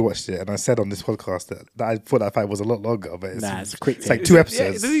I rewatched it, and I said on this podcast that I thought that fight was a lot longer, but it's, Nah, it's quick. it's like take. 2 Yeah,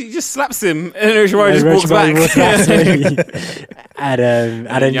 episodes. he just slaps him and Orochimaru just walks Orochimaru back. walks back. and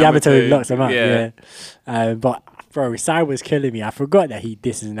then Yamato locks him up. yeah. Yeah. But bro, Sai was killing me. I forgot that he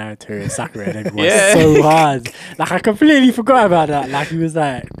disses Naruto and Sakura and everyone Yeah. so hard. Like I completely forgot about that. Like he was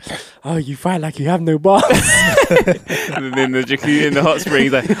like, "Oh, you fight like you have no bars." And then the jacuzzi in the hot spring,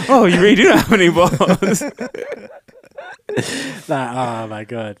 he's like, oh, you really don't have any balls. Like, oh my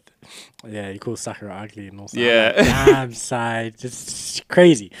god. Yeah, he calls Sakura ugly and all that. Yeah. Damn, Sai, just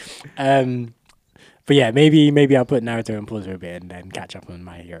crazy. But yeah, maybe I'll put Naruto on pause for a bit and then catch up on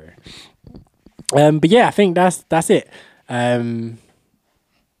My Hero. But yeah, I think that's it.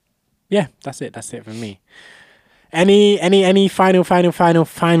 Yeah, that's it. That's it for me. Any final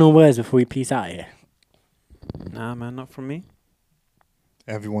words before we peace out here? Nah, man, not from me.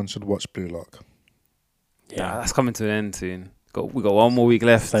 Everyone should watch Blue Lock. Yeah, that's coming to an end soon. We got 1 more week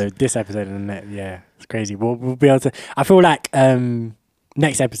left. So this episode and the yeah, it's crazy. We'll be able to. I feel like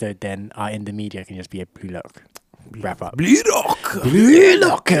next episode then our in the media can just be a Blue Lock wrap up. Blue Lock. Blue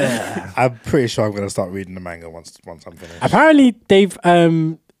Lock. I'm pretty sure I'm going to start reading the manga once I'm finished. Apparently they've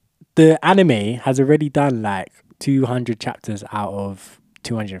the anime has already done like 200 chapters out of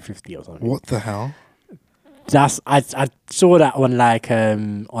 250 or something. What the hell? That's I saw that on like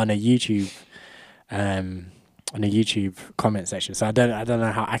on a YouTube comment section. So I don't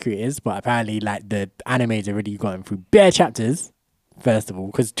know how accurate it is, but apparently like the anime's already gotten through bare chapters. First of all,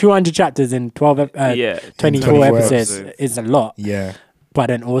 because 200 chapters in 24 24 episodes episodes. is a lot. Yeah. But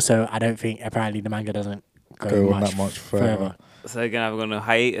then also, I don't think apparently the manga doesn't Go go on that much further. So again, I'm going to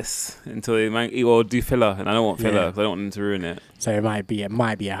hiatus until they or do filler, and I don't want filler Yeah. because I don't want them to ruin it. So it might be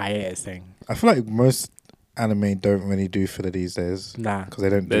a hiatus thing. I feel like most anime don't really do filler these days. Nah. Because they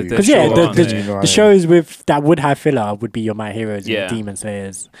don't They're- do. they're Because yeah, short, aren't they? the shows with that would have filler would be your My Heroes Yeah. and Demon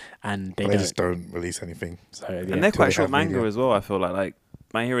Slayers, and they They don't. just don't release anything. So yeah. And they're till quite they short have manga media. as well. I feel like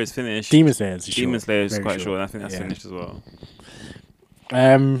My Hero is finished. Demon Slayers. is Demon short, Slayer is very quite short, and I think that's Yeah. finished as well.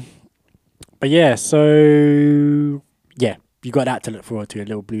 But yeah, so yeah, you got that to look forward to. A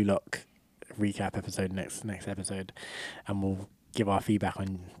little Blue Lock recap episode next episode, and we'll give our feedback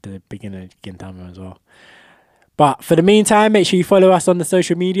on the beginning of Gintama as well. But for the meantime, make sure you follow us on the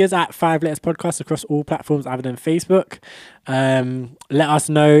social medias at 5 Letters Podcast across all platforms other than Facebook. Let us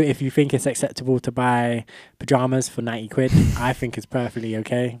know if you think it's acceptable to buy pajamas for 90 quid. I think it's perfectly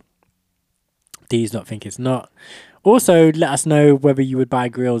okay. D's not think it's not. Also, let us know whether you would buy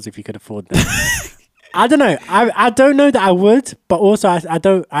grills if you could afford them. I don't know. I don't know that I would, but also I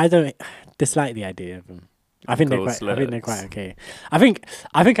don't dislike the idea of them. I think they're quite okay. I think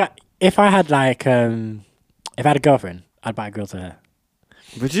if I had like if I had a girlfriend, I'd buy a grill to her.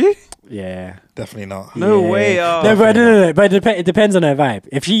 Would you? Yeah. Definitely not. No Yeah. way. Oh. No, but no. But it depends on her vibe.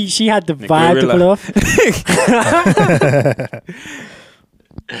 If she had the vibe to pull off.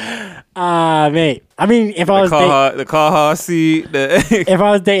 Mate. I mean, if I was the Carhartt suit. if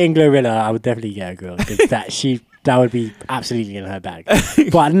I was dating Glorilla, I would definitely get a girl because that would be absolutely in her bag.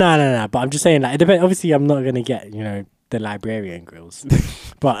 But no. But I'm just saying, like, it depends. Obviously, I'm not gonna get the librarian grills,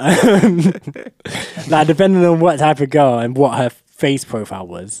 but like depending on what type of girl and what her face profile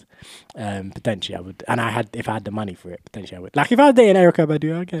was, potentially I would. And if I had the money for it, potentially I would. Like if I was dating Erica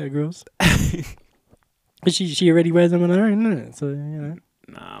Badu, I'd get her grills. But she already wears them on her own, isn't it? So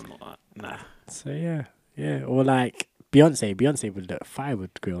Nah, I'm not. Nah. So yeah. Or like Beyonce would look fire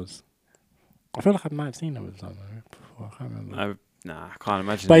with grills. I feel like I might have seen her with something before. I can't remember. I can't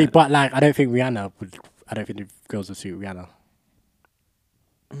imagine. that. But like I don't think Rihanna would. I don't think the girls would suit Rihanna.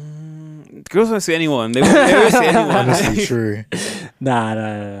 Girls won't see anyone. They won't see anyone. Honestly, true.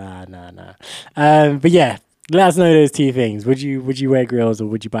 Nah. But yeah, Let us know those two things. Would you wear grills or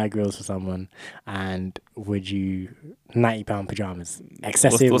would you buy grills for someone? And would you £90 pajamas?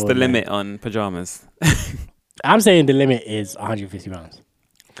 Excessive. What's the or no? limit on pajamas? I'm saying the limit is £150.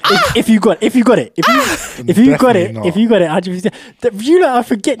 If you got it, if you got it, Definitely not. 150. You know, I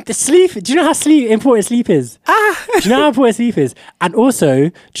forget the sleep. Do you know how important sleep is? Do you know how important sleep is? And also,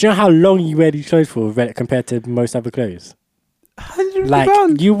 do you know how long you wear these clothes for compared to most other clothes? Like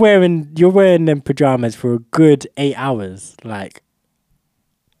you're wearing them pajamas for a good 8 hours, like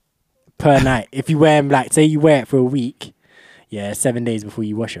per night. If you wear them, like say you wear it for a week, 7 days before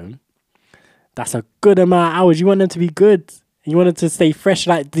you wash them. That's a good amount of hours. You want them to be good. You want them to stay fresh.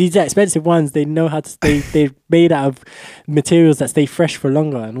 Like these expensive ones, they know how to stay. They're made out of materials that stay fresh for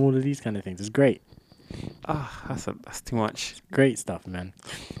longer, and all of these kind of things. It's great. That's too much. Great stuff, man.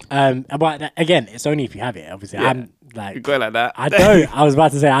 But again, it's only if you have it. Obviously, Yeah. I'm like You go like that. I don't. I was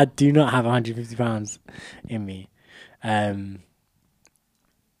about to say I do not have £150 in me. But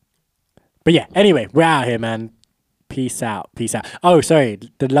yeah. Anyway, we're out here, man. Peace out. Peace out. Oh, sorry.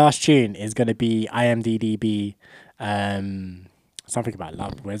 The last tune is gonna be IMDb. Something about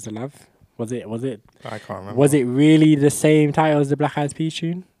love. Where's the love? Was it? I can't remember. Was it really the same title as the Black Eyed Peas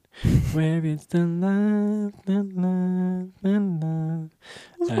tune? Where is the love, the love, the love?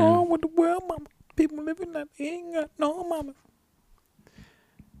 What's wrong with the world, mama? People living like they ain't got no mama.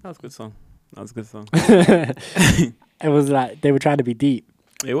 That was a good song. It was like they were trying to be deep.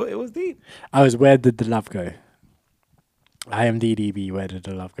 It was deep. Where did the love go? IMDb, where did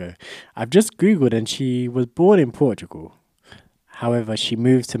the love go? I've just Googled and she was born in Portugal. However, she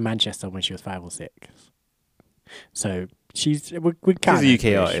moved to Manchester when she was 5 or 6. So we're kind She's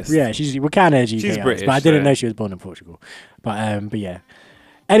a UK artist. Yeah, we're kind of a UK She's artist, British, but I didn't so- know she was born in Portugal. But yeah.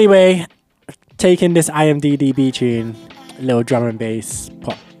 Anyway, taking this IMDb tune, a little drum and bass,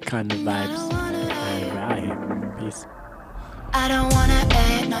 pop kind of vibes, and we're out here. Peace. I don't wanna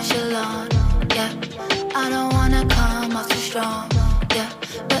act nonchalant, yeah. I don't wanna come off too strong, yeah.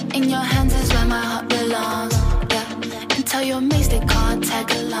 But in your hands is where my heart belongs, yeah. And tell your mates they can't tag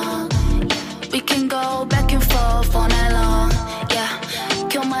along, yeah. We can go back and forth all night long, yeah.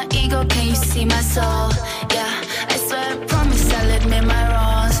 Kill my ego, can you see my soul, yeah. I swear I promise I'll admit my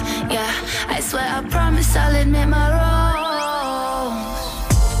wrongs, yeah. I swear I promise I'll admit my wrongs.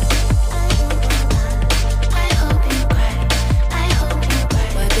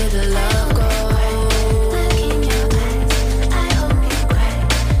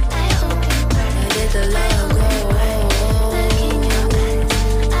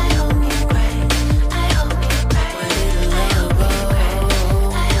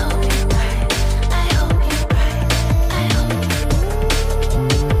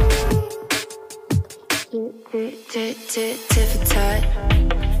 Tit-for-tat,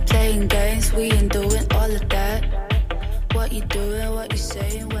 playing games, we ain't doing all of that. What you doing, what you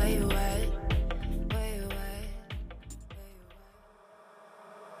saying, where you at? Where you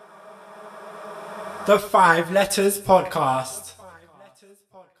at? The 5 Letters Podcast.